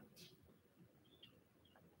right.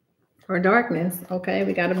 Or darkness. Okay.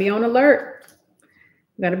 We got to be on alert.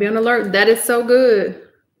 We got to be on alert. That is so good.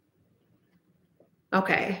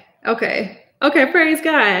 Okay. Praise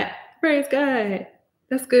God. Praise God.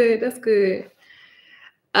 That's good. That's good.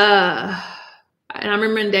 And I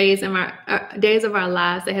remember in days of our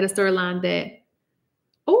lives, they had a storyline that,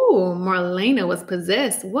 Marlena was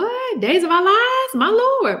possessed. What? Days of our lives? My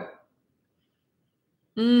Lord.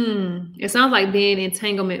 It sounds like being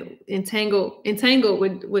entangled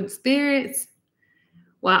with spirits.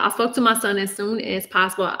 Well, I spoke to my son as soon as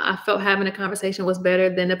possible. I felt having a conversation was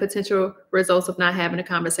better than the potential results of not having a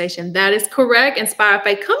conversation. That is correct. Inspire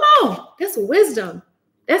faith. Come on. That's wisdom.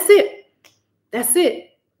 That's it. That's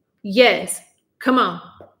it. Yes. Come on.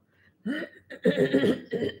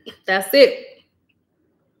 That's it.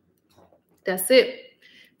 That's it.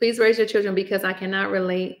 Please raise your children, because I cannot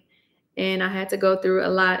relate. And I had to go through a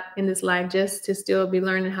lot in this life just to still be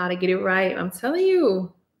learning how to get it right. I'm telling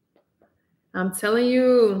you.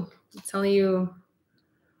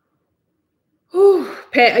 Whew.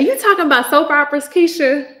 Pat, are you talking about soap operas,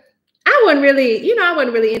 Keisha? I wasn't really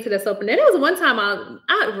into the soap. And then there was one time I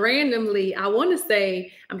randomly, I want to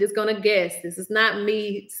say, I'm just going to guess. This is not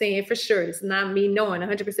me saying for sure. This is not me knowing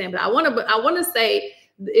 100%. But I want to say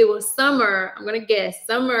it was summer. I'm going to guess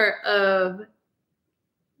summer of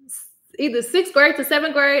either 6th grade to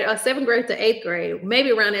 7th grade or 7th grade to 8th grade,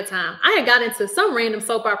 maybe around that time. I had got into some random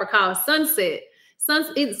soap opera called Sunset.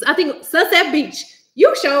 I think Sunset Beach.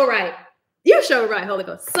 You show right. Holy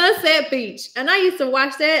Ghost. Sunset Beach. And I used to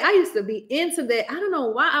watch that. I used to be into that. I don't know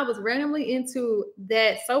why I was randomly into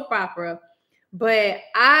that soap opera, but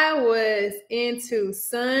I was into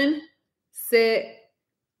Sunset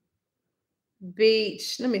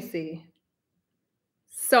Beach. Let me see.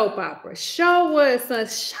 Soap opera. Show was.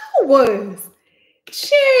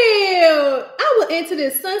 Chill. I was into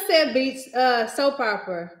this Sunset Beach soap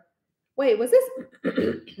opera. Wait, was this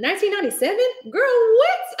 1997? Girl,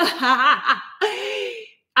 what?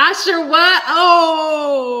 I sure was.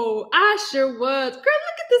 Oh, I sure was. Girl, look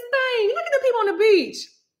at this thing. Look at the people on the beach.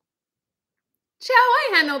 Child, I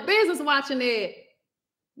ain't had no business watching it.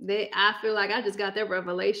 I feel like I just got that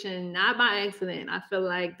revelation, not by accident. I feel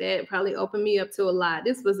like that probably opened me up to a lot.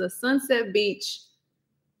 This was a Sunset Beach.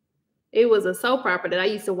 It was a soap opera that I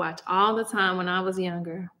used to watch all the time when I was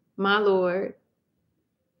younger. My Lord.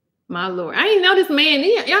 My Lord. I didn't know this man.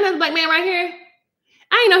 Y'all know this black man right here?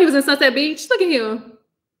 I didn't know he was in Sunset Beach. Look at him.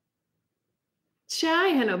 Child, I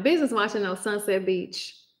ain't had no business watching no Sunset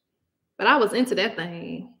Beach. But I was into that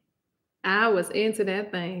thing.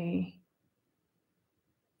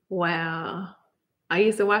 Wow. I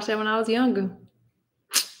used to watch that when I was younger.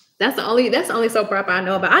 That's the only soap opera I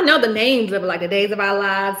know about. I know the names of like the Days of Our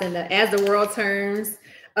Lives and the As the World Turns.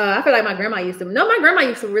 I feel like my grandma used to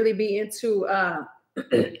really be into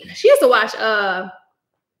she used to watch I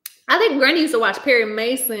think Granny used to watch Perry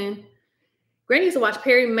Mason. Granny used to watch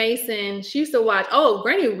Perry Mason. She used to watch,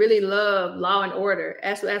 Granny really loved Law and Order.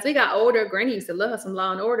 As we got older, Granny used to love some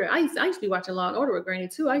Law and Order. I used to be watching Law and Order with Granny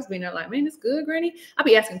too. I used to be in there like, man, it's good, Granny. I'd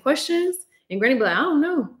be asking questions and Granny be like, I don't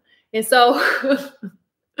know. And so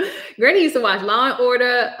Granny used to watch Law and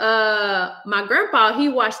Order. My grandpa, he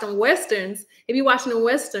watched them Westerns. He be watching the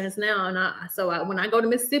Westerns now. And when I go to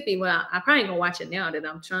Mississippi, well, I probably ain't gonna watch it now that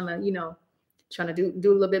I'm trying to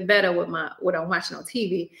do a little bit better with what I'm watching on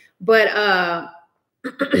TV. But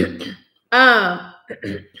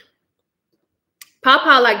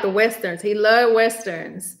Papa liked the Westerns. He loved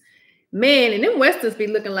Westerns. Man, and them Westerns be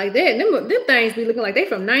looking like that. Them things be looking like they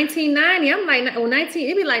from 1990. I'm like,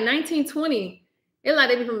 it'd be like 1920. It's like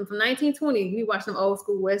they be from 1920. We watch them old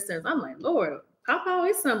school Westerns. I'm like, Lord, Papa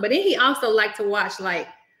is something. But then he also liked to watch like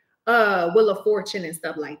Wheel of Fortune and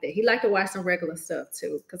stuff like that. He liked to watch some regular stuff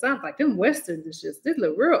too. Cause I was like, them westerns is just, this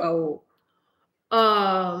look real old.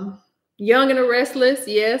 Young and the Restless,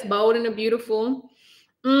 yes. Bold and the Beautiful.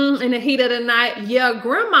 In the Heat of the Night. Yeah,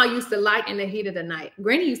 grandma used to like In the Heat of the Night.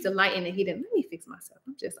 Granny used to like In the Heat of. Let me fix myself.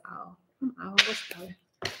 I'm all. What's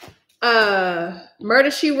that?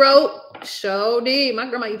 Murder, She Wrote. Sure did. My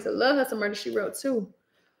grandma used to love her some Murder, She Wrote too.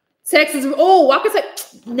 Texas. Oh, Walker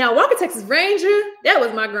Texas Ranger. That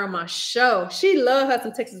was my grandma's show. She loved her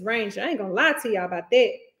some Texas Ranger. I ain't gonna lie to y'all about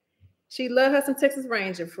that. She loved her some Texas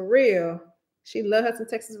Ranger for real. She loved her some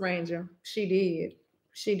Texas Ranger. She did.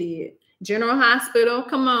 She did. General Hospital.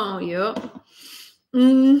 Come on, yep.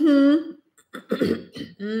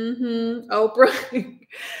 Oprah.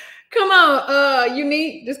 Come on.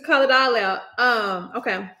 Unique. Just call it all out.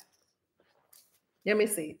 Okay. Let me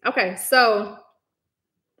see. Okay, so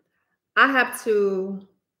I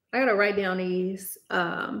gotta write down these.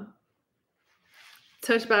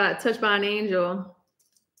 Touched by an Angel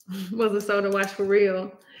was a show to watch for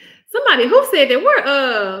real. Somebody who said that where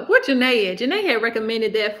Janae at? Janae had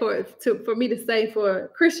recommended that for me to say for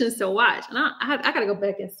Christians to watch. And I gotta go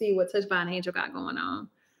back and see what Touched by an Angel got going on.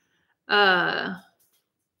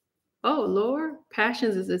 Oh Lord,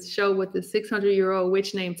 Passions is a show with the 600-year-old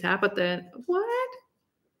witch named Tabitha. What?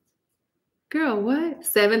 Girl, what?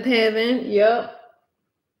 Seventh Heaven. Yep.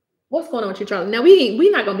 What's going on with you, Charlie? Now we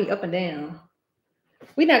not gonna be up and down.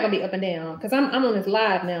 We're not gonna be up and down because I'm on this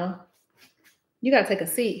live now. You gotta take a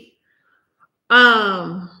seat.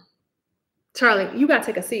 Charlie, you gotta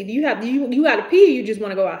take a seat. You gotta pee, or you just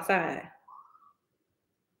want to go outside?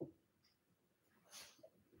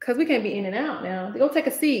 Because we can't be in and out now. Go take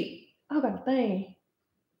a seat. Oh, I got a thing.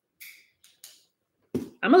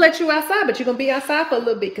 I'm gonna let you outside, but you're gonna be outside for a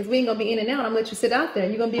little bit because we ain't gonna be in and out. I'm gonna let you sit out there.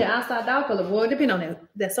 You're gonna be an outside dog for a little. Well, depending on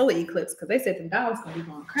that solar eclipse, because they said the dogs gonna be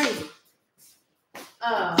going crazy.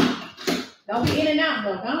 Don't be in and out,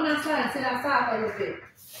 though. Go on outside. Sit outside for a little bit.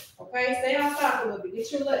 Okay, stay outside for a little bit.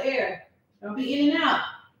 Get your little air. Don't be in and out.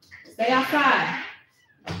 Stay outside.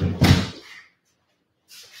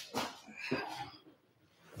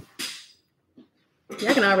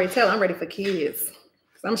 Y'all can already tell I'm ready for kids.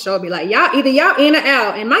 I'm sure it'll be like, either y'all in or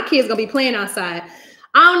out, and my kids gonna be playing outside.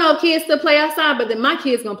 I don't know if kids still play outside, but then my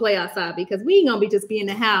kids gonna play outside because we ain't gonna be just be in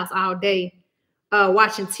the house all day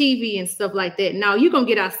watching TV and stuff like that. Now you're gonna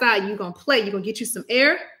get outside, you're gonna play, you're gonna get you some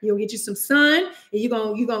air, you're gonna get you some sun, and you're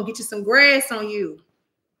gonna get you some grass on you.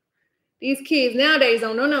 These kids nowadays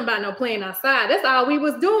don't know nothing about no playing outside. That's all we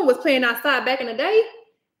was doing was playing outside back in the day.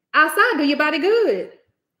 Outside do your body good.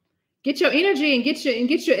 Get your energy and get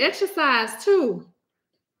your exercise too.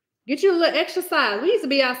 Get you a little exercise. We used to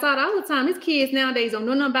be outside all the time. These kids nowadays don't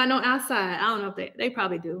know nothing about no outside. I don't know if they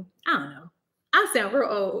probably do. I don't know. I sound real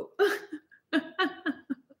old.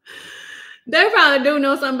 They probably do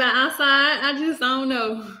know something about outside. I just don't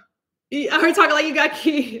know. I heard talking like you got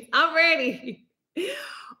kids. I'm ready.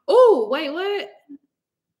 Oh, wait, what?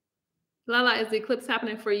 Lala, is the eclipse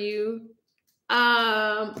happening for you?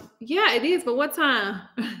 Yeah, it is. But what time?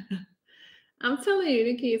 I'm telling you,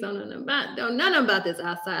 the kids don't know nothing about this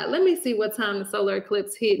outside. Let me see what time the solar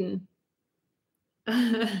eclipse hitting.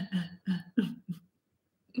 I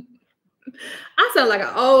sound like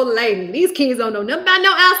an old lady. These kids don't know nothing about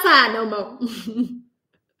no outside no more.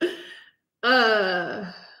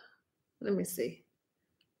 Let me see.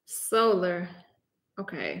 Solar.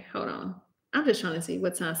 Okay, hold on. I'm just trying to see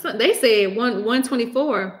what time. So they said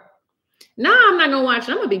 1:24. No, I'm not gonna watch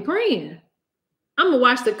it. I'm gonna be praying. I'm gonna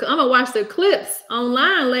watch the clips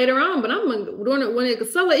online later on, but when the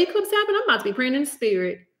solar eclipse happen, I'm about to be praying in the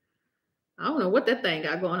spirit. I don't know what that thing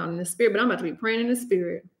got going on in the spirit, but I'm about to be praying in the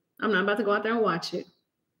spirit. I'm not about to go out there and watch it.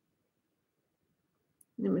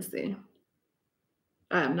 Let me see.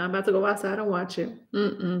 I'm not about to go outside and watch it. I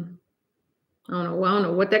don't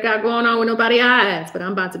know what that got going on with nobody's eyes, but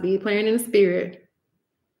I'm about to be praying in the spirit.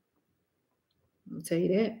 I'll tell you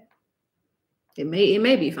that. It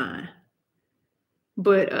may be fine.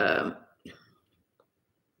 But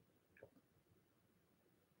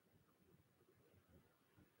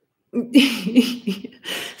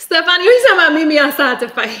Stephanie, you talking about meet me outside to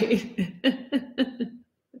fight?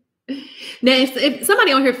 Now, if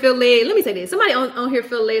somebody on here feel led, let me say this. Somebody on here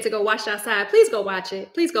feel led to go watch it outside, please go watch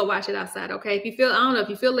it. Please go watch it outside, okay? If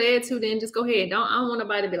you feel led to, then just go ahead. I don't want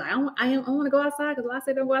nobody to be like, I want to go outside because I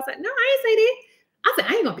said don't go outside. No, I ain't say that. I said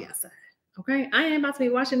I ain't gonna be outside, okay? I ain't about to be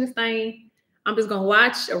watching this thing. I'm just gonna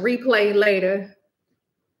watch a replay later.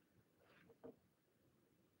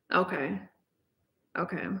 Okay. I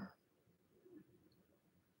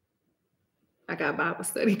got Bible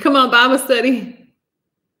study. Come on, Bible study.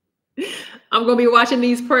 I'm going to be watching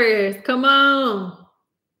these prayers. Come on.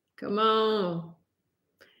 Come on.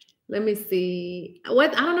 Let me see. I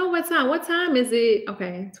don't know what time. What time is it?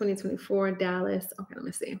 Okay, 2024 Dallas. Okay, let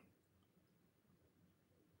me see.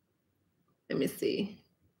 Let me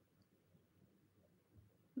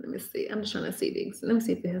see. I'm just trying to see these. Let me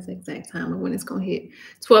see if it has the exact time of when it's going to hit.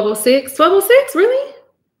 12:06. 12:06? Really?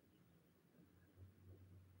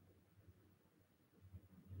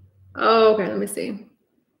 Oh, okay. Let me see.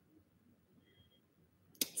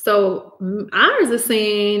 So ours is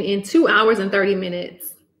saying in 2 hours and 30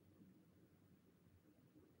 minutes.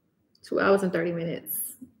 2 hours and 30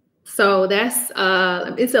 minutes. So that's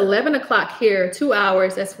it's 11 o'clock here. 2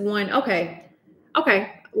 hours. That's one. Okay.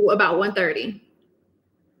 About 1:30.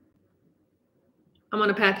 I'm on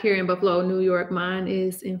a path here in Buffalo, New York. Mine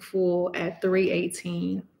is in full at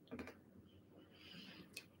 3:18.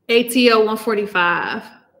 ATO 145.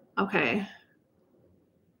 Okay.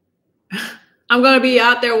 I'm going to be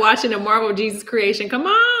out there watching the Marvel Jesus creation. Come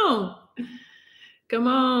on. Come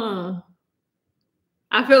on.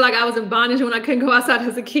 I feel like I was in bondage when I couldn't go outside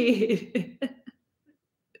as a kid.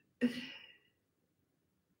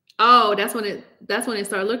 Oh, that's when it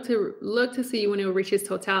started. Look to see when it reaches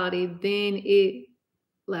totality. Then it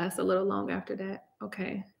lasts a little long after that.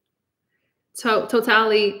 Okay.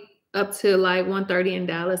 Totality up to like 1:30 in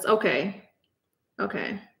Dallas. Okay.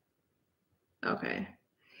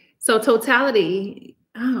 So totality.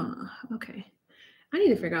 Oh, okay. I need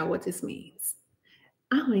to figure out what this means.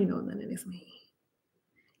 I don't even know what none of this means.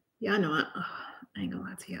 Yeah, I know. I ain't gonna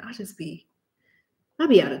lie to you. I'll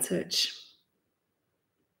be out of touch.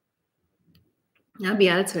 I'll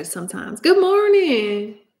be out of touch sometimes. Good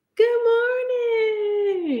morning. Good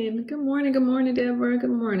morning. Good morning. Good morning, Deborah.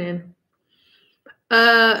 Good morning.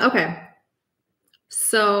 Okay.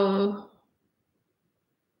 So,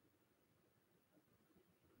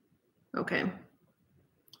 okay.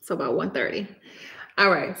 So about 1:30.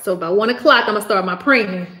 All right. So about 1 o'clock, I'm gonna start my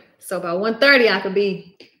praying. So about 1:30, I could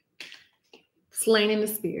be slain in the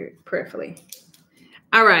spirit, prayerfully.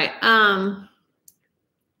 All right.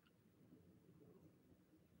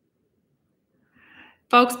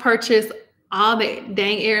 Folks purchase all the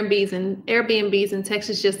dang Airbnbs in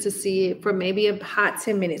Texas just to see it for maybe a hot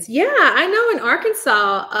 10 minutes. Yeah, I know in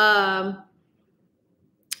Arkansas,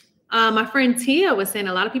 my friend Tia was saying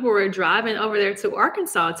a lot of people were driving over there to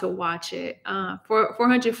Arkansas to watch it for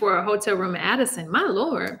 $400 for a hotel room at Addison. My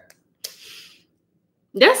Lord.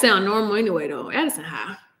 That sounds normal anyway, though. Addison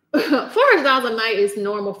high. $400 a night is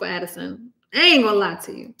normal for Addison. I ain't gonna lie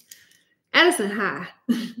to you. Addison high.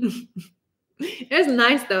 It's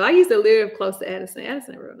nice though. I used to live close to Addison.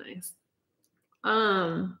 Addison real nice.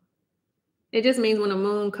 It just means when the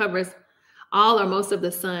moon covers all or most of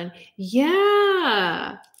the sun.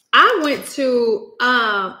 Yeah.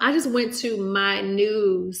 I just went to my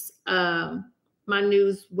news website,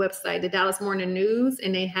 the Dallas Morning News,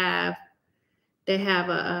 and they have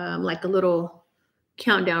a like a little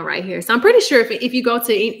countdown right here. So I'm pretty sure if you go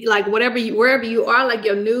to like wherever you are, like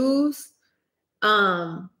your news,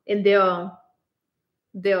 and they'll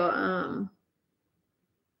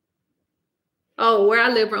oh, where I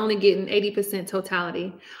live, we're only getting 80%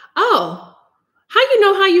 totality. Oh, how you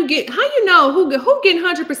know who getting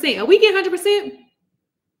 100%? Are we getting 100%?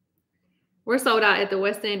 We're sold out at the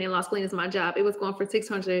West End in Las Colinas, my job. It was going for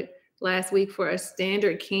 $600 last week for a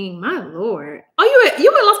standard king. My Lord. Oh, you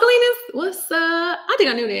in Las Colinas? What's up? I think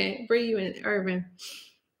I knew that. Bree, you in Irvin.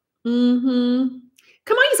 Come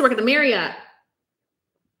on, I used to work at the Marriott.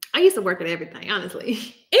 I used to work at everything, honestly.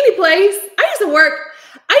 Any place. I used to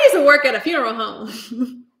work at a funeral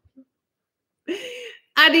home.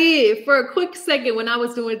 I did for a quick second when I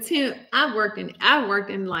was doing temp. I worked in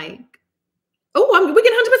like, we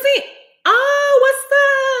get 100%. Oh, what's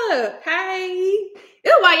up? Hey.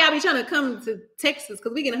 That's why y'all be trying to come to Texas,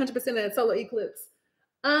 because we get 100% of the solar eclipse.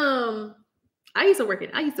 I used to work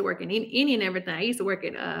in any and everything. I used to work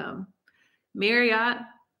at Marriott.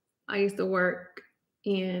 I used to work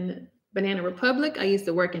in Banana Republic. I used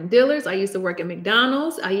to work in Dillard's. I used to work at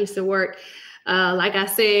McDonald's. I used to work, like I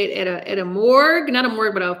said, at a morgue, not a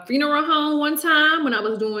morgue, but a funeral home one time when I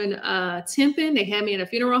was doing temping. They had me in a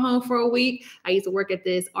funeral home for a week. I used to work at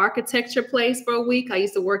this architecture place for a week. I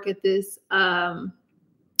used to work at this, what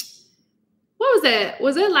was that?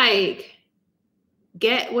 Was it like,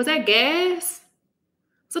 was that gas?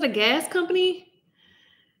 Was it a gas company?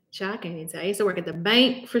 I can't even tell. I used to work at the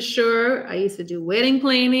bank for sure. I used to do wedding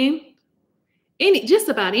planning. Just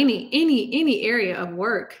about any area of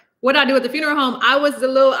work. What I do at the funeral home, I was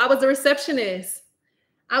the receptionist.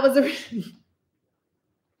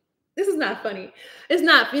 This is not funny. It's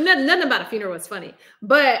not, nothing about a funeral is funny.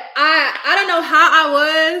 But I don't know how I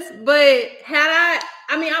was, but I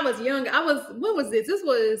was young. When was this? This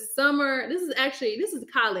was summer. This is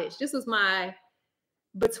college. This was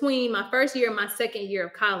between my first year and my second year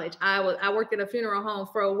of college. I worked at a funeral home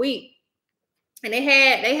for a week. And they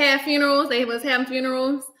had funerals. They was having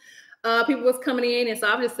funerals. People was coming in, and so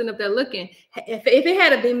I was just sitting up there looking. If it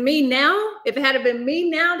had been me now,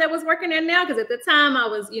 that was working there now, because at the time I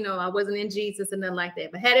was, I wasn't in Jesus and nothing like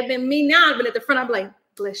that. But had it been me now, I'd been at the front. I'd be like,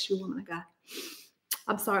 bless you, woman of God.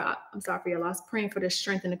 I'm sorry for your loss. Praying for the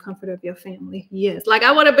strength and the comfort of your family. Yes, like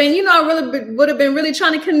I would have been, would have been really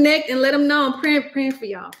trying to connect and let them know I'm praying for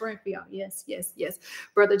y'all. Yes.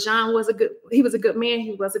 Brother John was a good man.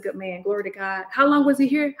 He was a good man. Glory to God. How long was he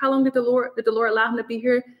here? How long did the Lord allow him to be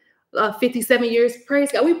here? 57 years.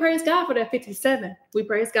 Praise God. We praise God for that 57. We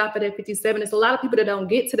praise God for that 57. There's a lot of people that don't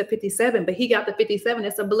get to the 57, but he got the 57.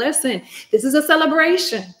 It's a blessing. This is a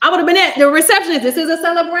celebration. I would have been at the receptionist. This is a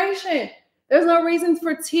celebration. There's no reason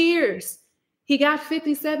for tears. He got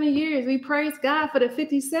 57 years. We praise God for the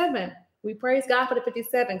 57. We praise God for the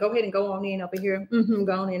 57. Go ahead and go on in over here.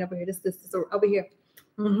 Go on in over here. This is over here.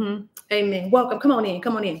 Amen. Welcome. Come on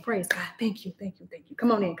in. Praise God. Thank you.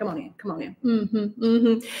 Come on in. That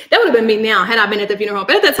would have been me now had I been at the funeral home.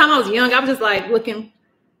 But at that time I was young. I was just like looking.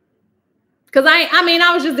 Because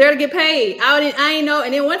I was just there to get paid. I didn't know.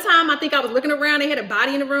 And then one time I think I was looking around. They had a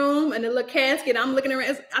body in the room and a little casket. I'm looking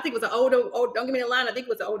around. I think it was an older, don't give me the line. I think it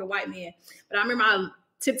was an older white man. But I remember I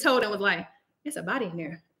tiptoed and was like, there's a body in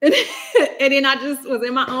there. And then I just was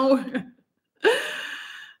in my own.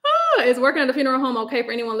 Is working at the funeral home okay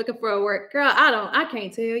for anyone looking for a work? Girl, I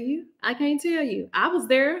can't tell you. I was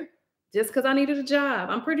there just because I needed a job.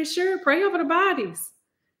 I'm pretty sure. Pray over the bodies.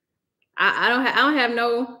 I don't have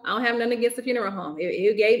nothing against the funeral home.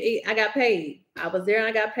 I got paid. I was there and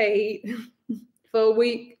I got paid for a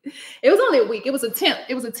week. It was only a week. It was a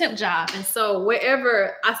temp job. And so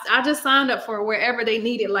wherever I just signed up for wherever they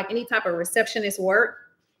needed, like any type of receptionist work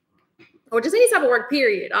or just any type of work,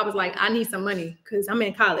 period. I was like, I need some money because I'm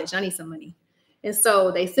in college. I need some money. And so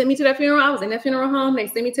they sent me to that funeral. I was in that funeral home. They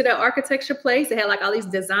sent me to that architecture place. They had like all these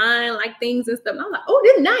design like things and stuff. And I was like, oh,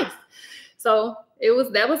 this is nice. So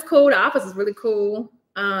that was cool. The office is really cool.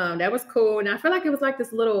 That was cool. And I feel like it was like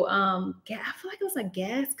this little, I feel like it was a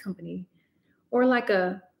gas company or like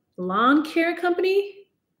a lawn care company.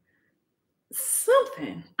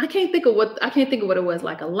 Something. I can't think of what it was,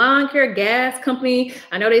 like a lawn care gas company.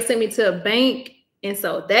 I know they sent me to a bank. And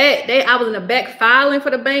so I was in the back filing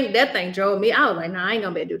for the bank. That thing drove me. I was like, nah, I ain't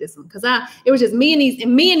gonna be able to do this one. Cause it was just me and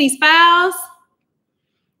these files.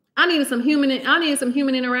 I needed some human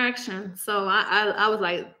interaction. So I was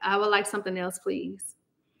like, I would like something else, please.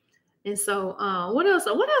 And so what else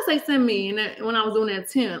they sent me when I was doing that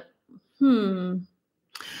temp?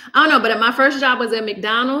 I don't know, but my first job was at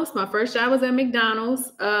McDonald's.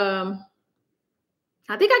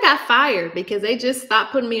 I think I got fired because they just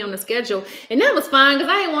stopped putting me on the schedule. And that was fine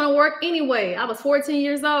because I didn't want to work anyway. I was 14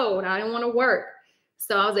 years old. I didn't want to work.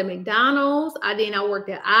 So I was at McDonald's. I worked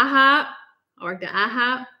at IHOP.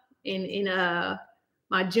 In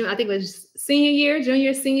my I think it was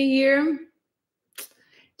junior, senior year.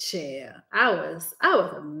 Yeah, I was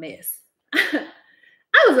a mess.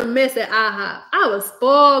 I was a mess at IHOP. I was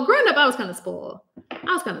spoiled. Growing up, I was kind of spoiled.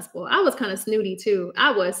 I was kind of snooty too.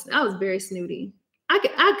 I was very snooty.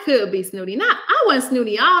 I could be snooty. I wasn't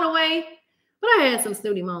snooty all the way, but I had some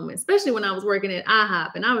snooty moments, especially when I was working at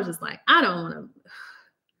IHOP. And I was just like, I don't want to.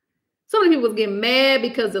 So many people was getting mad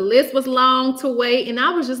because the list was long to wait. And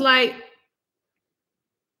I was just like,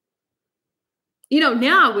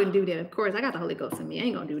 now I wouldn't do that. Of course, I got the Holy Ghost in me. I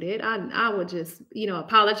ain't going to do that. I would just,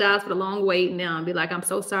 apologize for the long wait now and be like, I'm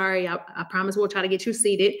so sorry. I promise we'll try to get you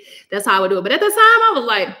seated. That's how I would do it. But at the time, I was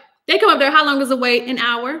like, they come up there. How long does the wait? An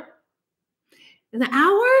hour. An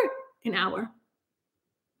hour? An hour.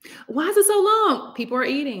 Why is it so long? People are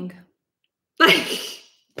eating. Like,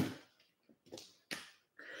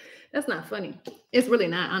 that's not funny. It's really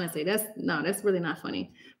not, honestly. That's really not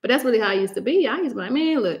funny. But that's really how I used to be. I used to be like,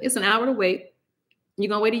 man, look, it's an hour to wait. You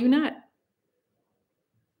gonna wait or you not?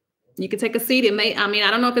 You can take a seat. I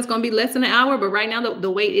don't know if it's gonna be less than an hour, but right now the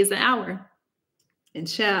wait is an hour. And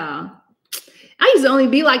child, I used to only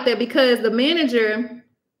be like that because the manager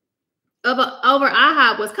over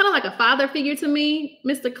IHOP was kind of like a father figure to me,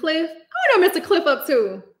 Mr. Cliff. I know Mr. Cliff up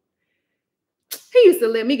too. He used to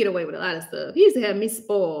let me get away with a lot of stuff. He used to have me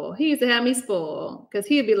spoiled. Because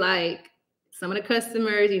he'd be like, some of the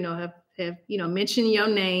customers, have mentioned your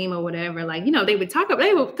name or whatever. Like, they would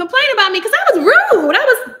complain about me because I was rude. I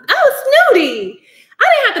was snooty.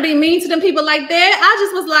 I didn't have to be mean to them people. people like that. I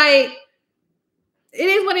just was like, it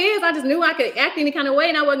is what it is. I just knew I could act any kind of way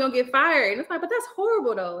and I wasn't gonna get fired. And it's like, but that's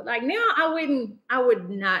horrible though. Like now I would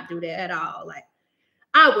not do that at all. Like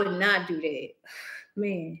I would not do that.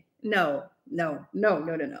 Man, no. That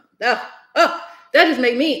just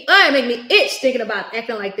make me itch thinking about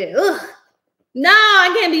acting like that. Ugh. No,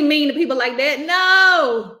 I can't be mean to people like that.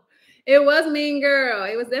 No, it was Mean Girl.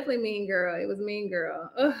 It was definitely Mean Girl. It was Mean Girl.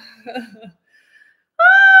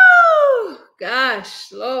 Oh,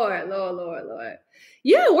 gosh, Lord.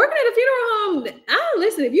 Yeah, working at a funeral home.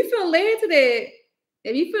 Listen, if you feel led to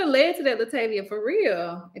that, Latavia, for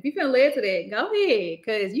real, if you feel led to that, go ahead,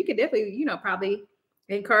 because you could definitely, probably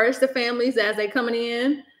encourage the families as they coming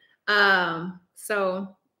in.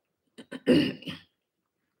 So,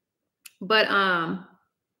 but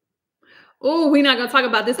we're not gonna talk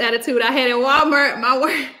about this attitude I had in Walmart. My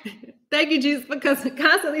word, thank you, Jesus, because it's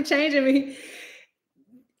constantly changing me.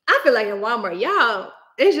 I feel like in Walmart, y'all,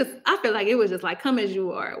 I feel like it was just like come as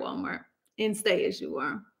you are at Walmart and stay as you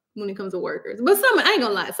are when it comes to workers. But I ain't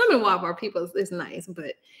gonna lie, some of the Walmart people is nice,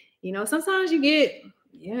 but sometimes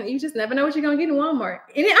you just never know what you're gonna get in Walmart.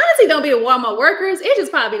 And it honestly don't be the Walmart workers, it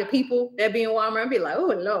just probably the people that be in Walmart and be like, oh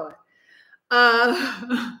Lord.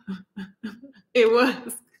 It was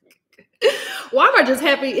Walmart just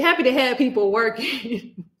happy to have people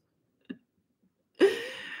working.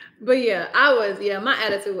 But yeah, my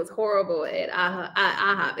attitude was horrible at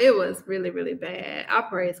IHOP. It was really, really bad. I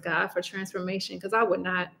praise God for transformation because I would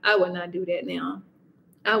not do that now.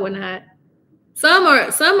 I would not. Some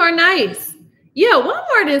are nice. Yeah,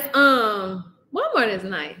 Walmart is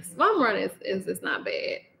nice. Walmart is not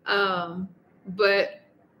bad. But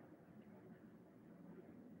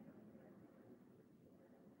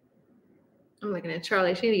I'm looking at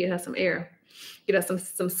Charlie. She need to get her some air. Get us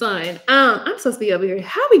some sun. I'm supposed to be over here.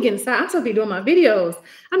 How are we getting side? I'm supposed to be doing my videos.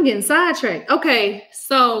 I'm getting sidetracked. Okay,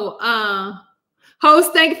 so whole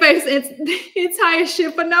stank face entire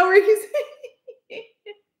shit for no reason.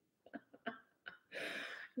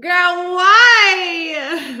 Girl,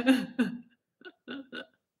 why?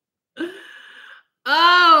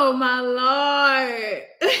 Oh my Lord.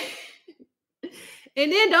 And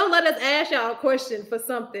then don't let us ask y'all a question for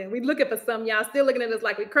something. We looking for something. Y'all still looking at us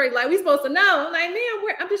like we crazy. Like we supposed to know. I'm like,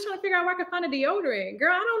 man, I'm just trying to figure out where I can find a deodorant.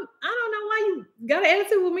 Girl, I don't know why you got an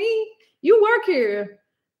attitude with me. You work here.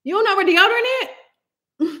 You don't know where deodorant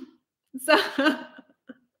is? So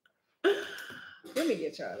let me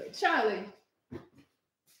get Charlie. Charlie.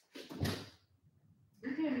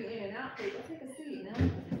 You can't be in and out, please. Take a seat now.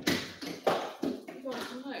 You're doing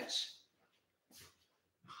too much.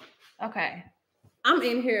 Okay. I'm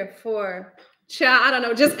in here for child, I don't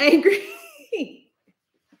know, just angry.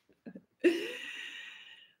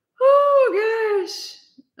 Oh gosh.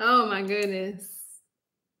 Oh my goodness.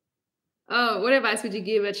 Oh, what advice would you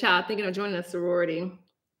give a child thinking of joining a sorority?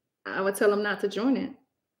 I would tell them not to join it.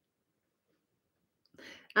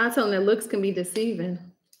 I tell them that looks can be deceiving.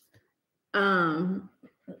 I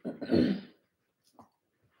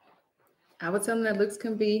would tell them that looks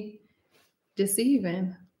can be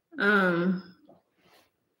deceiving.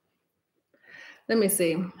 Let me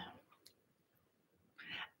see.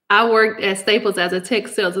 I worked at Staples as a tech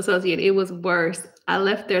sales associate. It was worse. I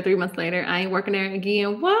left there 3 months later. I ain't working there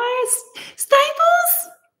again. What? Staples?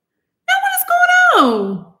 Now what is going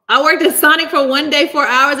on? I worked at Sonic for 1 day, 4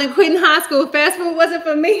 hours, and quit in high school. Fast food wasn't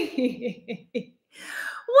for me.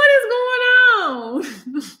 What is going on?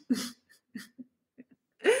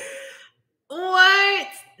 What?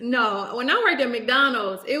 No, when I worked at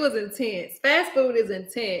McDonald's, it was intense. Fast food is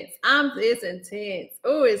intense. It's intense.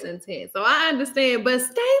 Oh, it's intense. So I understand. But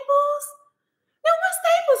Staples? Now what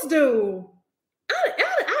Staples do?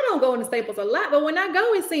 I don't go into Staples a lot, but when I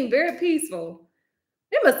go, it seemed very peaceful.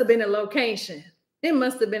 It must have been a location.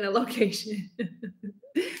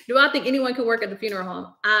 Do I think anyone can work at the funeral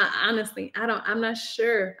home? Honestly, I'm not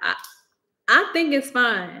sure. I think it's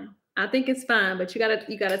fine. But you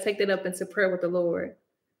gotta take that up into prayer with the Lord.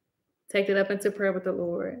 Take it up into prayer with the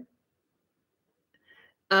Lord.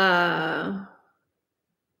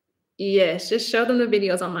 Yes, just show them the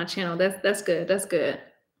videos on my channel. That's good. That's good.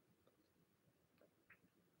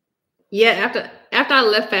 Yeah, after I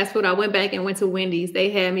left fast food, I went back and went to Wendy's. They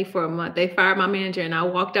had me for a month. They fired my manager and I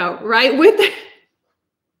walked out right with it.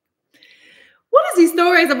 What is these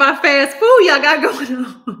stories about fast food y'all got going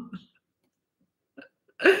on?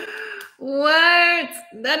 What?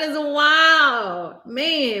 That is wild.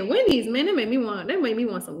 Man, Wendy's, man, that made me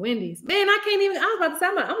want some Wendy's. Man, I was about to say,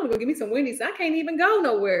 I'm gonna go get me some Wendy's. I can't even go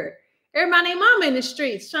nowhere. Everybody and mama in the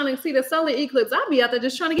streets trying to see the solar eclipse. I'll be out there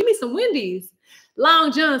just trying to get me some Wendy's.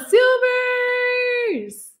 Long John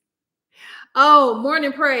Silver's. Oh,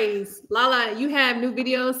 morning praise. Lala, you have new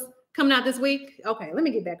videos coming out this week? Okay, let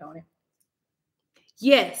me get back on it.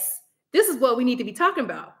 Yes, this is what we need to be talking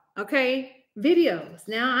about. Okay, videos.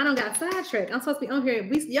 Now I don't got sidetracked. I'm supposed to be on here.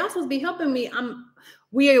 Y'all supposed to be helping me.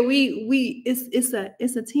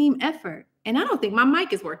 It's a team effort. And I don't think my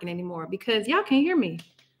mic is working anymore because y'all can't hear me.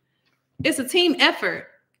 It's a team effort.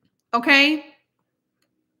 Okay.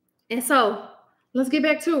 And so let's get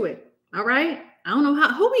back to it. All right. I don't know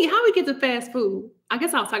how we get to fast food. I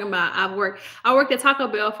guess I was talking about I worked at Taco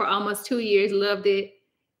Bell for almost 2 years, loved it.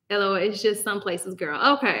 LOL, it's just some places,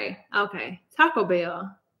 girl. Okay. Taco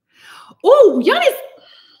Bell. Oh, y'all just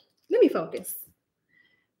let me focus.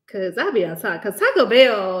 Cause I be outside. Cause Taco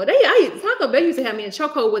Bell, Taco Bell used to have me in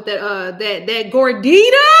chokehold with that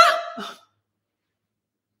gordita.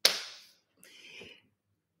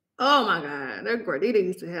 Oh my God, that gordita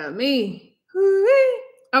used to have me.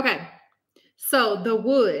 Okay, so the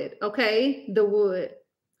wood. Okay, the wood.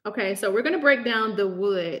 Okay, so we're gonna break down the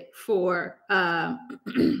wood for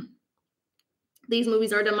these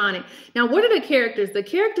movies are demonic. Now, what are the characters? The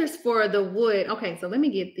characters for the wood. Okay, so let me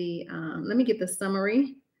get the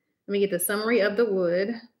summary. Let me get the summary of the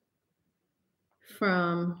wood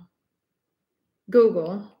from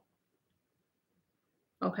Google.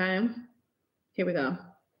 Okay, here we go.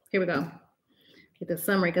 Get the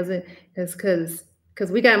summary because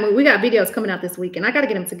we got videos coming out this week and I got to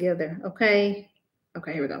get them together. Okay,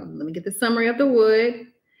 here we go. Let me get the summary of the wood.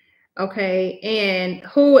 Okay, and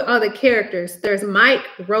who are the characters? There's Mike,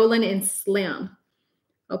 Roland, and Slim.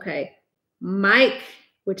 Okay, Mike,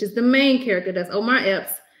 which is the main character, that's Omar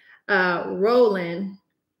Epps, Roland,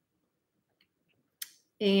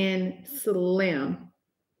 and Slim.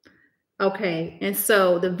 Okay, and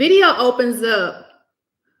so the video opens up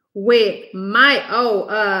with Mike.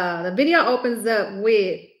 The video opens up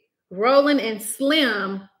with Roland and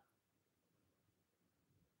Slim.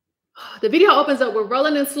 The video opens up with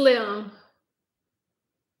Roland and Slim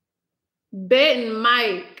betting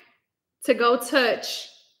Mike to go touch.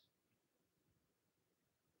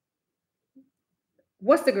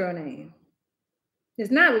 What's the girl name? It's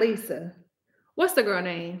not Lisa. What's the girl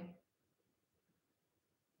name?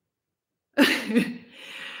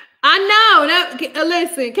 I know.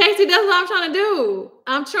 Listen, Casey, that's what I'm trying to do.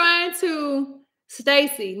 I'm trying to.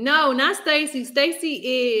 Stacy. No, not Stacy. Stacy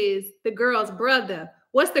is the girl's brother.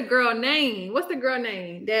 What's the girl name?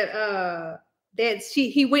 That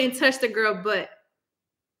he went and touched the girl butt?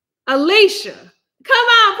 Alicia. Come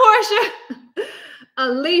on, Portia.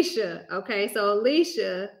 Alicia. Okay, so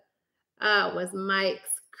Alicia was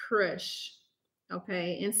Mike's crush.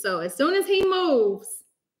 Okay, and so as soon as he moves,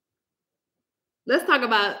 let's talk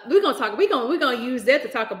about, we're gonna use that to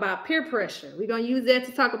talk about peer pressure. We're gonna use that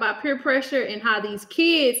to talk about peer pressure and how these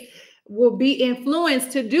kids will be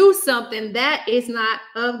influenced to do something that is not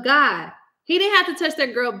of God. He didn't have to touch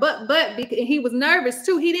that girl butt because he was nervous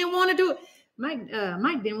too. He didn't want to do it. Mike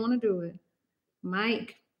didn't want to do it.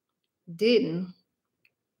 Mike didn't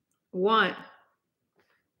want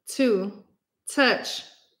to touch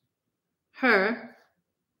her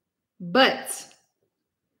butt.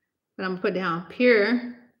 But I'm gonna put down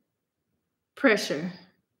peer pressure.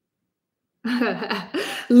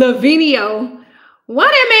 Lavinio. Why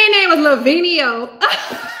that man name was Lavinio?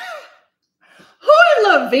 Who is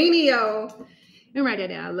Lavinio? Let me write that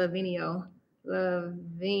down. Lavinio.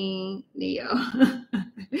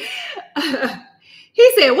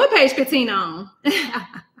 He said, what page 15 on?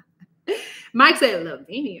 Mike said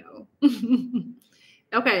Lavinio.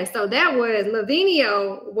 Okay, so that was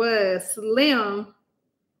Lavinio was Slim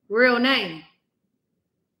real name.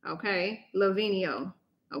 Okay, Lavinio.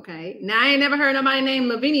 Okay, now I ain't never heard nobody named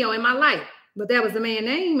Lavinio in my life, but that was the man's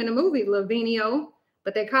name in the movie, Lavinio,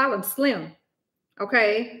 but they call him Slim.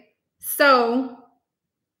 Okay, so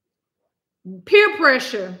peer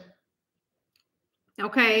pressure.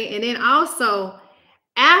 Okay, and then also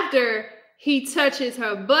after he touches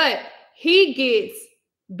her butt, he gets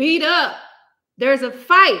beat up. There's a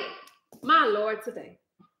fight. My Lord, today.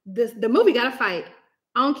 The movie got a fight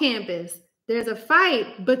on campus. There's a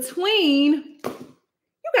fight between,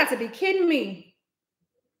 you got to be kidding me.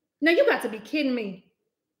 No, you got to be kidding me.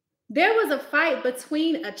 There was a fight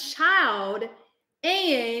between a child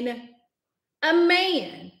and a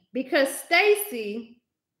man because Stacy,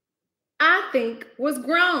 I think, was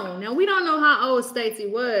grown. Now, we don't know how old Stacy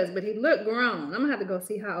was, but he looked grown. I'm going to have to go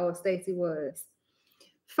see how old Stacy was.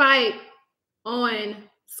 Fight on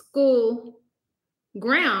school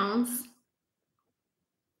grounds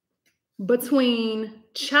between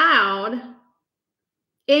child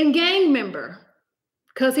and gang member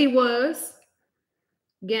because he was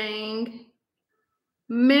gang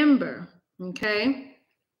member. Okay.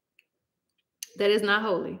 That is not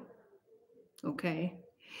holy. Okay.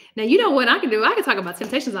 Now, you know what I can do? I can talk about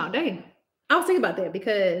temptations all day. I was thinking about that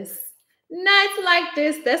because nights like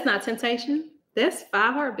this, that's not temptation. That's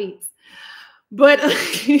 5 heartbeats. But oh,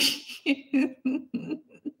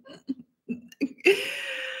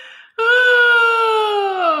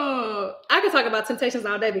 I could talk about Temptations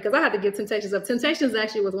all day because I had to give Temptations up. Temptations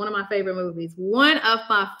actually was one of my favorite movies. One of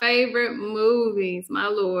my favorite movies, my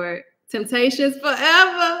Lord. Temptations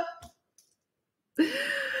Forever.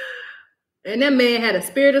 And that man had a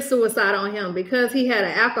spirit of suicide on him because he had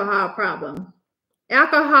an alcohol problem.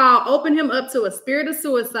 Alcohol opened him up to a spirit of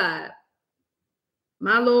suicide.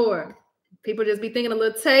 My Lord. People just be thinking a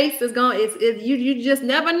little taste is going. You just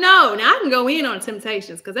never know. Now I can go in on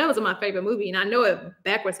Temptations because that was my favorite movie, and I know it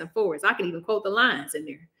backwards and forwards. I can even quote the lines in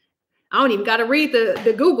there. I don't even got to read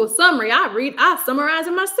the Google summary. I summarize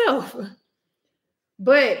it myself.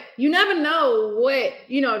 But you never know what,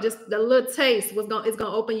 just the little taste is going to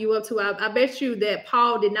open you up to. I bet you that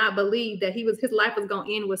Paul did not believe that his life was going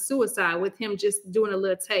to end with suicide with him just doing a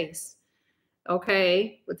little taste.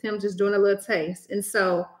 Okay, with him just doing a little taste, and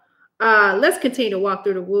so. Let's continue to walk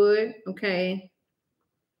through the wood. Okay.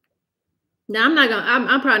 Now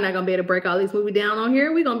I'm probably not gonna be able to break all these movies down on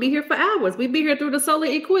here. We're gonna be here for hours. We'll be here through the solar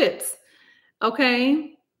eclipse.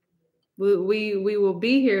 Okay. We will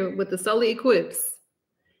be here with the solar eclipse.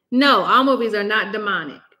 No, all movies are not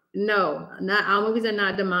demonic. No, not all movies are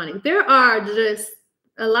not demonic. There are just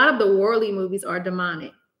a lot of the worldly movies are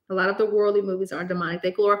demonic. A lot of the worldly movies are demonic.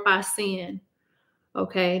 They glorify sin.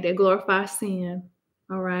 Okay, they glorify sin.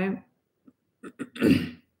 All right.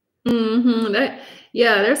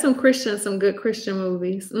 There's some good Christian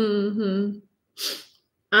movies. I'm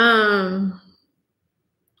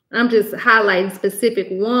just highlighting specific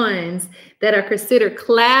ones that are considered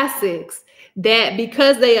classics, that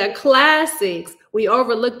because they are classics, we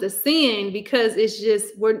overlook the sin because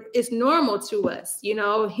it's normal to us.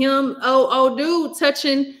 Him, dude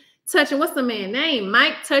touching, what's the man's name?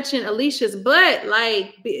 Mike touching Alicia's butt.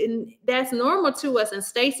 Like, that's normal to us. And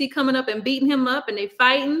Stacy coming up and beating him up and they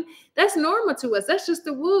fighting. That's normal to us. That's just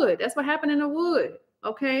the wood. That's what happened in the wood.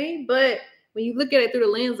 Okay. But when you look at it through the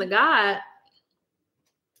lens of God,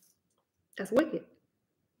 that's wicked.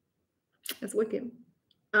 That's wicked.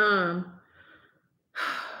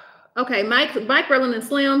 Okay. Mike Rolling and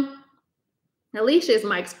Slim. Alicia is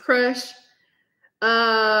Mike's crush.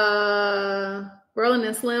 Rolling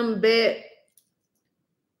and Slim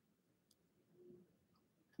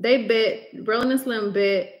Rolling and Slim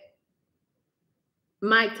bet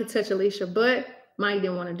Mike to touch Alicia's butt. Mike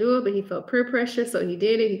didn't want to do it, but he felt peer pressure, so he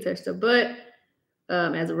did it. He touched her butt.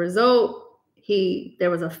 As a result, there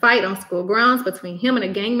was a fight on school grounds between him and a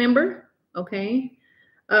gang member. Okay.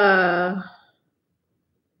 What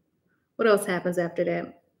else happens after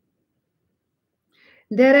that?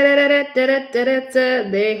 They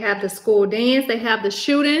have the school dance, they have the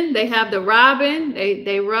shooting, they have the robbing,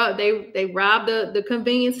 they rob the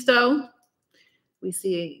convenience store. We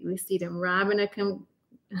see them robbing a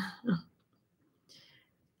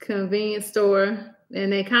convenience store,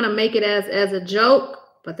 and they kind of make it as a joke,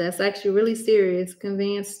 but that's actually really serious.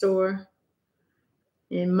 Convenience store.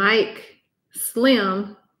 And Mike,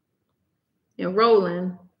 Slim, and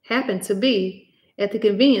Roland happened to be at the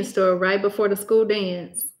convenience store right before the school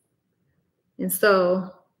dance. And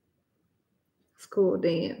so, school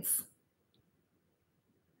dance.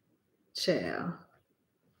 Child.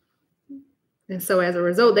 And so as a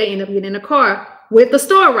result, they end up getting in a car with the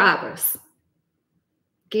store robbers.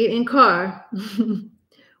 Get in car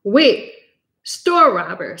with store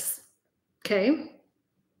robbers. Okay.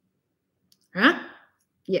 All right.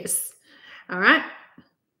 Yes. All right.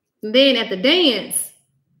 And then at the dance,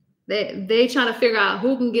 they trying to figure out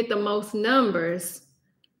who can get the most numbers.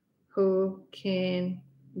 Who can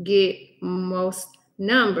get most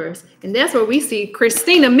numbers. And that's where we see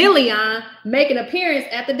Christina Milian make an appearance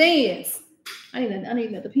at the dance. I need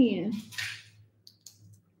another pen.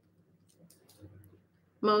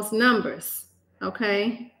 Most numbers.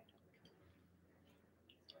 Okay.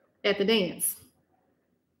 At the dance.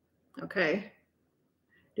 Okay.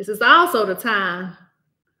 This is also the time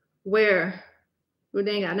where they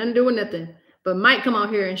ain't got nothing to do with nothing, but Mike come out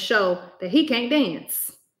here and show that he can't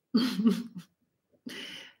dance.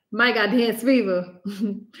 Mike got dance fever.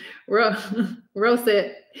 Rose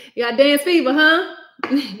said, "You got dance fever, huh?"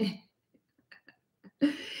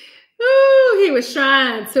 Ooh, he was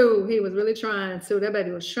trying to. He was really trying to. That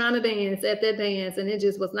baby was trying to dance at that dance, and it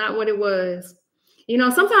just was not what it was.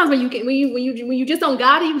 Sometimes when you just don't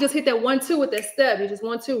got it, you just hit that 1-2 with that step. You just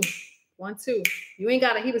 1-2, 1-2. You ain't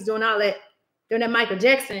got it. He was doing all that Doing that Michael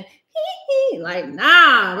Jackson. Like,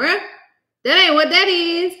 nah, bro. That ain't what that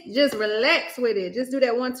is. Just relax with it. Just do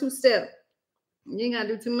that 1-2 step. You ain't gotta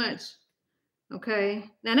do too much. Okay.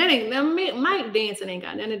 Now that ain't Mike dancing ain't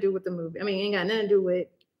got nothing to do with the movie. I mean, ain't got nothing to do with.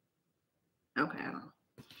 Okay, I don't know.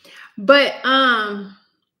 But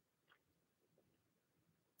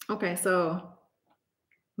okay, so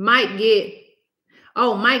Mike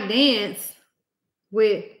dance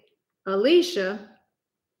with Alicia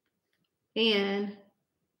and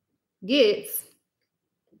gets,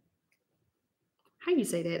 how you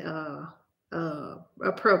say that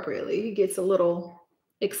appropriately? He gets a little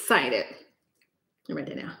excited. I'm right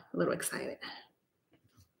there now. A little excited.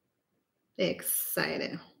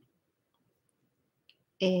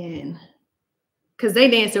 And because they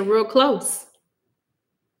dancing real close.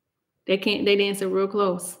 They dancing real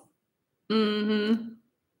close.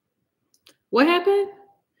 What happened?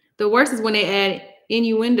 The worst is when they add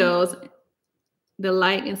innuendos, the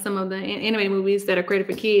like in some of the animated movies that are created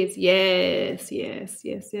for kids. Yes. They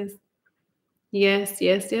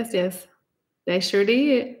sure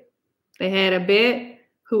did. They had a bet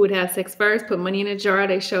who would have sex first, put money in a jar.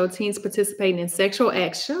 They showed teens participating in sexual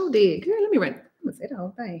acts. Sure did. Girl, let me say the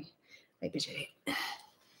whole thing. Make picture that.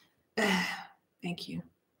 Thank you.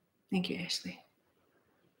 Thank you, Ashley.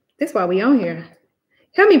 That's why we on here.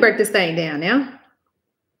 Help me break this thing down now.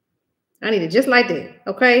 I need it just like that.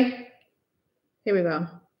 Okay. Here we go.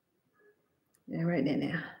 Yeah, right there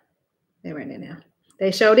now.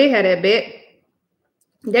 They showed did have that bet.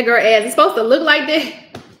 That girl ass is supposed to look like that.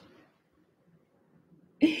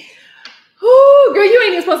 Ooh, girl, you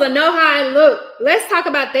ain't even supposed to know how I look. Let's talk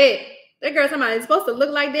about that. That girl talking about it's supposed to look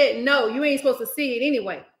like that. No, you ain't supposed to see it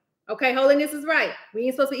anyway. Okay, holiness is right. We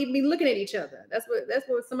ain't supposed to even be looking at each other. That's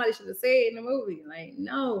what somebody should have said in the movie. Like,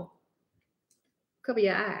 no. Cover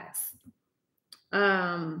your eyes.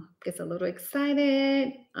 Gets a little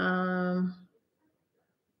excited.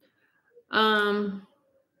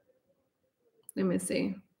 Let me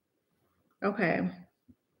see. Okay.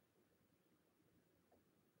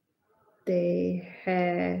 They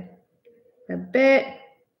had a bet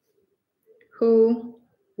who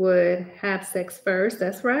would have sex first.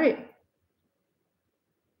 That's right.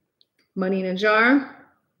 Money in a jar.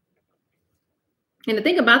 And the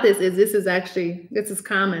thing about this is this is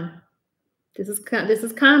common. This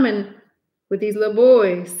is common with these little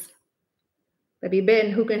boys. They be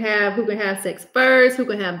betting who can have sex first, who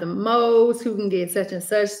can have the most, who can get such and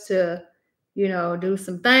such to, do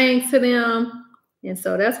some things to them. And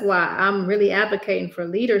so that's why I'm really advocating for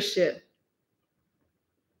leadership.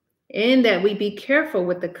 And that we be careful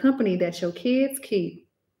with the company that your kids keep.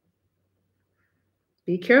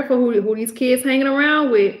 Be careful who these kids hanging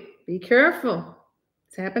around with. Be careful.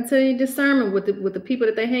 Tap into your discernment with the people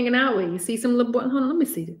that they're hanging out with. You see some little boy. Hold on, let me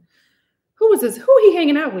see. Who is this? Who he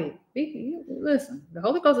hanging out with? Listen, the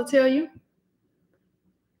Holy Ghost will tell you.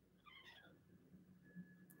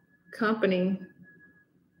 Company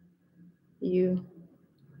you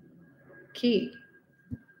keep.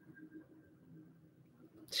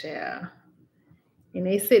 Child. And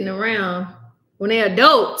they sitting around when they're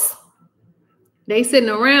adults. They sitting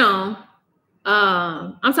around.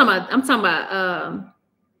 I'm talking about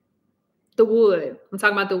the wood. I'm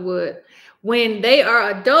talking about the wood. When they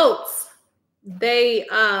are adults, they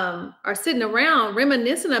are sitting around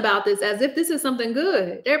reminiscing about this as if this is something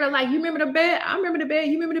good. They're like, you remember the bet? I remember the bet.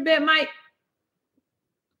 You remember the bet, Mike?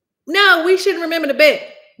 No, we shouldn't remember the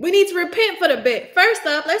bet. We need to repent for the bet. First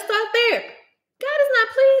up, let's start there. God is not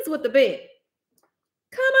pleased with the bet.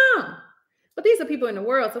 Come on. But these are people in the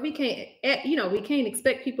world, so we can't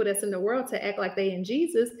expect people that's in the world to act like they in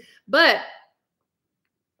Jesus. But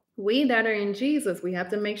we that are in Jesus, we have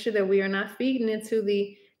to make sure that we are not feeding into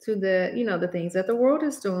the things that the world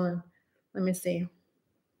is doing. Let me see.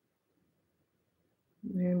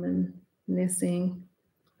 Reminiscing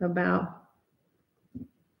about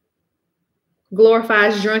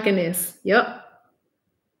glorifies drunkenness.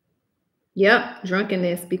 Yep,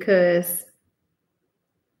 drunkenness, because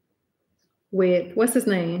with what's his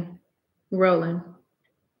name? Roland.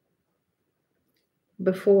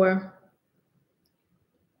 Before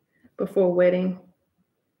wedding.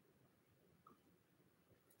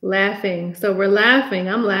 Laughing. So we're laughing.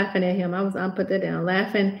 I'm laughing at him. I'll put that down.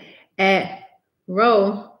 Laughing at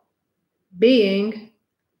Ro being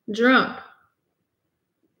drunk.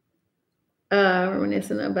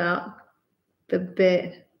 Reminiscing about the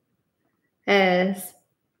bet as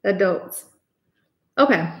adults.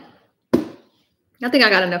 Okay. I think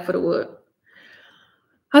I got enough for the wood.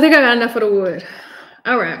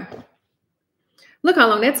 All right. Look how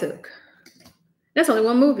long that took. That's only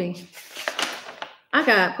one movie. I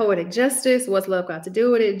got Poetic Justice, What's Love Got to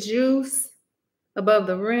Do with It, Juice, Above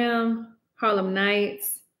the Rim, Harlem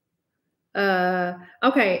Nights.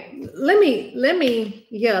 Okay, let me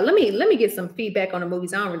get some feedback on the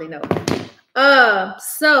movies. I don't really know.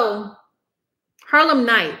 So Harlem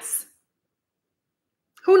Nights.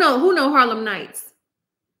 Who know Harlem Nights?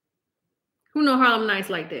 Who know Harlem Nights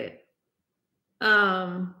like that?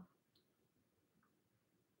 I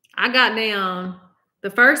got down. The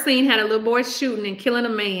first scene had a little boy shooting and killing a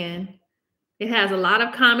man. It has a lot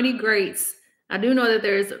of comedy greats. I do know that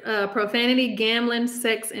there's profanity, gambling,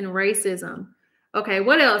 sex, and racism. Okay,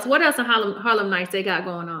 what else? What else in Harlem Nights they got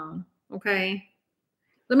going on? Okay,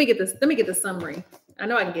 let me get this. Let me get the summary. I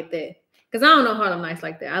know I can get that because I don't know Harlem Nights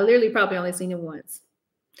like that. I literally probably only seen it once.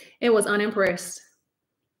 It was unimpressed.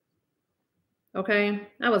 Okay,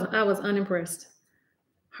 I was unimpressed.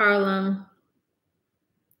 Harlem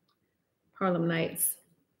Nights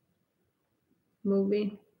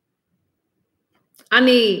movie.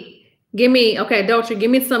 Give me Dolce, give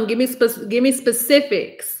me specifics.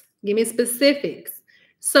 Give me specifics.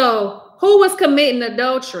 So who was committing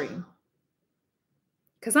adultery?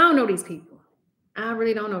 Because I don't know these people. I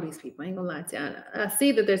really don't know these people. I ain't gonna lie to you. I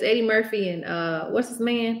see that there's Eddie Murphy and what's his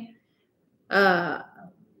man?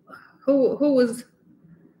 Who is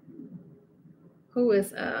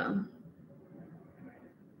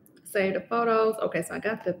save the photos. Okay, so I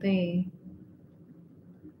got the thing.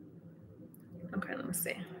 Okay, let me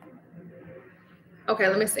see. Okay,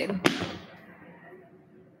 let me see.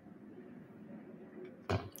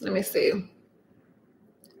 Let me see.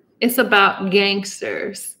 It's about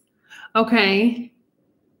gangsters. Okay.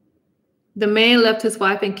 The man left his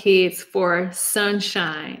wife and kids for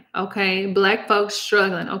Sunshine. Okay. Black folks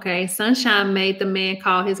struggling. Okay. Sunshine made the man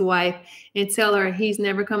call his wife and tell her he's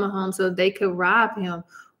never coming home so they could rob him.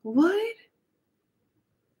 What?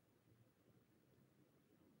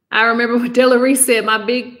 I remember what Delary said, my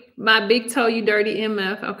big toe, you dirty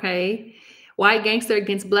MF. Okay. White gangster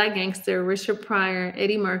against black gangster, Richard Pryor,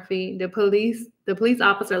 Eddie Murphy. The police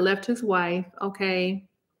officer left his wife. Okay.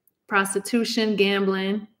 Prostitution,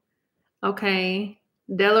 gambling. Okay.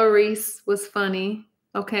 Delarice was funny.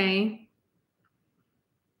 Okay.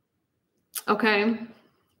 Okay.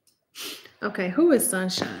 Okay. Who is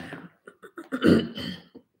Sunshine?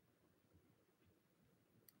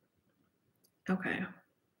 Okay.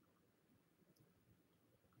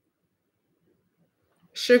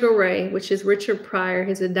 Sugar Ray, which is Richard Pryor,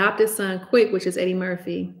 his adopted son, Quick, which is Eddie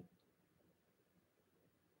Murphy.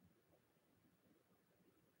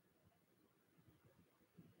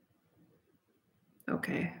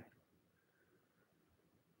 Okay.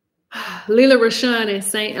 Leela Rashawn is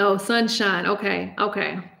Sunshine. Okay.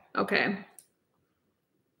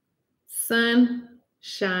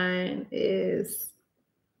 Sunshine is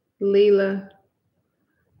Leela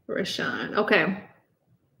Rashawn.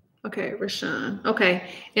 Okay, Rashawn. Okay.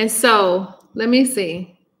 And so let me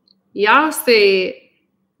see. Y'all said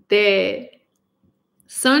that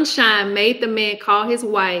Sunshine made the man call his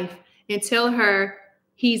wife and tell her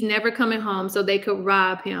he's never coming home so they could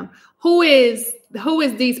rob him. Who is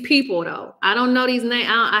these people though? I don't know these names.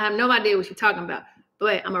 I have no idea what you're talking about,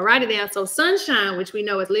 but I'm gonna write it down. So Sunshine, which we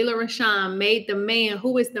know is Leela Rashawn, made the man.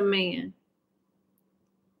 Who is the man?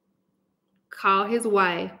 Call his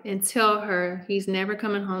wife and tell her he's never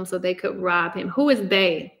coming home so they could rob him. Who is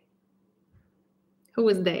they? Who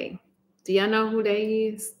is they? Do y'all know who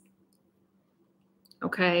they is?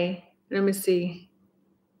 Okay, let me see.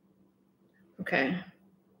 Okay. Let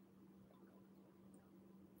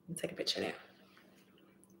me take a picture of that.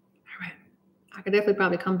 All right. I could definitely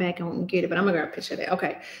probably come back and get it, but I'm gonna grab a picture of that.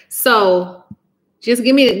 Okay. So just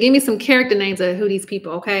give me some character names of who these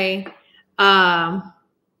people, okay?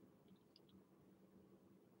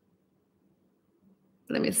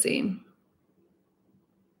 Let me see.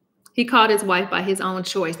 He called his wife by his own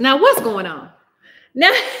choice. Now, what's going on?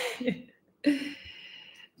 Now, hey,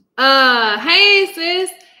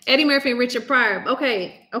 sis. Eddie Murphy and Richard Pryor.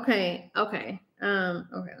 Okay. Okay,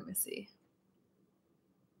 let me see.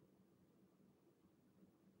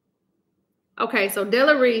 Okay, so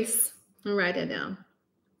Delarice, let me write that down.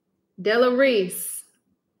 Delarice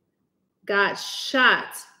got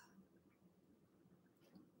shot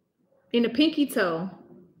in the pinky toe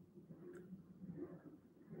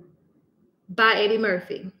by Eddie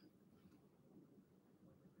Murphy.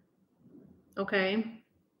 Okay.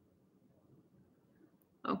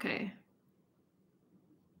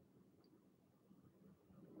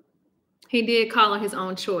 He did call on his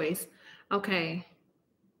own choice. Okay.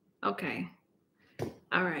 All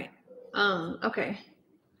right. Okay.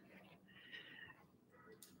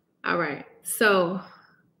 All right. So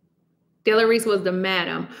Della Reese was the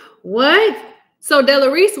madam. What? So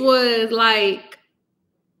Della Reese was like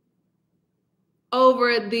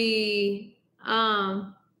over the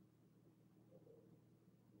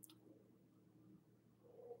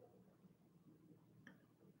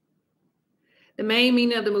main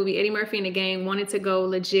meaning of the movie, Eddie Murphy and the gang wanted to go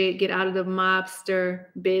legit, get out of the mobster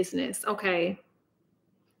business. Okay.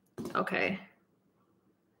 Okay.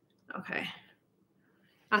 Okay.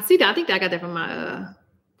 I see that. I think I got that from my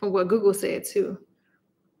from what Google said too.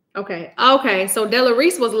 Okay. Okay. So Della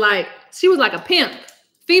Reese was like, she was like a pimp,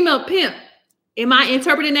 female pimp. Am I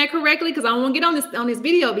interpreting that correctly? Because I don't want to get on this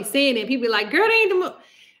video, be saying it. People be like, girl, they ain't the move.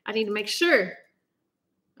 I need to make sure.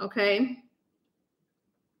 Okay.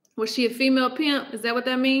 Was she a female pimp? Is that what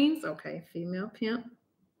that means? Okay. Female pimp.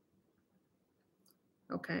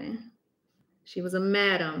 Okay. She was a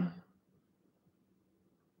madam.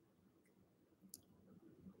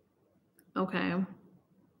 Okay.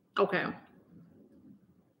 Okay.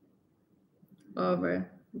 Over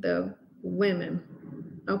the women.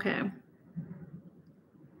 Okay.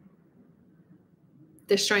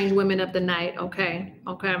 The strange women of the night. Okay.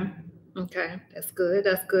 Okay. Okay. That's good.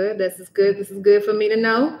 That's good. This is good. This is good for me to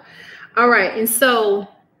know. All right. And so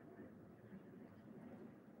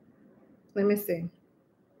let me see.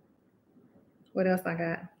 What else I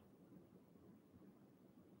got?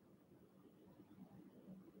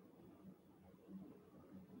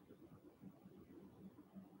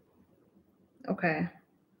 Okay.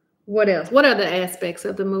 What else? What are the aspects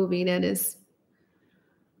of the movie that is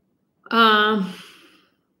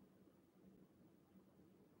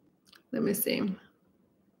let me see.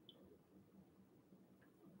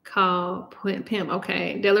 Called pimp.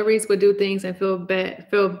 Okay. Della Reese would do things and feel bad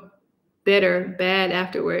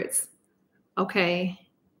afterwards. Okay.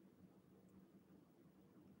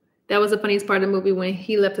 That was the funniest part of the movie when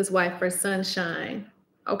he left his wife for sunshine.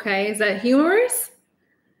 Okay. Is that humorous?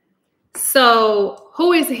 So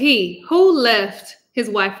who is he? Who left his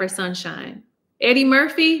wife for sunshine? Eddie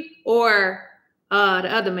Murphy or the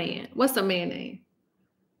other man? What's the man name?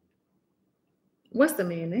 What's the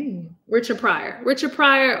man name? Richard Pryor. Richard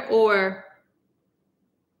Pryor or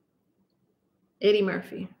Eddie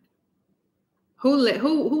Murphy? Who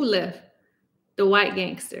left? The white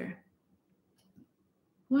gangster.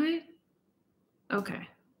 What? Okay.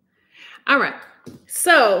 All right.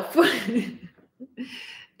 So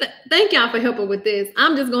thank y'all for helping with this.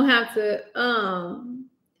 I'm just gonna have to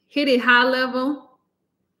hit it high level.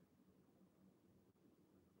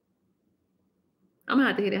 I'm gonna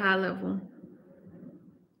have to hit it high level.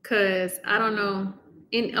 Cause I don't know.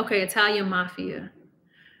 Okay, Italian mafia.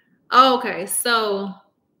 Okay, so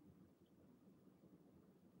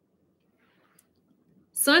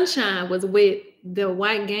Sunshine was with the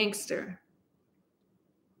white gangster,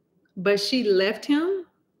 but she left him.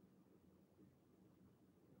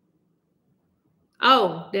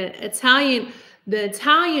 Oh, the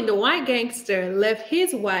white gangster left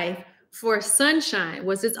his wife for Sunshine.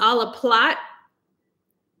 Was this all a plot?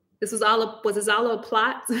 Was this all a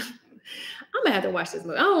plot? I'm gonna have to watch this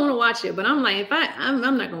movie. I don't want to watch it, but I'm like, I'm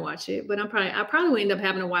not gonna watch it, but I probably will end up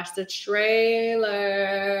having to watch the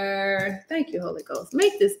trailer. Thank you, Holy Ghost.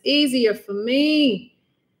 Make this easier for me.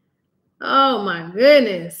 Oh my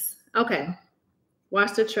goodness. Okay.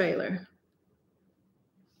 Watch the trailer.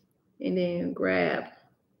 And then grab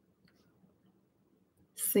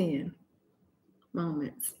sin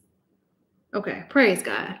moments. Okay. Praise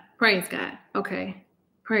God. Praise God. Okay.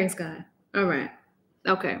 Praise God. All right.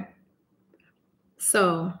 Okay.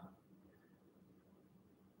 So,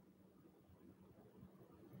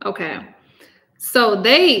 okay. So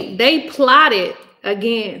they plotted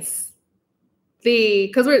against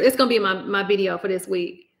because it's going to be my video for this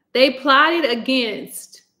week. They plotted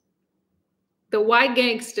against the white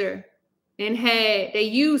gangster and they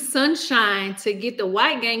used Sunshine to get the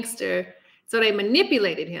white gangster. So they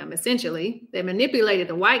manipulated him, essentially. They manipulated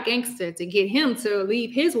the white gangster to get him to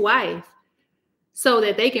leave his wife so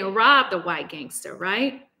that they can rob the white gangster,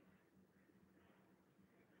 right?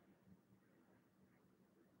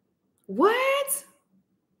 What?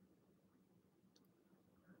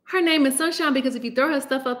 Her name is Sunshine because if you throw her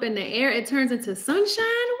stuff up in the air, it turns into sunshine?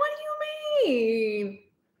 What do you mean?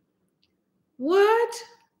 What?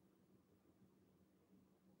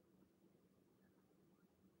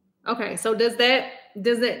 Okay, so is that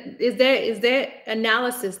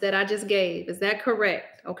analysis that I just gave, is that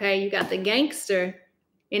correct? Okay, you got the gangster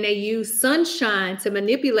and they use Sunshine to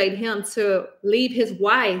manipulate him to leave his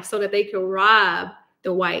wife so that they could rob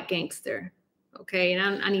the white gangster. Okay,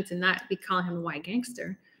 and I need to not be calling him the white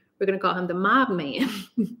gangster. We're gonna call him the mob man.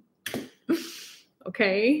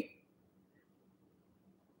 Okay.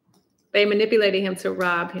 They manipulated him to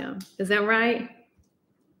rob him. Is that right?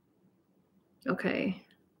 Okay.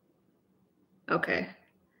 Okay.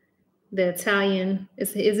 The Italian,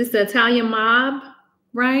 is this the Italian mob,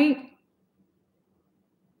 right?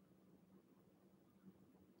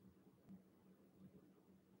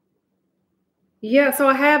 Yeah, so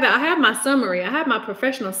I have my summary. I have my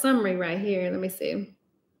professional summary right here. Let me see.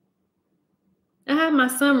 I have my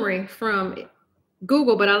summary from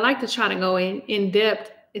Google, but I like to try to go in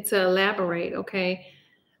depth to elaborate, okay?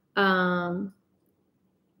 Um,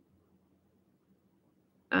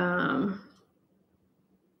 um,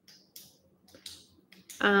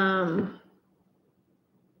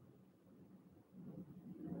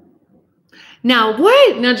 now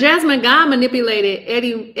what? Now Jasmine Guy manipulated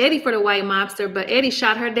Eddie for the white mobster, but Eddie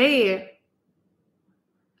shot her dead.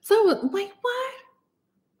 So wait, what?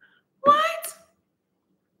 What?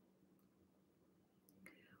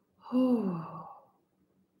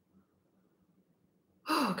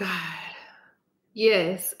 Oh God.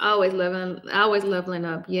 Yes, always leveling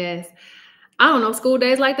up. Yes. I don't know school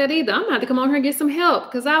days like that either. I'm gonna have to come on here and get some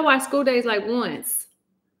help because I watched School Days like once.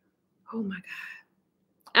 Oh my God.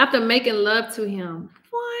 After making love to him.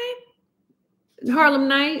 What? Harlem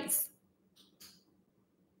Nights?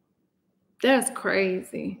 That's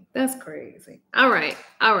crazy. That's crazy. All right.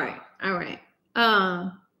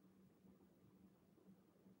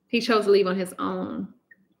 He chose to leave on his own.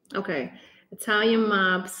 Okay. Italian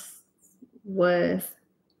mobs was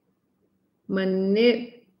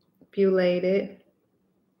manipulated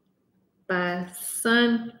by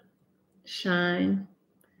Sunshine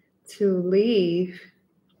to leave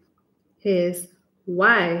his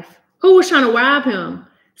wife, who was trying to rob him,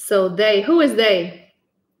 so who is they,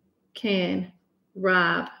 can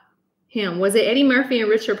rob him. Was it Eddie Murphy and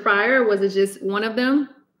Richard Pryor, or was it just one of them?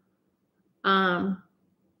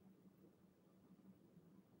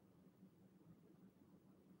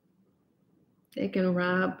 They can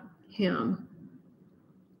rob him.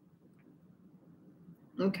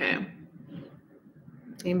 Okay.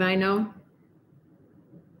 Anybody know?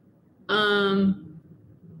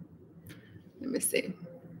 Let me see.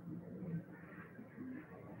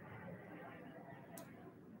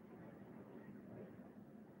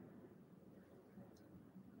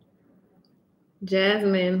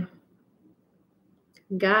 Jasmine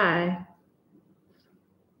Guy.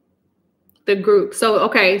 The group. So,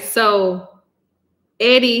 okay. So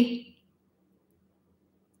Eddie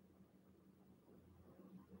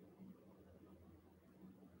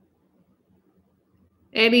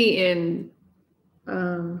and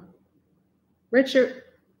Richard.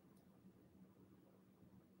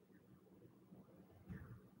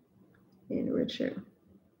 And Richard.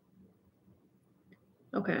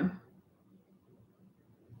 Okay.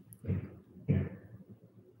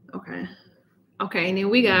 Okay. Okay. And then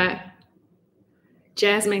we got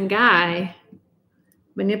Jasmine Guy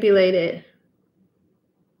manipulated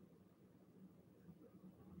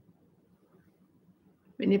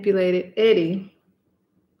Eddie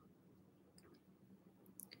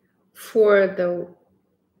for the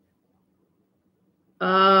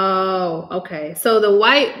okay. So the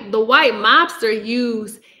white mobster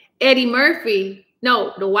used Eddie Murphy.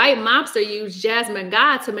 No, the white mobster used Jasmine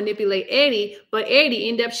Guy to manipulate Eddie, but Eddie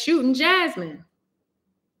ended up shooting Jasmine.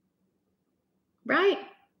 Right?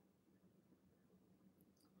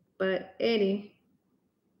 But Eddie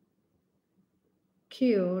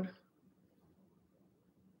killed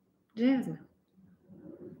Jasmine.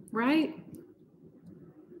 Right?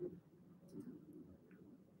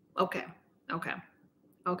 Okay.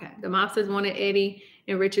 The mobsters wanted Eddie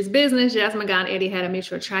and Richard's business. Jasmine Guy and Eddie had a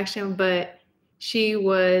mutual attraction, but she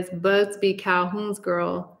was Busby Calhoun's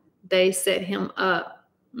girl. They set him up.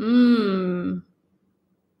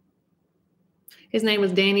 His name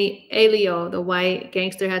was Danny Alio. The white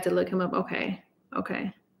gangster had to look him up. Okay.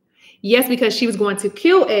 Yes, because she was going to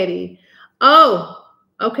kill Eddie. Oh,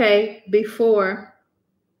 okay. Before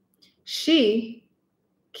she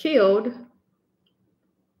killed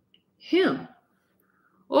him.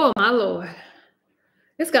 Oh, my Lord.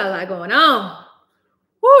 It's got a lot going on.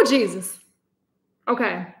 Oh, Jesus.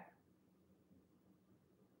 Okay.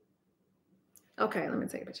 Okay, let me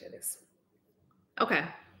take a picture of this. Okay.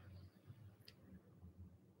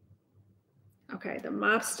 Okay, the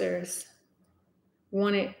mobsters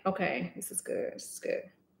wanted, okay, this is good.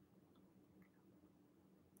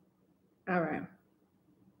 All right.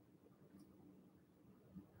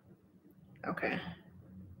 Okay.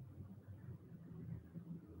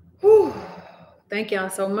 Whew. Thank y'all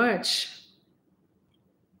so much.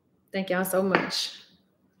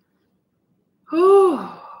 Whew.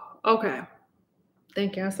 Okay.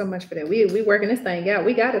 Thank y'all so much for that. We working this thing out.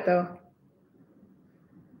 We got it though.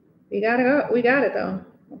 We got it up. We got it though.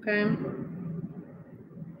 Okay.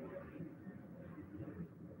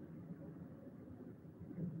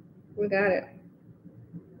 We got it.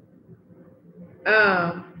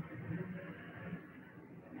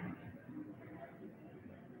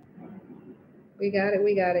 We got it.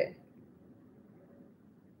 We got it.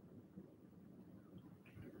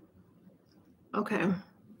 Okay.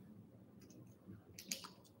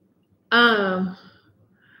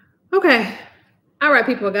 Okay. All right,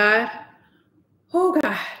 people of God. Oh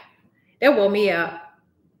God. That woke me up.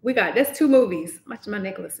 That's 2 movies. Much my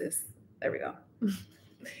necklaces. There we go.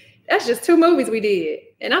 That's just 2 movies we did.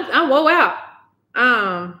 And I'm woe out.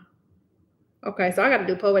 Okay, so I gotta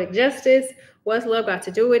do Poetic Justice. What's Love got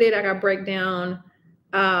to do with it? I gotta break down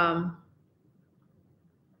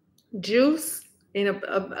Juice in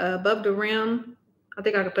Above the Rim. I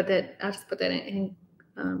think I could put that. I'll just put that in.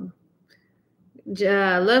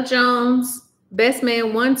 Love Jones, Best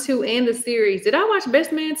Man 1, 2, and the series. Did I watch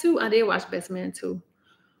Best Man 2? I did watch Best Man 2.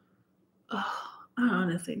 Oh, I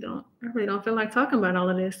honestly don't. I really don't feel like talking about all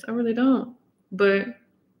of this. I really don't. But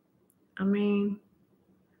I mean,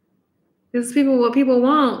 this is what people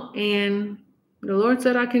want, and the Lord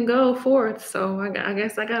said I can go forth. So I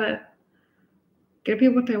guess I gotta give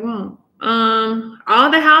people what they want. All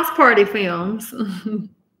the house party films.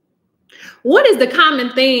 What is the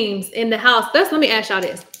common themes in the house? Let me ask y'all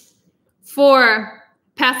this. For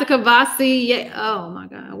Passcode, yeah. Oh my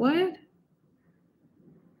God, what?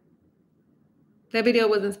 That video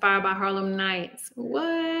was inspired by Harlem Nights.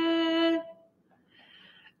 What?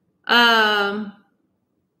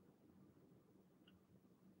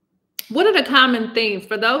 What are the common themes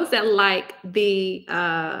for those that like the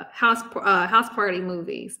house party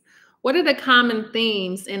movies? What are the common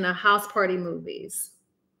themes in the house party movies?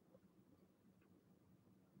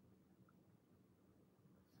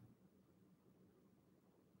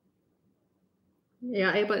 Are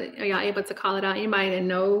y'all able to call it out? Anybody that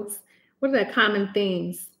knows? What are the common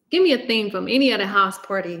themes? Give me a theme from any of the house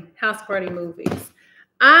party movies.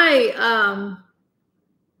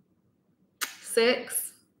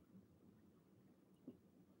 Sex.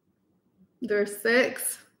 There's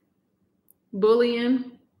sex,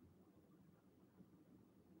 bullying.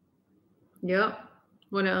 Yep.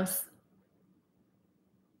 What else?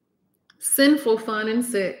 Sinful fun and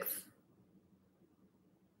sex.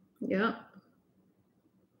 Yep.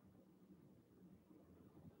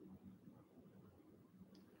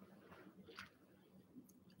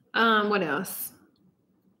 What else?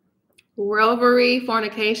 Revelry,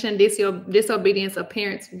 fornication, disobedience of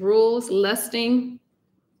parents' rules, lusting.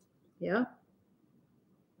 Yeah.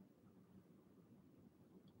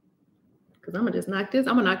 Because I'm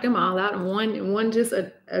gonna knock them all out in one just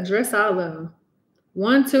address all of them.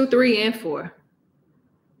 1, 2, 3, and 4.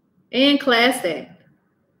 And Class Act.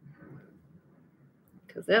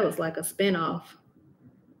 Because that was like a spinoff.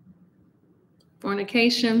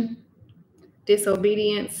 Fornication,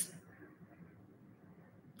 disobedience,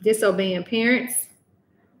 disobeying parents,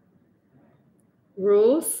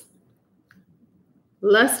 rules,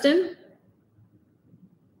 lusting,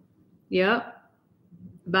 yep,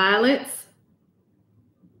 violence,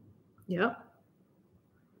 yep,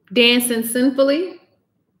 dancing sinfully,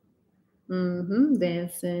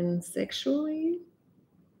 dancing sexually,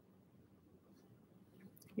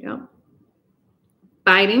 yep,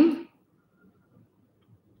 fighting,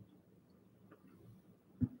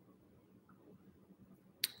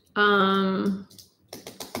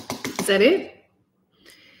 is that it?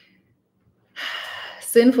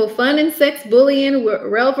 Sinful fun and sex, bullying,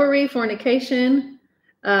 revelry, fornication,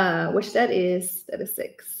 which that is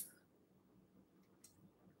 6.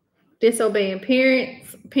 Disobeying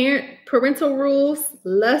parental rules,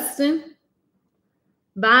 lusting,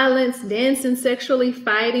 violence, dancing sexually,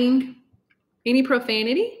 fighting. Any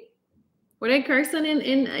profanity? Were they cursing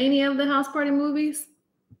in any of the house party movies?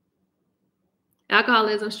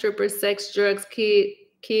 Alcoholism, strippers, sex, drugs,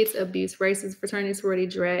 kids abuse, races, fraternity, sorority,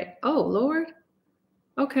 drag. Oh, Lord.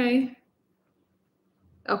 Okay.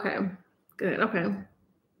 Okay. Good. Okay.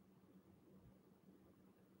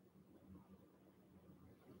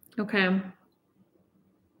 Okay.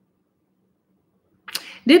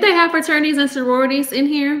 Did they have fraternities and sororities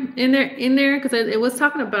in there? Because it was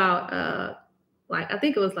talking about I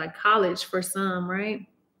think it was like college for some, right?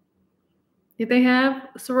 Did they have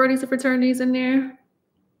sororities and fraternities in there?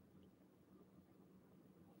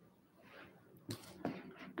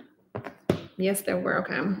 Yes, there were.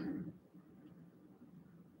 Okay.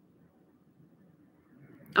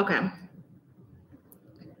 Okay.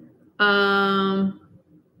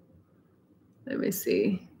 Let me me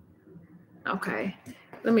see. Okay.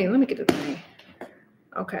 Let me get the thing.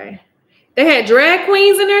 Okay. They had drag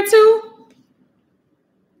queens in there too?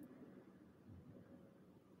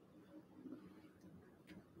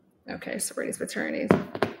 Okay, sororities, fraternities.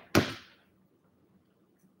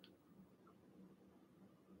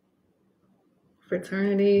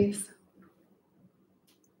 Fraternities.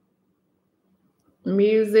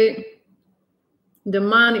 Music.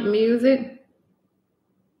 Demonic music.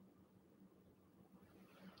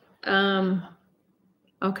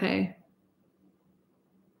 Okay.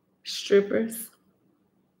 Strippers.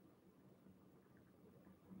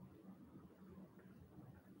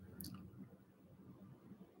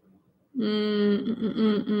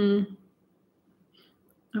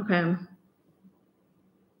 Okay.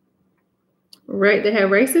 Right, they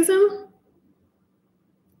have racism?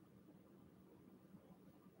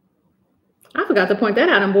 I forgot to point that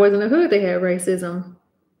out in Boys in the Hood. They had racism.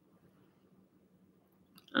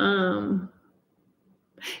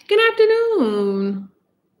 Good afternoon.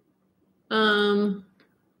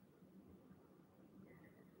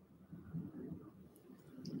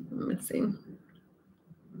 Let me see.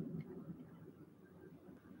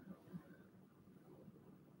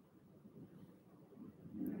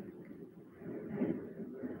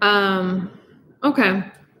 Okay.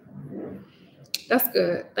 That's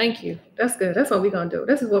good. Thank you. That's good. That's what we're gonna do.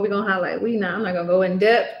 This is what we're gonna highlight. I'm not gonna go in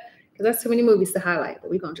depth because that's too many movies to highlight,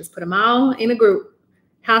 but we're gonna just put them all in a group.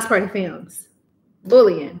 House party films,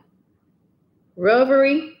 bullying,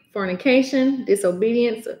 revelry, fornication,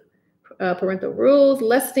 disobedience, parental rules,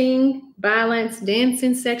 lusting, violence,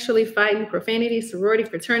 dancing, sexually fighting, profanity, sorority,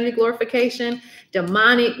 fraternity glorification,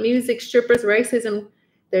 demonic music, strippers, racism.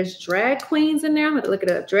 There's drag queens in there. I'm gonna look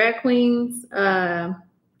it up. Drag queens.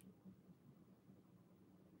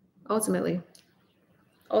 Ultimately.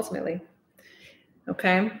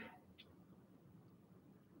 Okay.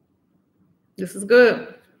 This is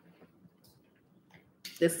good.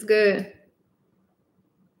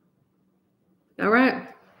 All right.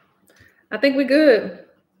 I think we're good.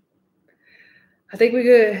 I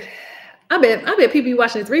bet people be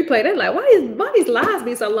watching this replay. They're like, why these lives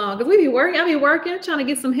be so long? Because I be working, trying to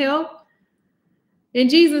get some help. In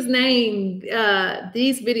Jesus' name,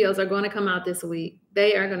 these videos are going to come out this week.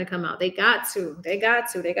 They are going to come out. They got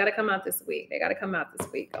to come out this week.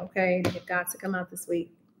 Okay. They got to come out this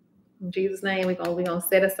week. In Jesus' name, we're gonna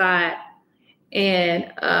set aside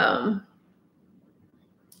and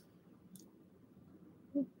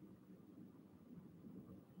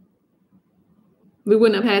we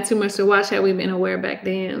wouldn't have had too much to watch had we been aware back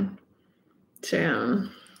then.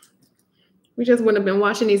 We just wouldn't have been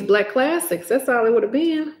watching these black classics. That's all it would have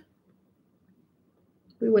been.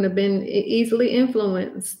 We wouldn't have been easily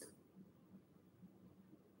influenced.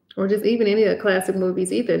 Or just even any of the classic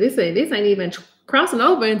movies either. This ain't even crossing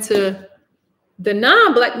over into the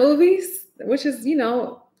non-black movies, which is,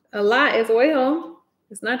 a lot as well.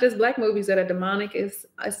 It's not just black movies that are demonic. It's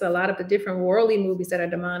a lot of the different worldly movies that are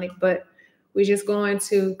demonic, but we're just going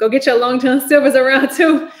to go get your Long John Silver's around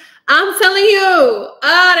too. I'm telling you. Oh,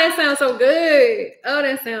 that sounds so good.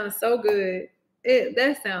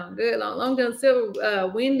 That sounds good. Long John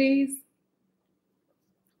Silver, Wendy's.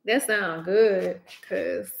 That sounds good.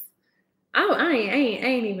 Cause I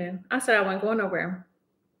ain't even. I said I wasn't going nowhere.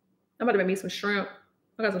 I'm about to make me some shrimp.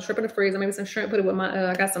 I got some shrimp in the freezer. Maybe some shrimp. Put it with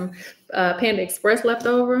my. I got some Panda Express left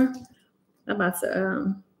over. I'm about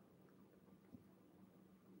to.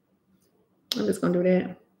 I'm just gonna do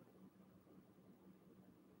that.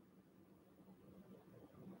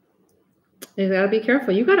 You gotta be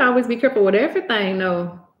careful. You gotta always be careful with everything,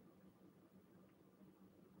 though.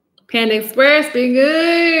 Panda Express, be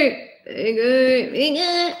good.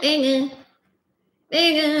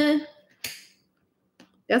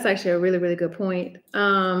 That's actually a really, really good point.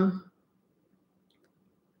 That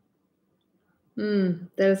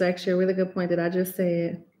is actually a really good point that I just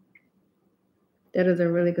said. That is a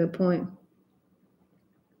really good point.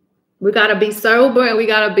 We got to be sober and we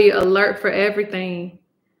got to be alert for everything.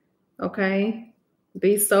 Okay?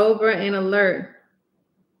 Be sober and alert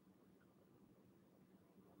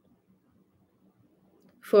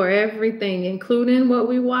for everything, including what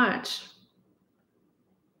we watch.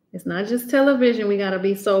 It's not just television we got to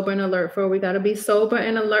be sober and alert for. We got to be sober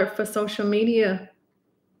and alert for social media.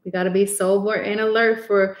 We got to be sober and alert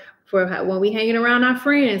for when we hanging around our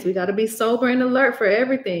friends. We got to be sober and alert for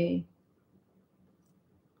everything.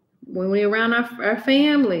 When we around our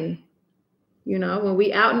family, when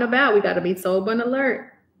we out and about, we got to be sober and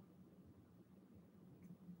alert.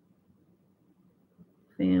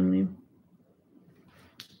 Family.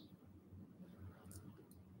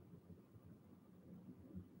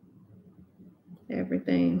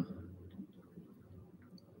 Everything.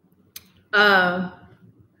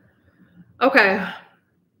 Okay.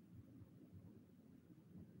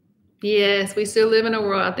 Yes, we still live in a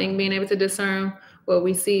world. I think being able to discern what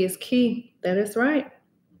we see is key. That is right.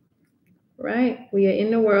 Right. We are in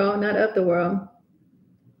the world, not of the world.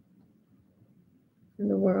 In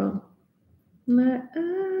the world. Not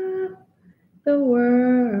of the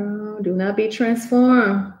world. Do not be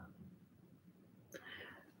transformed.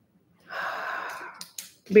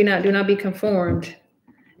 Do not be conformed,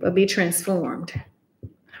 but be transformed.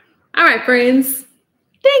 All right, friends.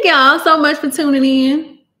 Thank y'all so much for tuning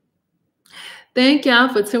in. Thank y'all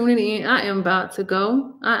for tuning in. I am about to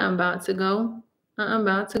go. I am about to go. I am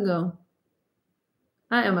about to go.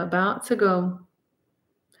 I am about to go.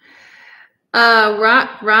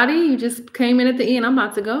 Roddy, you just came in at the end. I'm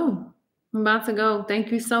about to go. I'm about to go.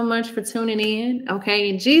 Thank you so much for tuning in. Okay,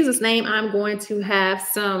 in Jesus' name, I'm going to have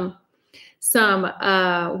some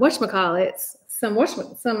whatchamacallit,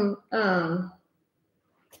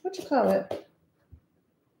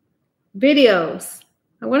 videos.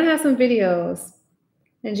 I'm going to have some videos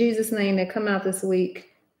in Jesus' name that come out this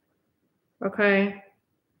week. Okay.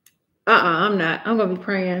 I'm not. I'm going to be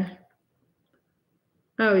praying.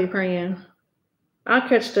 I'll be praying. I'll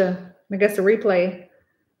catch the replay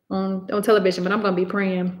on television, but I'm going to be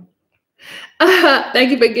praying.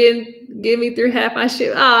 Thank you for getting me through half my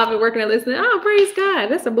shift. Oh, I've been working and listening. Oh, praise God.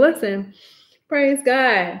 That's a blessing. Praise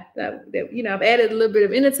God. That I've added a little bit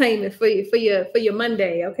of entertainment for your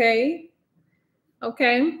Monday. Okay.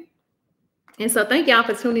 Okay. And so thank y'all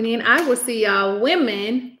for tuning in. I will see y'all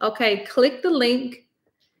women. Okay. Click the link.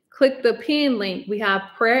 Click the pin link. We have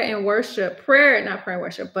prayer and worship. Not prayer and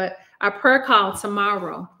worship, but our prayer call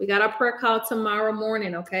tomorrow. We got our prayer call tomorrow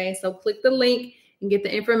morning. Okay. So click the link and get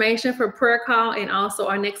the information for prayer call and also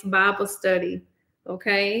our next Bible study.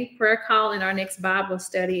 Okay. Prayer call and our next Bible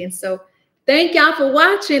study. And so thank y'all for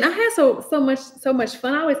watching. I had so much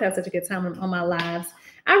fun. I always have such a good time on my lives.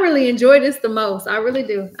 I really enjoy this the most. I really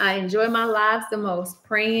do. I enjoy my lives the most.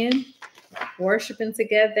 Praying, worshiping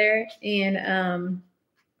together. And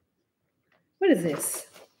what is this?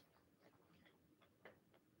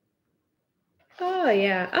 Oh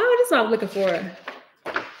yeah. Oh, this is what I was looking for.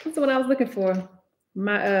 This is what I was looking for.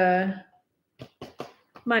 My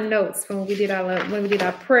notes from when we did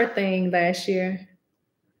our prayer thing last year.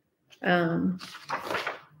 And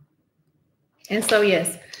so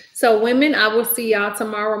yes. So women, I will see y'all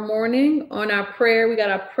tomorrow morning on our prayer. We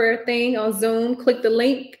got our prayer thing on Zoom. Click the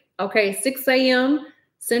link. Okay, 6 a.m.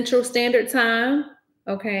 Central Standard Time.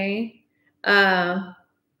 Okay. No,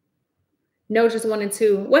 just 1 and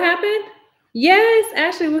 2. What happened? Yes,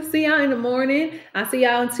 Ashley, we'll see y'all in the morning. I'll see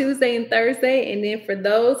y'all on Tuesday and Thursday. And then for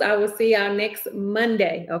those, I will see y'all next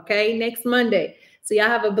Monday. Okay, next Monday. So y'all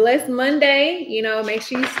have a blessed Monday. Make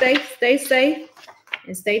sure you stay safe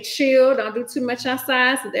and stay chill. Don't do too much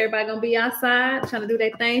outside since everybody gonna be outside trying to do their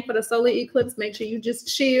thing for the solar eclipse. Make sure you just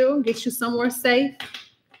chill, get you somewhere safe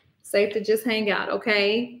to just hang out.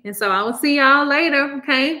 Okay. And so I will see y'all later.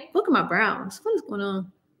 Okay. Look at my brows. What is going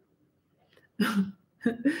on?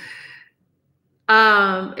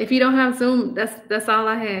 If you don't have Zoom, that's all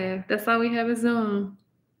I have. That's all we have is Zoom.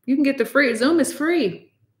 You can get the free. Zoom is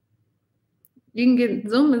free. You can get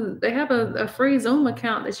Zoom. They have a free Zoom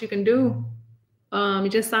account that you can do. You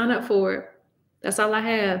just sign up for it. That's all I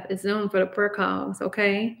have is Zoom for the prayer calls.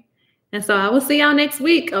 Okay. And so I will see y'all next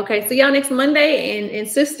week. Okay. See y'all next Monday. And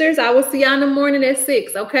sisters, I will see y'all in the morning at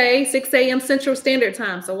 6. Okay. 6 a.m. Central Standard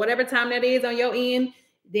Time. So whatever time that is on your end,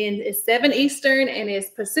 then it's 7 Eastern and it's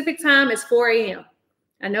Pacific time. It's 4 a.m.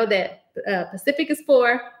 I know that Pacific is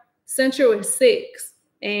 4, Central is 6,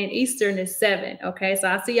 and Eastern is 7. Okay. So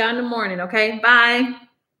I'll see y'all in the morning. Okay. Bye.